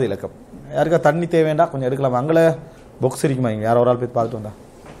 258வது இலக்கம். யாருக்கா தண்ணி தேவைண்டா கொஞ்சம் எடுக்கலாம், அங்கே பொக்ஸ் இருக்குமா, இங்கே யாரோ ஒரு ஆள் போய் பார்த்துட்டு வந்தா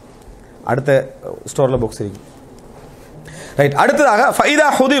அடுத்த ஸ்டோரில் பொக்ஸ் இருக்கு. ரைட். அடுத்ததாக ஃபைதா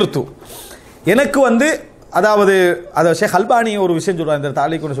ஹுதிர்து, எனக்கு அதாவது அதை ஷேக் அல்பானி ஒரு விஷயம் சொல்கிறார், இந்த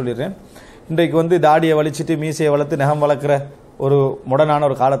தாலிக்குன்னு சொல்லிடுறேன். இன்றைக்கு தாடியை வலிச்சிட்டு மீசையை வளர்த்து நகம் வளர்க்குற ஒரு முடனான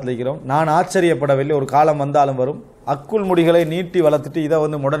ஒரு காலத்தில் இருக்கிறோம். நான் ஆச்சரியப்படவில்லை, ஒரு காலம் வந்தாலும் வரும், அக்குள் முடிகளை நீட்டி வளர்த்துட்டு இதை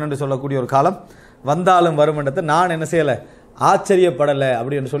முடன் என்று சொல்லக்கூடிய ஒரு காலம் வந்தாலும் வரும் என்றதை நான் என்ன செய்யலை, ஆச்சரியப்படலை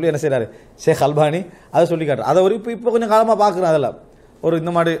அப்படின்னு சொல்லி என்ன செய்கிறாரு ஷேக் அல்பானி அதை சொல்லி காட்டுறாரு. அதை இப்போ கொஞ்சம் காலமாக பார்க்குறேன். அதில் ஒரு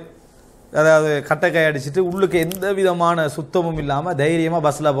இந்த மாதிரி அதாவது கட்டைக்காய் அடிச்சுட்டு உள்ளுக்கு எந்த விதமான சுத்தமும் இல்லாமல் தைரியமாக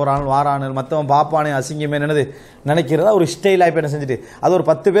பஸ்ஸில் போகிறான் வாரானு மற்றவன் பாப்பானே அசிங்கமே என்னது நினைக்கிறதா ஒரு ஸ்டைலாக இப்போ என்ன செஞ்சுட்டு, அது ஒரு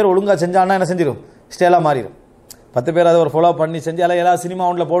 10 பேர் ஒழுங்காக செஞ்சான்னா என்ன செஞ்சிடும், ஸ்டைலாக மாறிடும். 10 பேர் அதை ஒரு ஃபாலோ பண்ணி செஞ்சு எல்லா சினிமா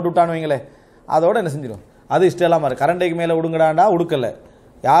ஒன்றில் போட்டு விட்டான்னு வைங்களே, அதோட என்ன செஞ்சிடும், அது ஸ்டைலாக மாறி. கரண்டைக்கு மேலே உடுங்கடாண்டா உடுக்கலை,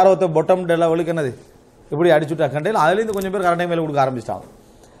 யாரோ ஒருத்தர் பொட்டம் லெவலுக்கு என்னது இப்படி அடிச்சுட்டா கண்டையில், அதுலேருந்து கொஞ்சம் பேர் கரண்டை மேலே உடுக்க ஆரம்பிச்சிட்டாங்க.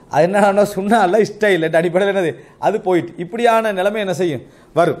 அது என்ன சொன்னால் ஸ்டைல் அடிப்படையில் என்னது அது போயிட்டு இப்படியான நிலைமை என்ன செய்யும்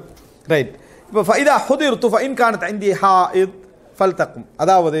வரும். ரைட். இப்போ ஃபைதா ஹுதிர்து ஃபஇன் கானத் இந்தி ஹாயித் ஃபல்தகும்,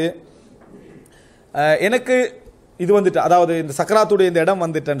 அதாவது எனக்கு இது வந்துட்டு, அதாவது இந்த சக்கராத்துடைய இந்த இடம்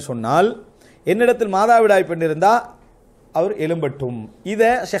வந்துட்டேன்னு சொன்னால் என்னிடத்தில் மாதாவிடாய் பெண் இருந்தா அவர் எலும்பட்டும்.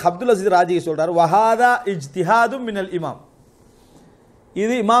 இதை ஷேக் அப்துல் அசீஸ் ராஜி சொல்றார், வஹாதா இஜ்திஹாதும் மினல் இமாம்.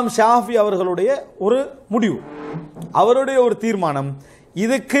 இது இமாம் ஷாஃபி அவர்களுடைய ஒரு முடிவு, அவருடைய ஒரு தீர்மானம்.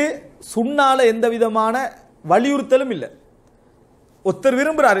 இதுக்கு சுன்னால எந்த விதமான வலியுறுத்தலும் இல்லை. ஒருத்தர்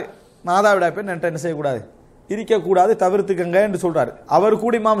விரும்புறாரு மாதாவிடாய் பெண் என்ன செய்யக்கூடாது, இருக்கக்கூடாது, தவிர்த்துக்கங்க என்று சொல்றாரு. அவர்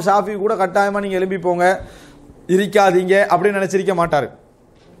கூட இமாம் ஷாஃபி கூட கட்டாயமா நீங்க எழுப்பி போங்க, இருக்காதீங்க அப்படின்னு நினைச்சிருக்க மாட்டாரு.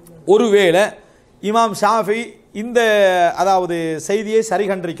 ஒருவேளை இமாம் ஷாஃபி இந்த அதாவது செய்தியை சரி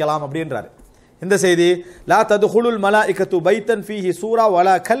கண்டிருக்கலாம் அப்படின்றாரு. இந்த செய்தி லா ததுகுலுல் மலாயிகத்து பைத்தன் ஃபீஹி சூரா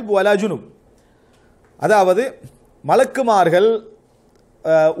வலா கல்ப் வலா ஜுனுப், அதாவது மலக்குமார்கள்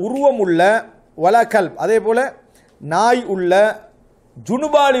உருவம் உள்ள வலா கல்ப், அதே போல நாய் உள்ள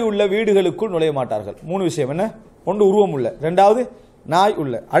ஜுனுபாலி உள்ள வீடுகளுக்குள் நுழைய மாட்டார்கள். 3 விஷயம் என்ன? ஒன்று உருவம் உள்ள, ரெண்டாவது நாய்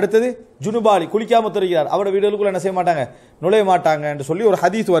உள்ள, அடுத்தது ஜுனுபாலி குளிக்காம துறைகிறார், அவரோட வீடுகளுக்குள்ள என்ன செய்ய மாட்டாங்க, நுழைய மாட்டாங்க என்று சொல்லி ஒரு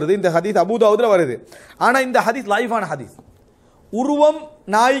ஹதீஸ் வருது. இந்த ஹதீஸ் அபூதாவுதுல வருது. ஆனா இந்த ஹதீஸ் லைஃபான ஹதீஸ். உருவம்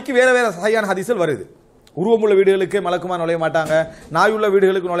நாய்க்கு வேற வேற சஹீஹான ஹதீஸ்கள் வருது. உருவம் உள்ள வீடுகளுக்கு மலக்குமா நுழைய மாட்டாங்க, நாய் உள்ள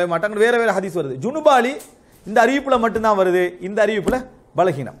வீடுகளுக்கு நுழைய மாட்டாங்க, வேற வேற ஹதீஸ் வருது. ஜுனுபாலி இந்த அறிவிப்புல மட்டும்தான் வருது. இந்த அறிவிப்புல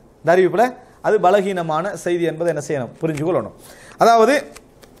பலகீனம், இந்த அறிவிப்புல அது பலகீனமான செய்தி என்பதை என்ன செய்யணும், புரிஞ்சுக்கொள்ளணும். அதாவது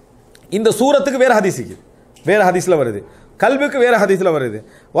இந்த சூரத்துக்கு வேற ஹதீஸுக்கு வேற ஹதீஸ்ல வருது, கல்புக்கு வேற ஹதீஸ்ல வருது.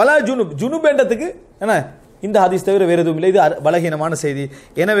 வலா ஜுனுப், ஜுனுப் என்றதுக்கு என்ன இந்த ஹதீஸ் தவிர வேற எதுவும் இல்லை. இது பலகீனமான செய்தி.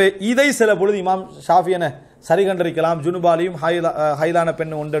 எனவே இதை சில பொழுது இமாம் ஷாஃபி என சரி கண்டிருக்கலாம். ஜுனுபாலியும் ஹைலான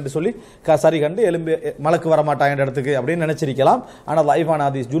பெண் உண்டு என்று சொல்லி சரி கண்டு எலும்பு மலக்கு வரமாட்டாங்க இடத்துக்கு அப்படின்னு நினைச்சிருக்கலாம். ஆனால் லைஃபான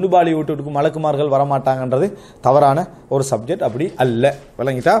ஹதீஸ் ஜுனுபாலி வீட்டுக்கு மலக்குமார்கள் வரமாட்டாங்கன்றது தவறான ஒரு சப்ஜெக்ட், அப்படி அல்ல.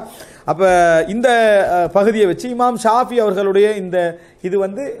 விளங்கிட்டா? அப்ப இந்த பகுதியை வச்சு இமாம் ஷாஃபி அவர்களுடைய இந்த இது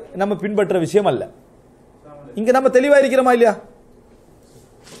நம்ம பின்பற்ற விஷயம் அல்ல. இங்க நம்ம தெளிவா இருக்கிறோமா இல்லையா?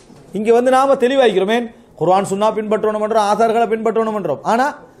 இங்க நாம தெளிவா இருக்கிறோமே, குர்ஆன் சுன்னா பின்பற்றணும் என்றோம், ஆதார்களை பின்பற்றணும் என்றோம். ஆனா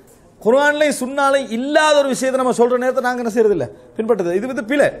குர்ஆன்லையும் சுன்னாலையும் இல்லாத ஒரு விஷயத்தை நம்ம சொல்ற நேரத்தை நாங்க என்ன செய்யறது இல்லை, பின்பற்றது. இது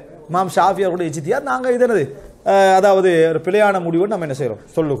பிழை. இமாம் ஷாஃபி அவருடைய இஜ்திஹாத், நாங்க இது என்னது அதாவது ஒரு பிழையான முடிவு நம்ம என்ன செய்யறோம்,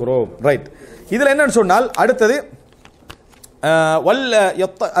 சொல்லுகிறோம். ரைட். இதுல என்னன்னு சொன்னால் அடுத்தது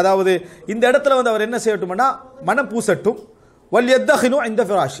அதாவது இந்த இடத்துல அவர் என்ன செய்யட்டும்னா மனம் பூசட்டும். வல் யத்தஹினு இந்த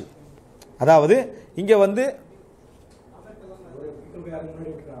ஃபிராஷி, அதாவது இங்க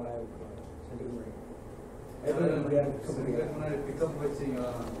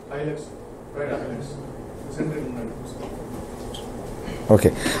ஓகே.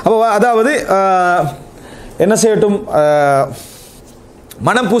 அப்போ அதாவது என்ன செய்யட்டும்,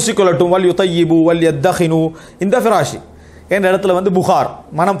 மனம் பூசிக்கொள்ளட்டும். வல் யுதையிபு வல் யத்தஹினு இந்த ஃபிராஷி என்ற இடத்துல புகார்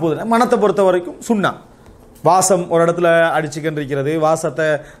மனம் பூது, மனத்தை பொறுத்த வரைக்கும் சுன்னா. வாசம் ஒரு இடத்துல அடிச்சுக்கின்றிருக்கிறது, வாசத்தை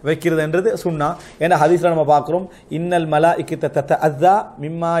வைக்கிறதுன்றது சுன்னா. ஏன்னா ஹதீஸ்ல நம்ம பார்க்கிறோம், இன்னல் மலாயிகத தத்தஅஸ்ஸா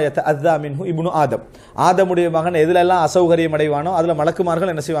மிம்மா யத்தஅஸ்ஸா மின்ஹு இப்னு ஆதம், ஆதமுடைய மகன் எதுலெல்லாம் அசௌகரியம் அடைவானோ அதுல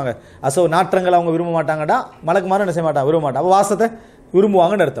மலக்குமார்கள் என்ன செய்வாங்க, நாற்றங்கள் அவங்க விரும்ப மாட்டாங்கடா, மலக்குமார்கள் என்ன செய்ய மாட்டாங்க, விரும்ப மாட்டாங்க. அப்போ வாசத்தை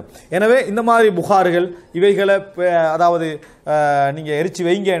விரும்புவாங்கன்னு அர்த்தம். எனவே இந்த மாதிரி புகார்கள் இவைகளை அதாவது நீங்க எரிச்சு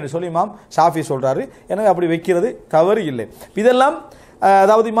வைங்க என்று சொல்லி இமாம் ஷாஃபி சொல்றாரு. எனவே அப்படி வைக்கிறது தவறு இல்லை. இதெல்லாம்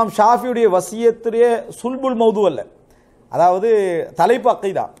அதாவது இமாம் ஷாஃபியுடைய வசியத்துடைய சுல்புல் மௌது அல்ல, அதாவது தலைப்பு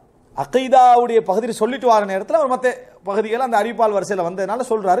அக்கைதா, அக்கைதாவுடைய பகுதியை சொல்லிட்டு வர நேரத்தில் அவர் மற்ற பகுதிகள் அந்த அறிவிப்பால் வரிசையில் வந்ததுனால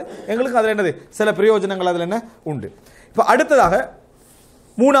சொல்றாரு. எங்களுக்கு அதில் என்னது சில பிரயோஜனங்கள் அதில் என்ன உண்டு. இப்போ அடுத்ததாக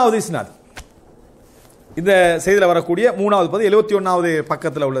 3வது இஸ்னாத், இந்த செய்தியில் வரக்கூடிய 3வது பகுதி 71வது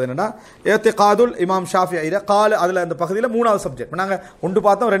பக்கத்தில் உள்ளது. என்னன்னா இஅ்திகாதுல் இமாம் ஷாஃபி கால, அதில் அந்த பகுதியில் 3வது சப்ஜெக்ட். நாங்கள் 1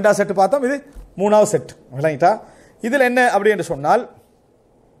 பார்த்தோம், 2வது செட் பார்த்தோம், இது 3வது செட். விளங்கிட்டா? இதில் என்ன அப்படி என்று சொன்னால்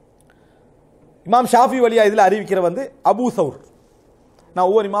இமாம் ஷாஃபி வழியா இதில் அறிவிக்கிற அபூ சௌர். நான்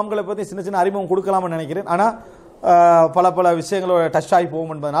ஒவ்வொரு இமாம்களை பற்றி சின்ன சின்ன அறிமுகம் கொடுக்கலாம்னு நினைக்கிறேன். ஆனால் பல விஷயங்களோட டச் ஆகி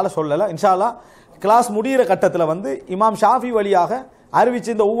போகும் என்பதனால சொல்லலை. இன்ஷா அல்லாஹ் கிளாஸ் முடிகிற கட்டத்தில் இமாம் ஷாஃபி வழியாக அறிவிச்ச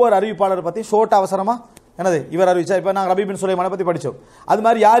இந்த ஒவ்வொரு அறிவிப்பாளரை பற்றி ஷோர்ட் அவசரமாக என்னது இவர் அறிவிச்சா. இப்போ நாங்கள் ரபீ பின் சுலைமானை பற்றி படித்தோம். அது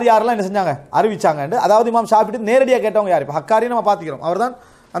மாதிரி யாரெல்லாம் என்ன செஞ்சாங்க, அறிவிச்சாங்க. அதாவது இமாம் ஷாஃபி நேரடியாக கேட்டவங்க யார்? இப்போ ஹக்காரி நம்ம பார்த்துக்கிறோம், அவர் தான்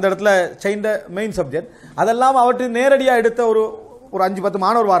அந்த இடத்துல செயின்ட மெயின் சப்ஜெக்ட். அதெல்லாம் அவற்றை நேரடியாக எடுத்த ஒரு 5-10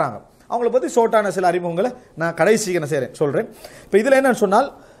 மாணவர் வராங்க. அவங்கள பற்றி ஷோர்ட்டான சில அறிமுகங்களை நான் கடைசிக்கு என்ன செய்கிறேன் சொல்கிறேன். இப்போ இதில் என்னன்னு சொன்னால்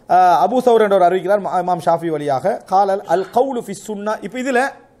அபூ சௌர் என்ற ஒரு அறிவிக்கிறார் இமாம் ஷாஃபி வழியாக காலல் அல் கவுலு ஃபி சுன்னா. இப்போ இதில்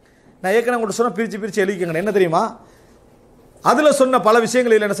நான் ஏற்கனவே உங்கள்கிட்ட சொன்ன பிரித்து எழுதிக்கங்க. என்ன தெரியுமா, அதில் சொன்ன பல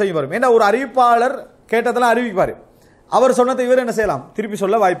விஷயங்கள் இதில் என்ன செய்ய வரும். ஏன்னா ஒரு அறிவிப்பாளர் கேட்டதெல்லாம் அறிவிப்பார், அவர் சொன்னதை இவர் என்ன செய்யலாம், திருப்பி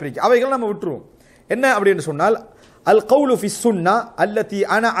சொல்ல வாய்ப்பு இருக்கு. அவைகள் நம்ம விட்டுருவோம். என்ன அப்படின்னு சொன்னால் அல் கவுலு ஃபி சுன்னா அல்லதி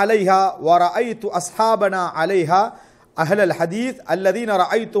அன அலைஹா வ ரஅய்து அஸ்ஹாபனா அலைஹா أهل الحديث الذين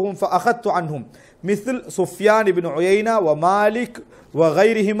رأيتهم فأخذت عنهم مثل سفيان بن عيينة ومالك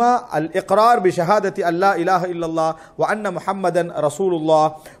وغيرهما الإقرار بشهادة أن لا إله إلا الله وأن محمدا رسول الله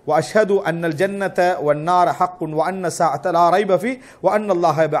وأشهد أن الجنة والنار حق وأن الساعة لا ريب فيه وأن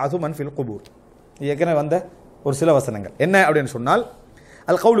الله يبعث من في القبور. ஏற்கனவே வந்த ஒரு சில வசனங்கள் என்ன அப்படின்னு சொன்னால்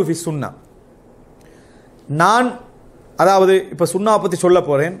அல் கவுலு ஃபி சுன்னா. நான் அதாவது இப்போ சுன்னா பற்றி சொல்ல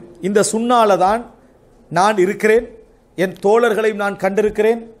போகிறேன். இந்த சுன்னால தான் நான் இருக்கிறேன், என் தோழர்களையும் நான்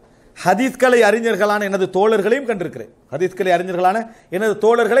கண்டிருக்கிறேன், ஹதீஸ்களை அறிஞர்களான எனது தோழர்களையும் கண்டிருக்கிறேன். ஹதீஸ்களை அறிஞர்களான எனது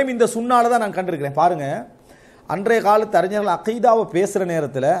தோழர்களையும் இந்த சுன்னால தான் நான் கண்டிருக்கிறேன். பாருங்க, அன்றைய காலத்து அறிஞர்கள் அகீதாவை பேசுகிற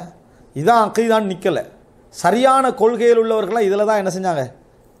நேரத்தில் இதான் அகீதான்னு நிற்கலை. சரியான கொள்கையில் உள்ளவர்களாக இதில் தான் என்ன செஞ்சாங்க,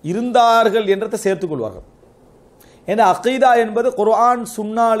 இருந்தார்கள் என்றதை சேர்த்துக்கொள்வார்கள். ஏன்னா அகீதா என்பது குர்ஆன்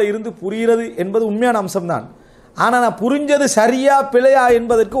சுன்னால இருந்து புரிகிறது என்பது உண்மையான அம்சம்தான். ஆனால் நான் புரிஞ்சது சரியா பிழையா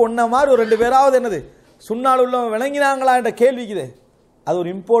என்பதற்கு ஒன்ன மாதிரி ஒரு 2 பேராவது என்னது சுன்னால் உள்ளவங்க விளங்கினாங்களா என்ற கேள்விக்குது. அது ஒரு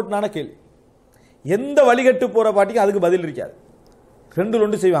இம்பார்ட்டண்டான கேள்வி. எந்த வழிகட்டு போகிற பாட்டிக்கும் அதுக்கு பதில் இருக்காது. 2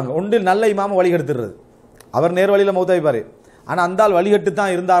 ஒன்று செய்வாங்க. ஒன்று நல்ல இமாம வழிகெடுத்துடுறது, அவர் நேர் வழியில் மௌத்தாய்ப்பார். ஆனால் அந்த ஆள் வழிகட்டு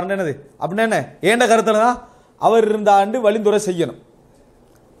தான் இருந்தாருன்னு என்னது அப்படின்னா என்ன ஏண்ட கருத்தில் தான் அவர் இருந்தாண்டு வழிந்துரை செய்யணும்.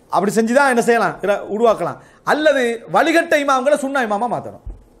 அப்படி செஞ்சு தான் என்ன செய்யலாம், உருவாக்கலாம். அல்லது வழிகட்ட இமாம்களை சுன்னா இமாமா மாற்றணும்.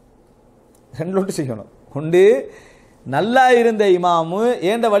 2 ஒன்று செய்யணும். ஒன்று நல்லா இருந்த இமாமு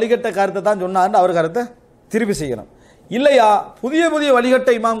ஏண்ட வழிகட்ட கருத்தை தான் சொன்னார்னு அவர் கருத்தை திருப்பி செய்யணும். இல்லையா புதிய புதிய வழிகட்ட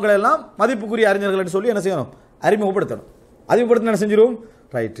இமாம்கள் எல்லாம் மதிப்புக்குரிய அறிஞர்கள் சொல்லி என்ன செய்யணும், அறிமுகப்படுத்தணும். அறிமுகப்படுத்த என்ன செஞ்சிடும்,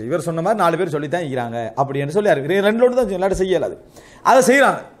 ரைட் இவர் சொன்ன மாதிரி 4 பேர் சொல்லித்தான் இருக்கிறாங்க அப்படின்னு சொல்லி 2 தான் எல்லாரும் செய்யலாது. அதை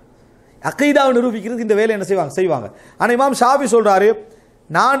செய்கிறாங்க. அகீதாவை நிரூபிக்கிறது இந்த வேலை என்ன செய்வாங்க. ஆனால் இமாம் ஷாஃபி சொல்றாரு,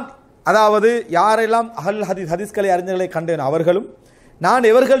 நான் அதாவது யாரெல்லாம் ஹதீஸ்களை அறிஞர்களை கண்டேனோ அவர்களும், நான்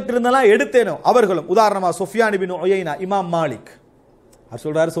எவர்கள்ட்ட இருந்தெல்லாம் எடுத்தேனோ அவர்களும். உதாரணமாக சுஃபியான் இப்னு உயைனா, இமாம் மாலிக். அவர்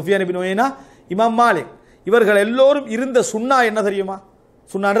சொல்றாரு சுஃபியான் இப்னு உயைனா, இமாம் மாலிக், இவர்கள் எல்லோரும் இருந்த சுன்னா என்ன தெரியுமா,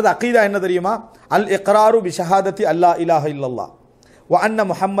 சுன்னான்றது அகீதா என்ன தெரியுமா, அல் இக்ராரு பி ஷஹாதத்தி அல்லா இலாஹ இல்லல்லாஹ் வ அன்ன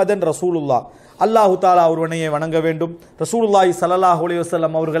முஹம்மதன் ரசூலுல்லாஹ், அல்லாஹு தாலா ஒருவனையே வணங்க வேண்டும், ரசூலுல்லாஹி ஸல்லல்லாஹு அலைஹி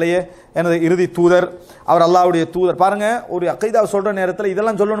வஸல்லம் அவர்களையே எனது இறுதி தூதர், அவர் அல்லாஹ்வுடைய தூதர். பாருங்க, ஒரு அகீதா சொல்ற நேரத்தில்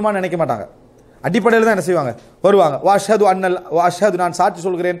இதெல்லாம் சொல்லணுமா நினைக்க மாட்டாங்க. அடிப்படையில் தான் என்ன செய்வாங்க, வருவாங்க. வாஷஹது நான் சாட்சி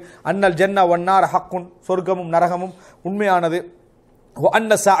சொல்கிறேன், அன்னல் ஜன்னா வன்னார் ஹக்குன், சொர்க்கமும் நரகமும் உண்மையானது,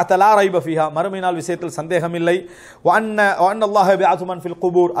 வஅன்ன ஸாஅத லா ரைப ஃபீஹா, மறுமை நாள் விஷயத்தில் சந்தேகம் இல்லை, வஅன்ன அல்லாஹ் பிஅது மன் ஃபில்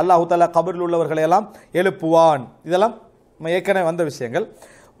குபூர், அல்லாஹ் தஆலா கபரில் உள்ளவர்களை எல்லாம் எழுப்புவான். இதெல்லாம் ஏற்கனவே வந்த விஷயங்கள்.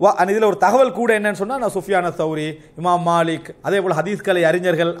 இதில் ஒரு தகவல் கூட என்னன்னு சொன்னால், நான் சுஃபியான் தௌரி, இமாம் மாலிக், அதே போல் ஹதீஸ்களை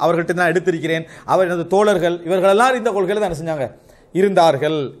அறிஞர்கள் அவர்கள்ட்ட தான் எடுத்திருக்கிறேன், அவர் எனது தோழர்கள், இவர்களெல்லாம் இந்த கொள்கையில் தான் என்ன செஞ்சாங்க,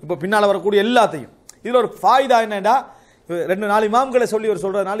 இருந்தார்கள். இப்போ பின்னால் வரக்கூடிய எல்லாத்தையும் இதில் ஒரு ஃபாய்தா என்னடா, 2-4 இமாம்களை சொல்லி ஒரு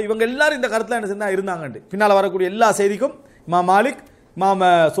சொல்றதுனால இவங்க எல்லாரும் இந்த கருத்தில் என்ன செஞ்சா இருந்தாங்க. பின்னால் வரக்கூடிய எல்லா செய்திக்கும் இமாம் மாலிக், இமாம்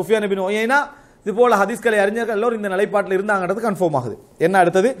சுஃபியான் இப்னு உயைனா, இது போல ஹதீஸ்களை அறிஞர்கள் எல்லோரும் இந்த நிலைப்பாட்டில் இருந்தாங்கன்றது கன்ஃபார்ம் ஆகுது. என்ன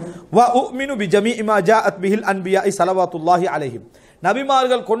அடுத்தது, வ உமினு பி ஜமீஇ மா ஜாஅத் பிஹில் அன்பியா ஸலவாத்துல்லாஹி அலைஹிம்,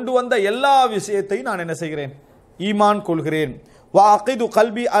 நபிமார்கள் கொண்டு வந்த எல்லா விஷயத்தையும் நான் என்ன செய்கிறேன், ஈமான் கொள்கிறேன். وأعقد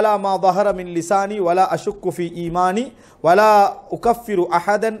قلبي على ما ظهر من لساني ولا أشك في إيماني ولا أكفر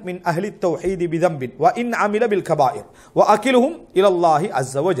أحدا من أهل التوحيد بذنب وإن عمل بالكبائر وأكلهم إلى الله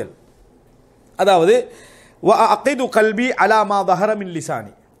عز وجل. அதாவது وأعقد قلبي على ما ظهر من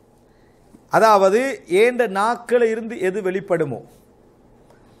لساني, அதாவது ஏண்ட நாக்களை இருந்து எது வெளிப்படுமோ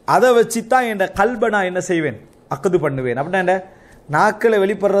அதை வச்சு தான் என் கல்பை நான் என்ன செய்வேன், அக்கது பண்ணுவேன். அப்படின்னா நாக்களை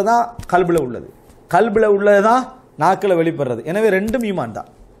வெளிப்படுறதா கல்பில் உள்ளது, கல்பில் உள்ளதுதான் நாக்களை வெளிப்படுறது. எனவே 2ம் ஈமான் தான்.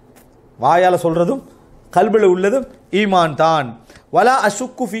 வாயால் சொல்றதும் கல்பில் உள்ளதும் ஈமான் தான். வலா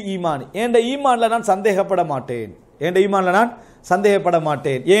அஷுக்கு ஃபி ஈமானி, என் ஈமான்ல நான் சந்தேகப்பட மாட்டேன், என் ஈமான்ல நான் சந்தேகப்பட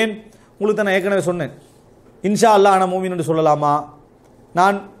மாட்டேன். ஏன், உங்களுக்கு தான் நான் ஏற்கனவே சொன்னேன், இன்ஷா அல்லாஹ் நான் மூமின் என்று சொல்லலாமா,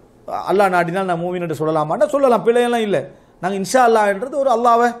 நான் அல்லாஹ் நாடினால் நான் மூமின் என்று சொல்லலாமான்னா சொல்லலாம், பிழையெல்லாம் இல்லை. நாங்கள் இன்ஷா அல்லாஹ் என்றது ஒரு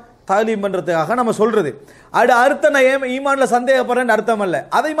அல்லாஹ்வை தாலீம் பண்றதுக்காக நம்ம சொல்றது. அர்த்தம் நான் ஈமான்ல சந்தேகப்படுறேன்னு அர்த்தம் அல்ல.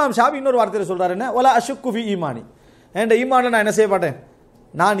 அதை இமாம் ஷாஃபி இன்னொரு வார்த்தையில் சொல்றாரு, என்ன, வலா அஷுக்கு ஃபி ஈமானி, என் ஈமான்ல நான் என்ன செய்ய மாட்டேன்,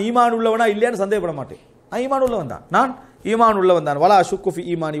 நான் ஈமான் உள்ளவனா இல்லையான்னு சந்தேகப்பட மாட்டேன், நான் ஈமான் உள்ளவன் தான், நான் ஈமான் உள்ளவன் தான். வலா அஷுக்கு ஃபி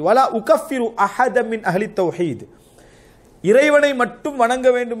ஈமானி வலா உகஃபிரு அஹதம் மின் அஹ்லி தௌஹீத், இறைவனை மட்டும் வணங்க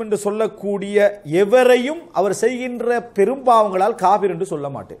வேண்டும் என்று சொல்லக்கூடிய எவரையும் அவர் செய்கின்ற பெரும்பாவங்களால் காபிர் என்று சொல்ல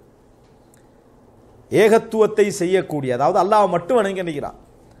மாட்டேன். ஏகத்துவத்தை செய்யக்கூடிய, அதாவது அல்லாஹ் மட்டும் வணங்கி நிற்கிறார்,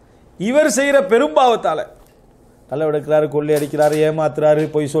 இவர் செய்கிற பெரும்பாவத்தால கள்ளவெடுக்கிறாரு, கொள்ளை அடிக்கிறாரு, ஏமாத்துறாரு,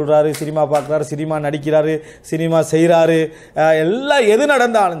 பொய் சொல்றாரு, சினிமா பார்க்குறாரு, சினிமா நடிக்கிறாரு, சினிமா செய்கிறாரு, எல்லாம் எது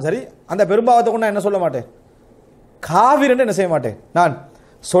நடந்தாலும் சரி அந்த பெரும்பாவத்தை கொண்டு நான் என்ன சொல்ல மாட்டேன், காவிர் என்று என்ன செய்ய மாட்டேன், நான்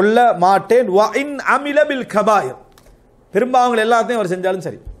சொல்ல மாட்டேன். வ இன் அமில பில் கபாயிர், பெரும்பாவங்கள் எல்லாத்தையும் அவர் செஞ்சாலும்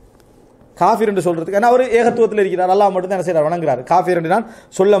சரி, காஃபிர் என்று சொல்றதுக்கு, ஏன்னா அவர் ஏகத்துவத்தில் இருக்கிறார், அல்லாஹ் மட்டும் தான் என்ன செய்கிறார், வணங்குறார். காஃபிர் என்று நான்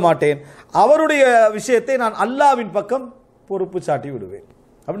சொல்ல மாட்டேன், அவருடைய விஷயத்தை நான் அல்லாஹ்வின் பக்கம் பொறுப்பு சாட்டி விடுவேன்.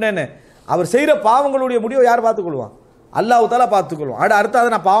 அப்படின்னா என்ன, அவர் செய்கிற பாவங்களுடைய முடிவை யார் பார்த்துக்கொள்வான், அல்லாஹ் தாலா பார்த்துக்கொள்வான். அடுத்து அதை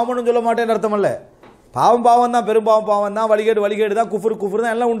நான் பாவம்னு சொல்ல மாட்டேன்னு அர்த்தம் அல்ல. பாவம் பாவம் தான், பெரும்பாவம் பாவம் தான், வழிகேடு தான், குஃபுர்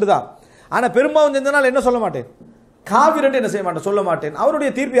தான், எல்லாம் உண்டு தான். ஆனால் பெரும்பாவம் செஞ்சனால என்ன சொல்ல மாட்டேன், காஃபிர் என்று என்ன செய்ய மாட்டேன், சொல்ல மாட்டேன். அவருடைய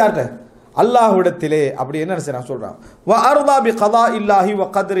தீர்ப்பு யார்கிட்ட, அல்லாஹ்விடத்திலே. அப்படி என்ன செய்யறான் சொல்றான், வ அர்தா பி கதாஇல்லாஹி வ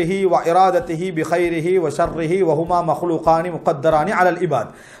கத்ரிஹி வ இராதத்திஹி பி கைரிஹி வ ஷர்ரிஹி வ ஹுமா மக்லூகானி முகத்தரானி அலல்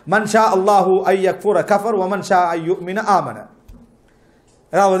இபாத் மன் ஷா அல்லாஹு ஐ யக்ஃபுர கஃபர் வ மன் ஷா ஐ யுமின ஆமன.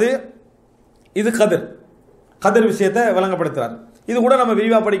 அதாவது இது கதர் விஷயத்தை விளங்கப்படுத்துறார். இது கூட நம்ம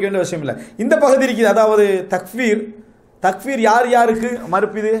விரிவாக படிக்க வேண்டிய விஷயம் இல்லை. இந்த பகுதி இருக்குது, அதாவது தக்ஃபீர் யார் யாருக்கு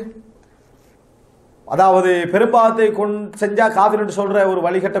மறுப்பிது, அதாவது பெரும்பாவத்தை செஞ்சா காஃபிர் என்று சொல்ற ஒரு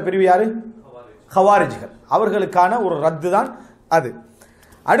வழிகட்ட பிரிவு யாரு, ஹவாரிஜிகள். அவர்களுக்கான ஒரு ரத்து தான் அது.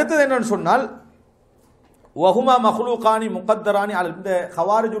 அடுத்தது என்னன்னு சொன்னால் வஹுமா மஹ்லூகானி முகத்தரானி. இந்த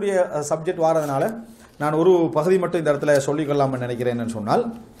ஹவாரிஜுடைய சப்ஜெக்ட் வாரதுனால நான் ஒரு பகுதி மட்டும் இந்த இடத்துல சொல்லிக்கொள்ளாமல் நினைக்கிறேன். என்னன்னு சொன்னால்,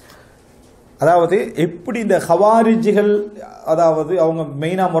 அதாவது எப்படி இந்த ஹவாரிஜிகள், அதாவது அவங்க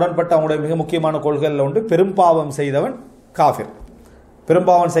மெயினாக முரண்பட்ட அவங்களுடைய மிக முக்கியமான கொள்கைகளில் உண்டு, பெரும்பாவம் செய்தவன்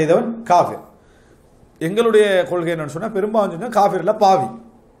காஃபிர். எங்களுடைய கொள்கை என்னன்னு சொன்னால், பெரும்பாவம் செஞ்சா காஃபிர் இல்லை, பாவி.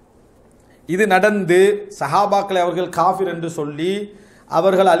 இது நடந்து சஹாபாக்களை அவர்கள் காஃபிர் என்று சொல்லி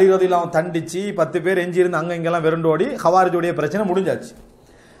அவர்கள் அலி ரலியல்லாஹு தண்டிச்சு 10 பேர் எஞ்சி இருந்து அங்கே இங்கெல்லாம் விரண்டோடி ஹவாரிஜுடைய பிரச்சனை முடிஞ்சாச்சு.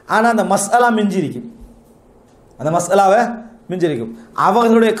 ஆனால் அந்த மஸ்அலா மிஞ்சிருக்கும்,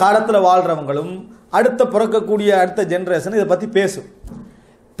 அவர்களுடைய காலத்தில் வாழ்றவங்களும் அடுத்த பிறக்கக்கூடிய அடுத்த ஜெனரேஷன் இதை பற்றி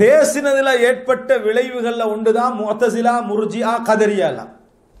பேசினதில் ஏற்பட்ட விளைவுகளில் ஒன்றுதான் முஅத்தஸிலா, முர்ஜிஆ, கதரியா. எல்லாம்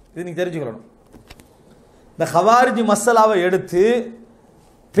இது நீங்க தெரிஞ்சுக்கணும். இந்த ஹவாரிஜி மஸ்அலாவை எடுத்து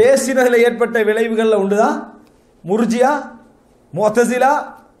பேசினதில் ஏற்பட்ட விளைவுகளில் ஒன்றுதான் முர்ஜிஆ, முஅத்தஸிலா,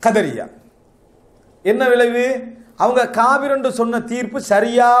 கதரியா. என்ன விளைவு, அவங்க காபிர் என்று சொன்ன தீர்ப்பு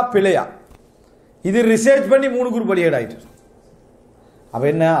சரியா பிழையா, இது ரிசர்ச் பண்ணி 3 குரூப் வழிகேடாயிட்டு. அப்ப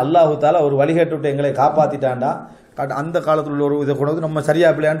என்ன, அல்லாஹு தாலா ஒரு வழிகேட்டு விட்டு எங்களை காப்பாத்திட்டாண்டா, அந்த காலத்தில் உள்ள ஒரு இதை கூட நம்ம சரியா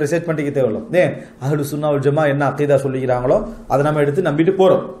பிள்ளையான்னு ரிசர்ச் பண்ணிக்க தேவையில்லை. அஹ்லு சுன்னா வல் ஜமா என்ன அக்கீதா சொல்லிக்கிறாங்களோ அதை நம்ம எடுத்து நம்பிட்டு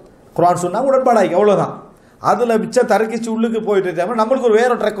போறோம். குர்ஆன் சொன்னா உடன்பாடாய்க்கு, அவ்வளவுதான். அதுல மிச்ச தரக்கிச்சு உள்ளுக்கு போயிட்டு நம்மளுக்கு ஒரு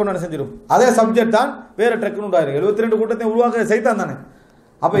வேற ட்ரெக் ஒன்று செஞ்சிடும். அதே சப்ஜெக்ட் தான் வேற ட்ரெக்னு உண்டாயிருக்கு. 72 கூட்டத்தை உருவாக்க சைத்தான் தானே.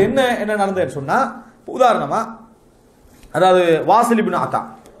 அப்ப என்ன நடந்ததுன்னு சொன்னா, உதாரணமா அதாவது வாசில் இப்னு அத்தா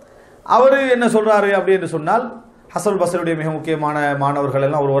அவரு என்ன சொல்றாரு அப்படி என்று சொன்னால், ஹசன் பஸ்ரியுடைய மிக முக்கியமான மாணவர்கள்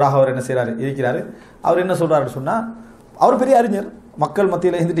எல்லாம் ஒருவராக அவர் என்ன செய்யறாரு, இருக்கிறாரு. அவர் என்ன சொல்றாருன்னு சொன்னா, அவர் பெரிய அறிஞர், மக்கள்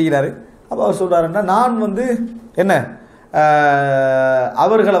மத்தியில் இருந்துட்டு. அப்போ அவர் சொல்றாருன்னா, நான் என்ன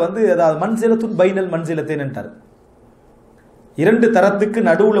அவர்களை அதாவது மன்சிலத்துன் பைனல் மன்சிலத்தேன்னுட்டார். 2 தரத்துக்கு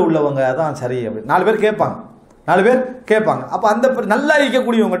நடுவில் உள்ளவங்க அதான் சரி அப்படி 4 பேர் கேட்பாங்க. அப்ப அந்த நல்லா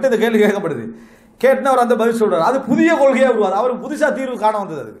இருக்கக்கூடியவங்ககிட்ட இந்த கேள்வி கேட்கப்படுது. கேட்டுனா அவர் அந்த பதில் சொல்றாரு. அது புதிய கொள்கையா உருவாது. அவருக்கு புதுசா தீர்வு காண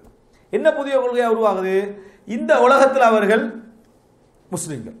வந்தது. அதுக்கு என்ன புதிய கொள்கையா உருவாகுது, இந்த உலகத்தில் அவர்கள்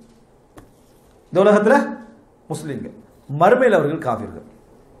முஸ்லிம்கள், இந்த உலகத்தில் முஸ்லிம்கள், மறுமையில் அவர்கள் காஃபிர்கள்.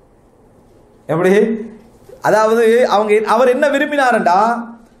 எப்படி, அதாவது அவர் என்ன விரும்பினார்டா,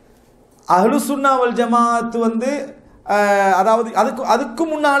 அஹ்லு சுன்னா வல் ஜமாத் அதாவது அதுக்கு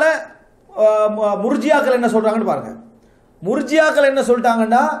முன்னால முர்ஜியாக்கள் என்ன சொல்றாங்கன்னு பாருங்க. முர்ஜியாக்கள் என்ன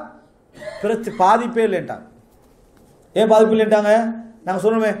சொல்லிட்டாங்கன்னா, பாதிப்பே இல்லைன்ட்டாங்க. ஏன் பாதிப்பு இல்லைன்ட்டாங்க, நாங்க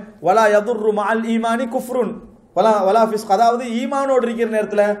சொன்னோமே, வலா யதுர்ரு மஅல் ஈமானி குஃப்ருன் வலா ஃபிஸ்க். அதாவது ஈமானோடு இருக்கிற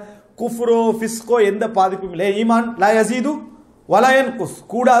நேரத்தில் குஃப்ரோ ஃபிஸ்கோ எந்த பாதிப்பும் இல்லை. ஈமான் லா யஸீது வலா யன்குஸ்,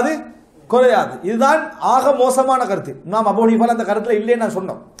 கூடாது குறையாது. இதுதான் ஆக மோசமான கருத்து. நாம் அபூ ஹனீஃபா அந்த கருத்துல இல்லைன்னு நான்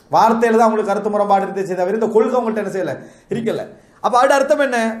சொன்னோம். வார்த்தையில தான் உங்களுக்கு கருத்து முரண்பாடு இருந்துச்சு தவிர இந்த கொள்கை உங்கள்கிட்ட என்ன செய்யல இருக்கல. அப்ப அதோட அர்த்தம்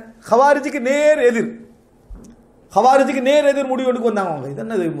என்ன, ஹவாரிஜுக்கு நேர் எதிர் முடிவு எடுக்க வந்தாங்க. அவங்க இது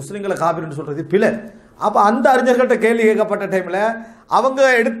என்னது, முஸ்லிம்களை காபிர்னு சொல்றது பிழை. அப்ப அந்த அறிஞர்கள்ட்ட கேள்வி கேட்கப்பட்ட டைம்ல அவங்க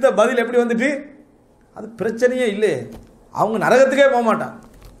எடுத்த பதில் எப்படி அது பிரச்சனையே இல்லை, அவங்க நரகத்துக்கே போக மாட்டாங்க.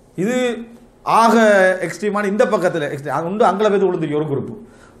 இது ஆக எக்ஸ்ட்ரீமான இந்த பக்கத்தில் உண்டு, அங்கே போய் விழுந்துருக்கு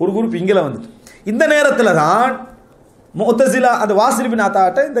ஒரு குரூப் இங்கே இந்த நேரத்தில் தான் முஅத்தஸிலா அந்த வாசில் இப்னு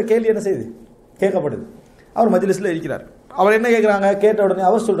அத்தாட்ட இந்த கேள்வி என்ன செய்யுது, கேட்கப்படுது. அவர் மஜ்லிஸ்ல இருக்கிறார். அவர் என்ன கேட்குறாங்க, கேட்ட உடனே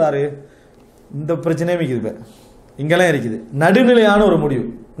அவர் சொல்றாரு, இந்த பிரச்சனையும் இருக்குது, இங்கெல்லாம் இருக்குது, நடுநிலையான ஒரு முடிவு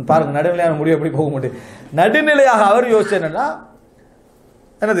பாருங்க. நடுநிலையான முடிவு எப்படி போக முடியும், நடுநிலையாக அவர் யோசிச்சு என்னன்னா,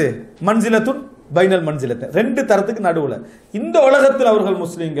 என்னது மன்சிலத்துன் பைனல் மன்சிலத்தை, 2 தரத்துக்கு நடுவில். இந்த உலகத்தில் அவர்கள்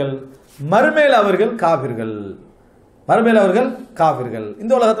முஸ்லிம்கள், மறுமையில் அவர்கள் காபிர்கள்.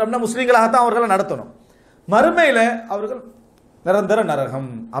 இந்த உலகத்தில் முஸ்லிம்களாகத்தான் அவர்களை நடத்தணும், மறுமையில் அவர்கள் நிரந்தர நரகம்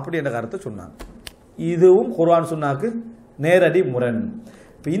அப்படி என்ற கருத்தை சொன்னாங்க. இதுவும் குர்ஆன் சுன்னாக்கு நேரடி முரண்.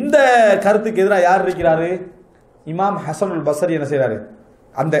 இந்த கருத்துக்கு எதிராக யார் இருக்கிறாரு, இமாம் ஹசனுல் பஸ்ரி என்ன செய்யறாரு,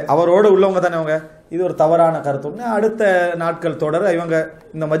 அந்த அவரோடு உள்ளவங்க தானே அவங்க. இது ஒரு தவறான கருத்து. அடுத்த நாட்கள் தொடர இவங்க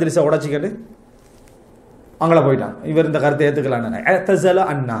இந்த மஜ்லிஸை உடைச்சிக்கிட்டு அங்கே போயிட்டான். இவர் இந்த கருத்தை ஏற்றுக்கலான்னு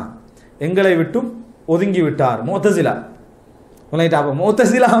அண்ணா எங்களை விட்டும் ஒதுங்கி விட்டார் முஅ்தஸிலா. அப்போ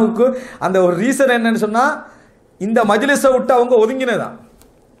முஅ்தஸிலாவுக்கு அந்த ஒரு ரீசன் என்னன்னு சொன்னா, இந்த மஜ்லிஸை விட்டு அவங்க ஒதுங்கினதான்.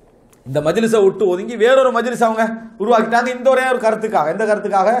 இந்த மஜ்லிஸை விட்டு ஒதுங்கி வேறொரு மஜ்லிஸ் அவங்க உருவாக்கிட்டாங்க. இந்த ஒரே ஒரு கருத்துக்காக. எந்த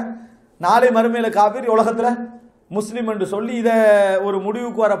கருத்துக்காக? நாளை மறுமையில காபீர் உலகத்துல முஸ்லிம் என்று சொல்லி இதை ஒரு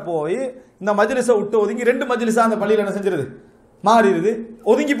முடிவுக்கு வர போய் இந்த மஜ்லிஸை விட்டு ஒதுங்கி 2 மஜ்லிஸா அந்த பள்ளியில் என்ன செஞ்சிருது, மாறிடுது.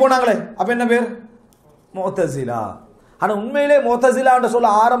 ஒதுங்கி போனாங்களே, அப்ப என்ன பேர்? முஅ்தஸிலா. ஆனா உண்மையிலே முஅ்தஸிலான்ற சொல்ல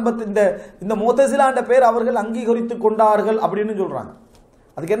ஆரம்பத்தில் இந்த முஅ்தஸிலான்ற பேர் அவர்கள் அங்கீகரித்து கொண்டார்கள் அப்படின்னு சொல்றாங்க.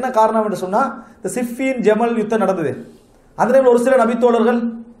 அதுக்கு என்ன காரணம் என்று சொன்னா, இந்த சிஃபின் ஜமல் யுத்தம் நடந்தது. அந்த ஒரு சில நபித்தோழர்கள்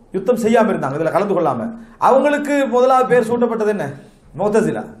யுத்தம் செய்யாம இருந்தாங்க, இதுல கலந்து கொள்ளாம. அவங்களுக்கு முதலாவது பேர் சூட்டப்பட்டது என்ன?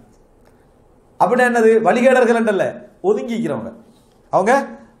 முஅ்தஸிலா. அப்படின்னா என்னது? வழிகேடர்கள் என்றல்ல, ஒதுங்கி இருக்கிறவங்க. அவங்க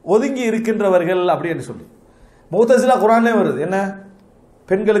ஒதுங்கி இருக்கின்றவர்கள் அப்படின்னு சொல்லி முஅ்தஸிலா குர்ஆன்லயே வருது. என்ன?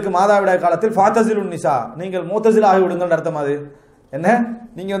 பெண்களுக்கு மாதாவிடாய் காலத்தில் ஃபாத்தஸிலுன் நிசா, நீங்கள் முஅ்தஸிலா ஆகி விடுங்கள் அர்த்தம். அது என்ன?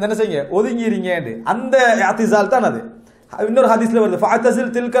 நீங்க வந்து என்ன செய்யுங்க, ஒதுங்கி இருங்க. அந்த இஅ்திஸால் தான் அது. இன்னொரு ஹதீஸ்ல வருது,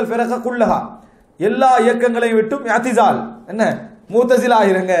 ஃபாத்தஸில் தில்கல் ஃபிரக குல்லஹா, எல்லா இயக்கங்களையும் விட்டும் இஅ்திஸால் என்ன, முஅ்தஸிலா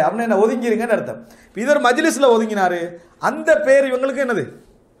ஆகிருங்க அப்படின்னு என்ன, ஒதுங்கிருங்கன்னு அர்த்தம். இதர் மஜ்லிஸ்ல ஒதுங்கினாரு. அந்த பேர் இவங்களுக்கு என்னது?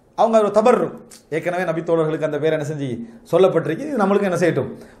 அவங்க ஒரு தபர்ரும். ஏற்கனவே நபித்தோழர்களுக்கு அந்த பேர் என்ன செஞ்சு சொல்லப்பட்டிருக்கு. இது நம்மளுக்கு என்ன செய்யட்டும்,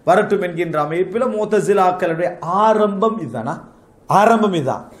 வரட்டும் என்கின்ற அமைப்பில் முஅ்தஸிலாக்களுடைய ஆரம்பம் இதுதானா? ஆரம்பம்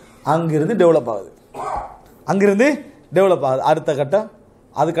இதுதான். அங்கிருந்து டெவலப் ஆகுது. அடுத்த கட்டம்,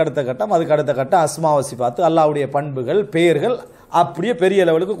 அதுக்கு அடுத்த கட்டம், அதுக்கு அடுத்த கட்டம் அஸ்மா வ சிஃபாத், அல்லாஹ்வுடைய பண்புகள், பெயர்கள், அப்படியே பெரிய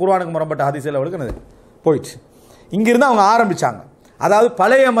லெவலுக்கு குர்ஆனுக்கு முரண்பட்ட ஹதீஸ் லெவலுக்கு என்னது போயிடுச்சு. இங்கிருந்து அவங்க ஆரம்பிச்சாங்க. அதாவது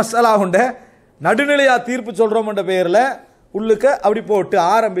பழைய மசாலா கொண்ட நடுநிலையா தீர்ப்பு சொல்றோம்ன்ற பெயரில் உள்ளுக்க அப்படி போட்டு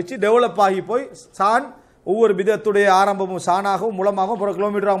ஆரம்பிச்சு டெவலப் ஆகி போய் சான் ஒவ்வொரு விதத்துடைய ஆரம்பமும் சானாகவும் மூலமாகவும் ஒரு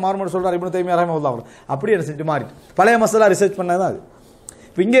கிலோமீட்டராக மாறும் சொல்றாரு இப்னு தைமியா ரஹ்மத்துல்லாஹ். அப்படி என்ன செஞ்சு மாறிட்டு பழைய மசாலா ரிசர்ச் பண்ணதான் அது.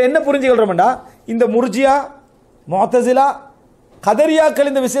 இப்போ இங்கே என்ன புரிஞ்சுக்கிறோம்டா, இந்த முர்ஜியா, முஅ்தஸிலா,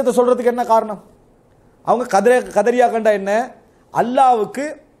 கதரியாக்கள் இந்த விஷயத்தை சொல்றதுக்கு என்ன காரணம்? அவங்க கதரியாக்கண்டா என்ன, அல்லாஹ்வுக்கு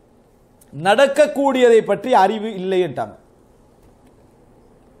நடக்கக்கூடியதை பற்றி அறிவு இல்லைன்ட்டாங்க.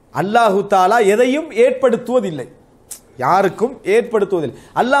 அல்லாஹு தாலா எதையும் ஏற்படுத்துவதில்லை, யாருக்கும் ஏற்படுத்துவதில்லை.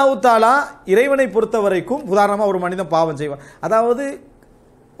 அல்லாஹு தாலா இறைவனை பொறுத்த வரைக்கும் உதாரணமாக ஒரு மனிதன் பாவம் செய்வான், அதாவது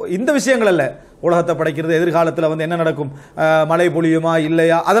இந்த விஷயங்கள் அல்ல, உலகத்தை படைக்கிறது, எதிர்காலத்தில் வந்து என்ன நடக்கும், மழை பொழியுமா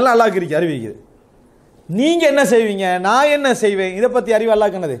இல்லையா, அதெல்லாம் அல்லாஹ்க்கு இருக்கு, அறிவிக்குது. நீங்க என்ன செய்வீங்க, நான் என்ன செய்வேன், இதை பத்தி அறிவு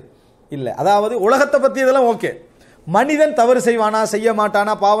அல்லாஹ்க்கு என்னது இல்லை. அதாவது உலகத்தை பத்தி இதெல்லாம் ஓகே, மனிதன் தவறு செய்வானா செய்ய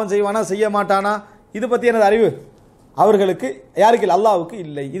மாட்டானா, பாவம் செய்வானா செய்ய மாட்டானா, இது பத்தி என்னது அறிவு அவர்களுக்கு, யாருக்கு இல்லை, அல்லாஹ்வுக்கு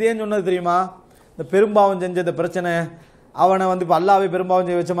இல்லை. இது ஏன் சொன்னது தெரியுமா? இந்த பெரும்பாவம் செஞ்ச இந்த பிரச்சனை, அவனை வந்து இப்போ அல்லாஹ்வை பெரும்பாவம்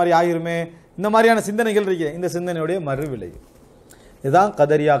செய்ய வச்ச மாதிரி ஆகிருமே, இந்த மாதிரியான சிந்தனைகள் இருக்கு. இந்த சிந்தனையுடைய மறுவிலை இதுதான்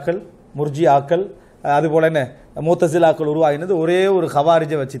கதரியாக்கள், முர்ஜியாக்கள், அதுபோல என்ன முஅ்தஸிலாக்கள் உருவாகினது ஒரே ஒரு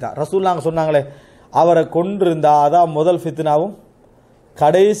ஹவாரிஜை வச்சு தான். ரசூலுல்லாஹ் சொன்னாங்களே, அவரை கொண்டிருந்தா அதான் முதல் ஃபித்னாவும்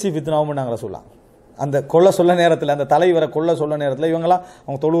கடைசி ஃபித்னாவும் நாங்கள் ரசூலுல்லாஹ். அந்த கொல்ல சொல்ல நேரத்தில், அந்த தலைவரை கொல்ல சொல்ல நேரத்தில் இவங்களாம்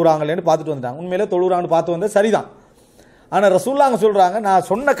அவங்க தொழுகிறாங்களேன்னு பார்த்துட்டு வந்துட்டாங்க. உண்மையிலே தொழுகிறாங்கன்னு பார்த்து வந்தது சரிதான். ஆனால் ரசூலுல்லாஹ் சொல்றாங்க, நான்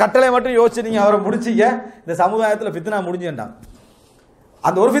சொன்ன கட்டளை மட்டும் யோசிச்சு நீங்கள் அவரை முடிச்சிக்க, இந்த சமுதாயத்தில் ஃபித்னா முடிஞ்சுட்டாங்க.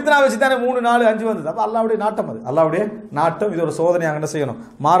 அந்த ஒரு ஃபித்னா வச்சு தானே 3, 4, 5 வந்தது. அப்போ அல்லாஹ்வுடைய நாட்டம், அது அல்லாஹ்வுடைய நாட்டம். இது ஒரு சோதனையாக என்ன செய்யணும்,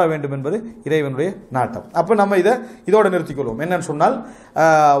 மாற வேண்டும் என்பது இறைவனுடைய நாட்டம். அப்போ நம்ம இதோட நிறுத்திக்கொள்வோம். என்னன்னு சொன்னால்,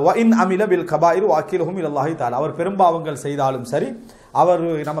 வ இன் அமில பில் கபாயிர் வாக்கிலஹும் இலல்லாஹி தஆலா, அவர் பெரும்பாவங்கள் செய்தாலும் சரி, அவர்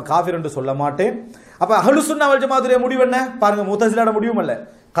நம்ம காஃபிர் என்று சொல்ல மாட்டேன். அப்போ அஹ்லுஸ் சுன்னah வல் ஜமாஅத்துடைய முடிவு என்ன பாருங்க, முஅ்தஸிலாட முடிவும் அல்ல,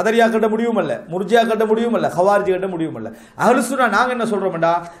 கதரியாக்கிட்ட முடிவும் அல்ல, முர்ஜியாக்கிட்ட முடிவும் அல்ல, ஹவாரிஜிகிட்ட முடிவும் அல்ல. அஹ்லுஸ் சுன்னah நாங்கள் என்ன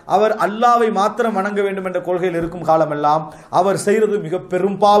சொல்றோம்டா, அவர் அல்லாஹ்வை மாத்திரம் வணங்க வேண்டும் என்ற கொள்கையில் இருக்கும் காலமெல்லாம் அவர் செய்யறது மிக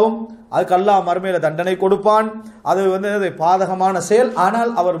பெரும் பாவம், அதுக்கு அல்லாஹ் மறுமையில தண்டனை கொடுப்பான், அது வந்து பாதகமான செயல்.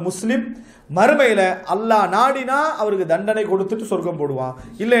 ஆனால் அவர் முஸ்லிம், மறுமையில அல்லாஹ் நாடினா அவருக்கு தண்டனை கொடுத்துட்டு சொர்க்கம் போடுவான்,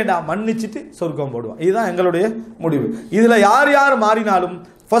 இல்லைன்னா மன்னிச்சுட்டு சொர்க்கம் போடுவான். இதுதான் எங்களுடைய முடிவு. இதுல யார் யார் மாறினாலும்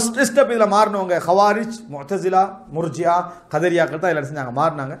ஃபர்ஸ்ட் ஸ்டெப் இதில் மாறினவங்க ஹவாரிஜ், முஅ்தஸிலா, முர்ஜியா, கதரியாக்கள் தான் இதில் செஞ்சாங்க,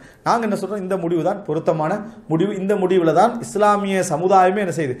 மாறினாங்க. நாங்கள் என்ன சொல்கிறோம், இந்த முடிவு தான் பொருத்தமான முடிவு. இந்த முடிவில் தான் இஸ்லாமிய சமுதாயமே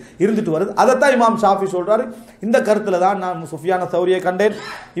என்ன செய்யுது, இருந்துட்டு வருது. அதைத்தான் இமாம் ஷாஃபி சொல்கிறாரு. இந்த கருத்தில் தான் நான் சுஃபியான சௌரியை கண்டேன்,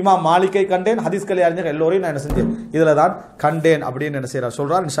 இமாம் மாலிக்கை கண்டேன், ஹதீஸ்களை அறிஞர் எல்லோரையும் நான் என்ன செஞ்சேன், இதில் தான் கண்டேன் அப்படின்னு என்ன செய்கிறார்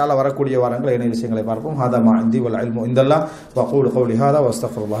சொல்கிறார். இன்ஷா அல்லாஹ் வரக்கூடிய வாரங்கள் என்ன விஷயங்களை பார்ப்போம். ஹாதா மா இந்தி வல் இல்மு இந்தல்லாஹ் வகூலு கௌலி ஹாதா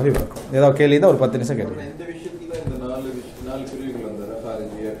வஸ்தக்ஃபிருல்லாஹி லி வலக்கும். ஏதாவது கேள்வி தான் ஒரு 10 நிமிஷம் கேட்குறேன்.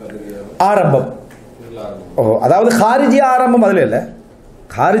 ஆரம்பம், அதாவது ஹாரிஜியா ஆரம்பம் அதில் இல்லை.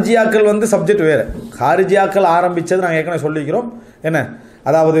 ஹாரிஜியாக்கள் வந்து சப்ஜெக்ட் வேறு. ஹாரிஜியாக்கள் ஆரம்பித்தது நாங்கள் ஏற்கனவே சொல்லிக்கிறோம். என்ன,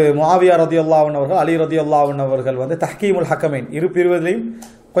 அதாவது முஆவியா ரலியல்லாஹு அன்ஹு அவர்கள், அலி ரலியல்லாஹு அன்ஹு அவர்கள் வந்து தஹ்கீமுல் ஹக்கமைன், இரு பிரிவுகளையும்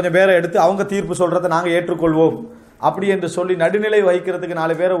கொஞ்சம் பேரை எடுத்து அவங்க தீர்ப்பு சொல்கிறத நாங்கள் ஏற்றுக்கொள்வோம் அப்படி என்று சொல்லி நடுநிலை வகிக்கிறதுக்கு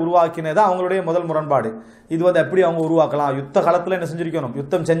 4 பேரை உருவாக்கினதான் அவங்களுடைய முதல் முரண்பாடு. இது வந்து எப்படி அவங்க உருவாக்கலாம், யுத்த காலத்தில் என்ன செஞ்சிருக்கணும்,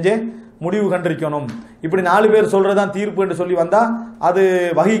 யுத்தம் செஞ்சே முடிவு கண்டிருக்கணும். இப்படி 4 பேர் சொல்றதான் தீர்ப்பு என்று சொல்லி வந்தா அது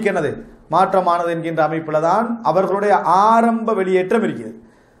வகிக்கினது மாற்றமானது என்கின்ற அமைப்பில் தான் அவர்களுடைய ஆரம்ப வெளியேற்றம் இருக்கிறது.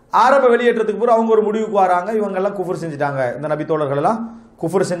 ஆரம்ப வெளியேற்றத்துக்கு பிறகு அவங்க ஒரு முடிவுக்கு வராங்க, இவங்கெல்லாம் குஃபர் செஞ்சுட்டாங்க, இந்த நபி தோழர்கள் எல்லாம்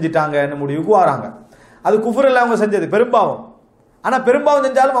குஃபர் செஞ்சுட்டாங்கன்னு முடிவுக்கு வராங்க. அது குஃபர் இல்லை அவங்க செஞ்சது பெரும்பாவம். ஆனா பெரும்பாவம்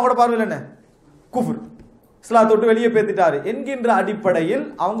செஞ்சாலும் அவங்களோட பார்வையில் என்ன, குஃபர், இஸ்லாத்தை விட்டு வெளியே பேத்திட்டாரு என்கின்ற அடிப்படையில்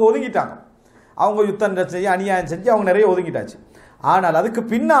அவங்க ஒதுங்கிட்டாங்க. அவங்க யுத்தம் செய்ய அநியாயம் செஞ்சு அவங்க நிறைய ஒதுங்கிட்டாச்சு. ஆனால் அதுக்கு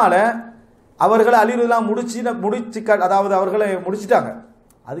பின்னால அவர்களை அலிரலாம் முடிச்சு அதாவது அவர்களை முடிச்சிட்டாங்க.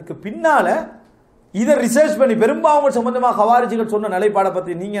 அதுக்கு பின்னால இதை ரிசர்ச் பண்ணி பெரும்பாவங்கள் சம்பந்தமாக ஹவாரிஜிகள் சொன்ன நிலைப்பாடை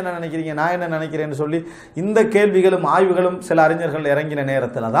பத்தி நீங்க என்ன நினைக்கிறீங்க, நான் என்ன நினைக்கிறேன்னு சொல்லி இந்த கேள்விகளும் ஆய்வுகளும் சில அறிஞர்கள் இறங்கின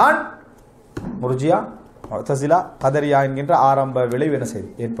நேரத்தில் தான் முர்ஜியா, முஅ்தஸிலா, கதரியா என்கின்ற ஆரம்ப விளைவு என்ன செய்து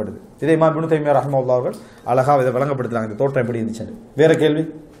ஏற்படுது. இதை இமாம் இப்னு தைமியா ரஹ்மத்துல்லாஹி அவர்கள் அழகா இதை விளங்கப்படுத்துறாங்க. இந்த தோற்றம் எப்படி இருந்துச்சு. வேற கேள்வி?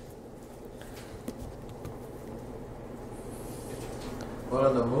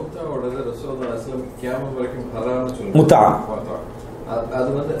 முத்தா அது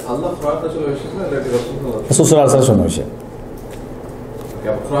வந்து அல்லாஹ் குர்ஆன்ல சொல்ற விஷயமா இல்ல ரசூலுல்லாஹ் சொன்ன விஷயம்?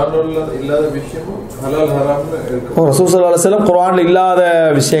 இல்லாத விஷயமும் ஹலால் ஹராம்னு இருக்கு. ரசூல் ஸல்லல்லாஹு அலைஹி வஸல்லம் குர்ஆன்ல இல்லாத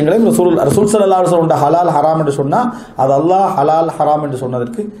விஷயங்களையும் ரசூல் ஸல்லல்லாஹு அலைஹி வஸல்லம் ஹலால் ஹராம் என்று சொன்னா அது அல்லாஹ் ஹலால் ஹராம் என்று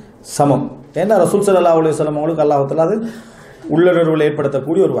சொன்னதற்கு சமம். ஏன்னா ரசூல் ஸல்லல்லாஹு அலைஹி வஸல்லம் அவங்களுக்கு அல்லாஹ் தஆலா அது உள்ளுணர்வுல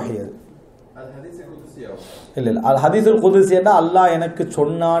ஏற்படுத்தக்கூடிய ஒரு வஹி. அது இல்ல இல்ல அல் ஹதீஸுல் குதுஸி என்றா அல்லாஹ் எனக்கு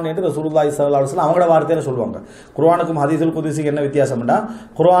சொன்னான் என்று ரசூலுல்லாஹி ஸல்லல்லாஹு அலைஹி வஸல்லம் அவங்களோட வார்த்தையில சொல்லுவாங்க. குர்ஆனுக்கும் ஹதீஸுல் குதுஸிக்கு என்ன வித்தியாசம்னா,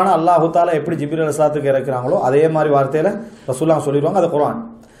 குர்ஆன அல்லாஹ் தஆலா எப்படி ஜிப்ரீல் அலைஹிஸ்ஸலாத்துக்கு இறக்குறாங்களோ அதே மாதிரி வார்த்தையில ரசூலுல்லாஹ் சொல்லிடுவாங்க. அது குர்ஆன்.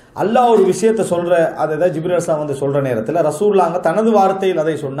 அல்லாஹ் ஒரு விஷயத்தை சொல்ற அதை ஜிப்ரீல் அலைஹிஸ்ஸலாம் வந்து சொல்ற நேரத்தில் ரசூலுல்லாஹ் தனது வார்த்தையில்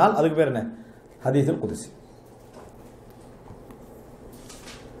அதை சொன்னால் அதுக்கு பேர் என்ன, ஹதீஸுல் குதுஸி.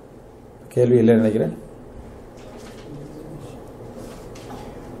 கேள்வி இல்லைன்னு நினைக்கிறேன்.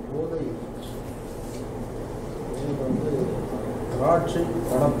 திராட்சை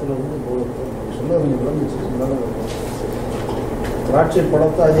பழத்தில் வந்து திராட்சை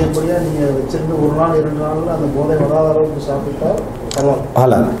பழத்தை அதேபடியாக நீங்கள் வச்சிருந்து 1 நாள் 2 நாளில் அந்த போதை வராத அளவுக்கு சாப்பிட்டா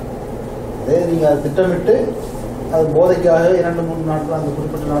பரவாயில்ல. அதே நீங்கள் அதை திட்டமிட்டு அது போதைக்காக 2-3 நாட்கள் அந்த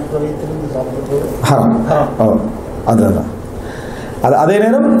குறிப்பிட்ட நாட்கள் வைத்திருந்து சாப்பிடுறது அதுதான். அதே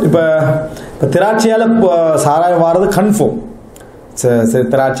நேரம் இப்போ திராட்சையால் சாராயம் வாரது கன்ஃபார்ம்.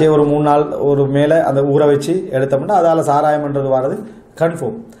 திராட்சையை ஒரு 3 நாள் ஒரு மேலே அந்த ஊற வச்சு எடுத்தோம்னா அதால் சாராயம்ன்றது வாரது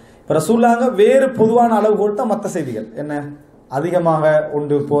கன்ஃபார்ம். இப்போ ரசூலுல்லாஹ் வேறு பொதுவான அளவு கொடுத்தா மற்ற செய்திகள் என்ன அதிகமாக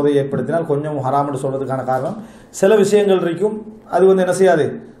உண்டு போதை ஏற்படுத்தினால் கொஞ்சம் ஹராம்னு சொல்றதுக்கான காரணம் சில விஷயங்கள் இருக்கும். அது வந்து என்ன செய்யாது,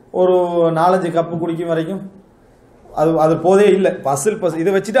 ஒரு 4-5 கப்பு குடிக்கும் வரைக்கும் அது போதே இல்லை. அசில்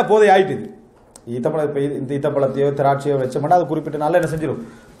இதை வச்சுட்டா போதை ஆயிட்டுது. ஈத்தப்பழம் இப்போ இந்த ஈத்தப்பழத்தையோ திராட்சையோ வச்சோம்னா அது குறிப்பிட்ட நாளில் என்ன செஞ்சிடும்,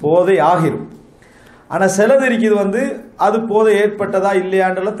 போதை ஆகிரும். ஆனால் சிலது இருக்குது வந்து அது போதை ஏற்பட்டதா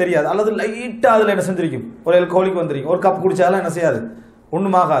இல்லையான்றலாம் தெரியாது, அல்லது லைட்டாக அதில் என்ன செஞ்சிருக்கும், ஒரு ஆல்கஹாலிக் வந்திருக்கும். ஒரு கப் குடிச்சாலும் என்ன செய்யாது,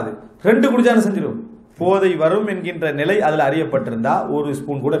 ஒன்றுமாகாது. 2 குடிச்சா என்ன செஞ்சிடும், போதை வரும் என்கின்ற நிலை அதில் அறியப்பட்டிருந்தா 1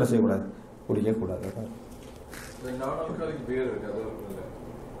 ஸ்பூன் கூட என்ன செய்யக்கூடாது, குடிக்கக்கூடாது.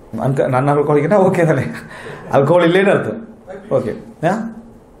 நான் ஆல்கஹாலிக்னா ஓகே தானே, ஆல்கஹால் இல்லைன்னு அர்த்தம். ஓகே,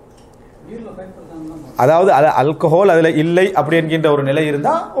 அதாவது ஆல்கஹால் அதில் இல்லை அப்படி என்கின்ற ஒரு நிலை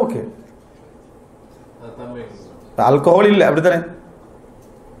இருந்தா ஓகே. ஆல்கஹால் இல்லை அப்படித்தானே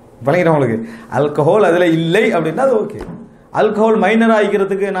பழகிறவங்களுக்கு, ஆல்கஹால் அதில் இல்லை அப்படின்னா அது ஓகே. ஆல்கஹால் மைனர்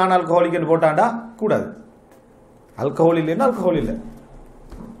ஆகிக்கிறதுக்கு நான் ஆல்கஹாலிக் போட்டாண்டா கூடாது. ஆல்கஹால் இல்லைன்னா ஆல்கஹால் இல்லை.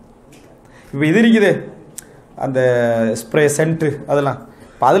 இப்போ இது இருக்குது அந்த ஸ்ப்ரே சென்ட்டு அதெல்லாம்,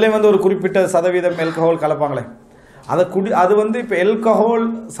 இப்போ அதில் வந்து ஒரு குறிப்பிட்ட சதவீதம் ஆல்கஹால் கலப்பாங்களே, அது வந்து இப்போ ஆல்கஹால்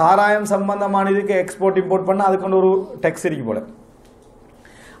சாராயம் சம்பந்தமான இதுக்கு எக்ஸ்போர்ட் இம்போர்ட் பண்ணால் அதுக்கு ஒரு டெக்ஸ் இருக்கு போல.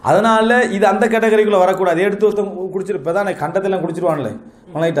 அதனால இது அந்த கேட்டகரிக்குள்ள வரக்கூடாது. எடுத்து ஒருத்தவங்க குடிச்சிட்டு இப்போ தான் கண்டத்தெல்லாம் குடிச்சிருவாங்களே,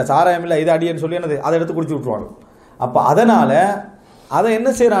 மலையிட்ட சாராயம் இல்லை இது அடியன்னு சொல்லி என்னது அதை எடுத்து குடிச்சு விட்டுருவாங்க. அப்போ அதனால அதை என்ன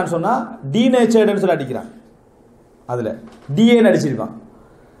செய்யறான்னு சொன்னா டீநேச்சர்டுன்னு சொல்லி அடிக்கிறான், அதில் டிஏன்னு அடிச்சிருப்பான்.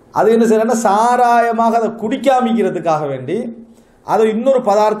 அது என்ன செய்யறான்னா சாராயமாக அதை குடிக்காமிக்கிறதுக்காக வேண்டி அதை இன்னொரு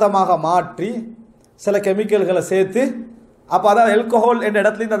பதார்த்தமாக மாற்றி சில கெமிக்கல்களை சேர்த்து, அப்போ அதாவது ஆல்கஹால் என்ற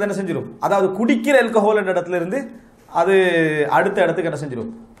இடத்துல இருந்து அதை என்ன செஞ்சிடும், அதாவது குடிக்கிற ஆல்கஹால் என்ற இடத்துல இருந்து அது அடுத்த இடத்துக்கு என்ன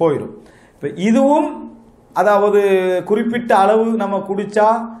செஞ்சிடும், போயிடும். இப்போ இதுவும் அதாவது குறிப்பிட்ட அளவு நம்ம குடிச்சா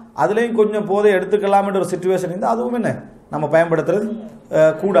அதுலேயும் கொஞ்சம் போதை எடுத்துக்கலாம்ன்ற ஒரு சிச்சுவேஷன் இருந்தால் அதுவும் என்ன நம்ம பயன்படுத்துறது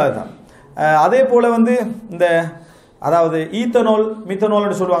கூடாது தான். அதே போல் வந்து இந்த அதாவது ஈத்தனோல்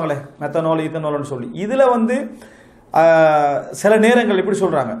மித்தனோல்னு சொல்லுவாங்களே, மெத்தனோல் ஈத்தனோல்னு சொல்லி இதில் வந்து சில நேரங்கள் எப்படி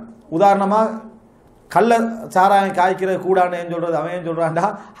சொல்கிறாங்க, உதாரணமாக கள்ள சாராயம் காய்க்கிறது கூடான்னு ஏன் சொல்கிறது, அவன் ஏன் சொல்கிறான்டா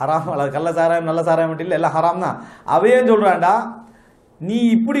ஹராம், அல்லது கள்ள சாராயம் நல்ல சாராயம் மட்டும் இல்லை எல்லாம் ஹராம் தான். அவன் ஏன் சொல்கிறான்டா நீ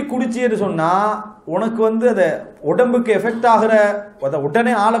இப்படி குடிச்சேன்னு சொன்னா உனக்கு வந்து அதை உடம்புக்கு எஃபெக்ட் ஆகிற அதை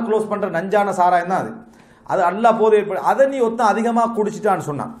உடனே ஆளை க்ளோஸ் பண்ற நஞ்சான சாராயம் தான் அது அல்லாஹ் போதை ஏற்படும். அதை நீ ஒத்த அதிகமாக குடிச்சிட்டான்னு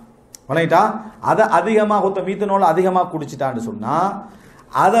சொன்னான் வணங்கிட்டா, அதை அதிகமாக ஒத்த மீத்தனோல அதிகமாக குடிச்சிட்டான்னு சொன்னா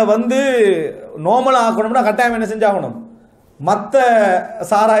அதை வந்து நார்மலாக ஆக்கணும்னா கட்டாயம் என்ன செஞ்சாகணும், மற்ற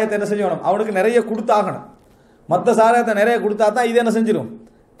சாராயத்தை என்ன செஞ்சணும், அவனுக்கு நிறைய கொடுத்தாகணும். மற்ற சாராயத்தை நிறைய கொடுத்தா தான் இது என்ன செஞ்சிடும்,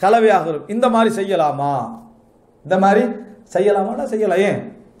 கலவையாகும். இந்த மாதிரி செய்யலாமா, இந்த மாதிரி செய்யலாமா செய்யலாம். ஏன்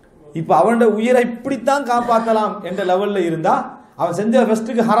இப்ப அவனோட உயிரை இப்படித்தான் காப்பாற்றலாம் என்ற லெவல்ல இருந்தா அவன் செஞ்ச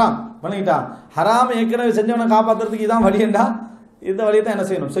ஃபர்ஸ்ட்டுக்கு ஹராம் பண்ணிட்டான். ஹராம் ஏற்கனவே செஞ்சவனை காப்பாற்றுறதுக்கு இதான் வழியண்டா, இந்த வழியை தான் என்ன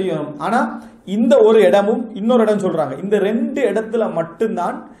செய்யணும். ஆனா இந்த ஒரு இடமும் இன்னொரு இடம் சொல்றாங்க, இந்த 2 இடத்துல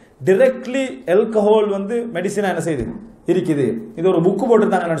மட்டும்தான் டிரெக்ட்லி ஆல்கஹால் வந்து மெடிசினா என்ன செய்யுது இருக்குது. இது ஒரு புக்கு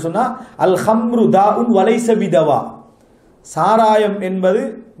போட்டிருந்தாங்க என்னன்னு சொன்னா, அல் ஹம்ரு தாஉன் வலைஸ பிதவா, சாராயம் என்பது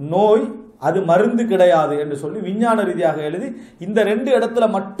நோய், அது மருந்து கிடையாது என்று சொல்லி விஞ்ஞான ரீதியாக எழுதி இந்த 2 இடத்துல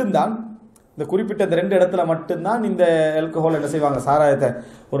மட்டும்தான், இந்த குறிப்பிட்ட இந்த 2 இடத்துல மட்டும்தான் இந்த ஆல்கஹால் என்ன செய்வாங்க, சாராயத்தை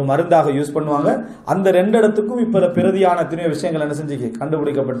ஒரு மருந்தாக யூஸ் பண்ணுவாங்க. அந்த 2 இடத்துக்கும் இப்ப பிரதியான எத்தனையோ விஷயங்கள் என்ன செஞ்சு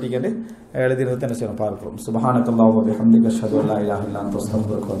கண்டுபிடிக்கப்பட்டிருக்கிறது எழுதி என்ன செய்யணும் பார்க்கிறோம். சுப்ஹானக்கல்லாஹு வ பிஹம்திக அஷ்ஹது அல்லா இலாஹா இல்லா அன்த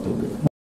அஸ்தக்ஃபிருக வ அத்தூபு இலைக்.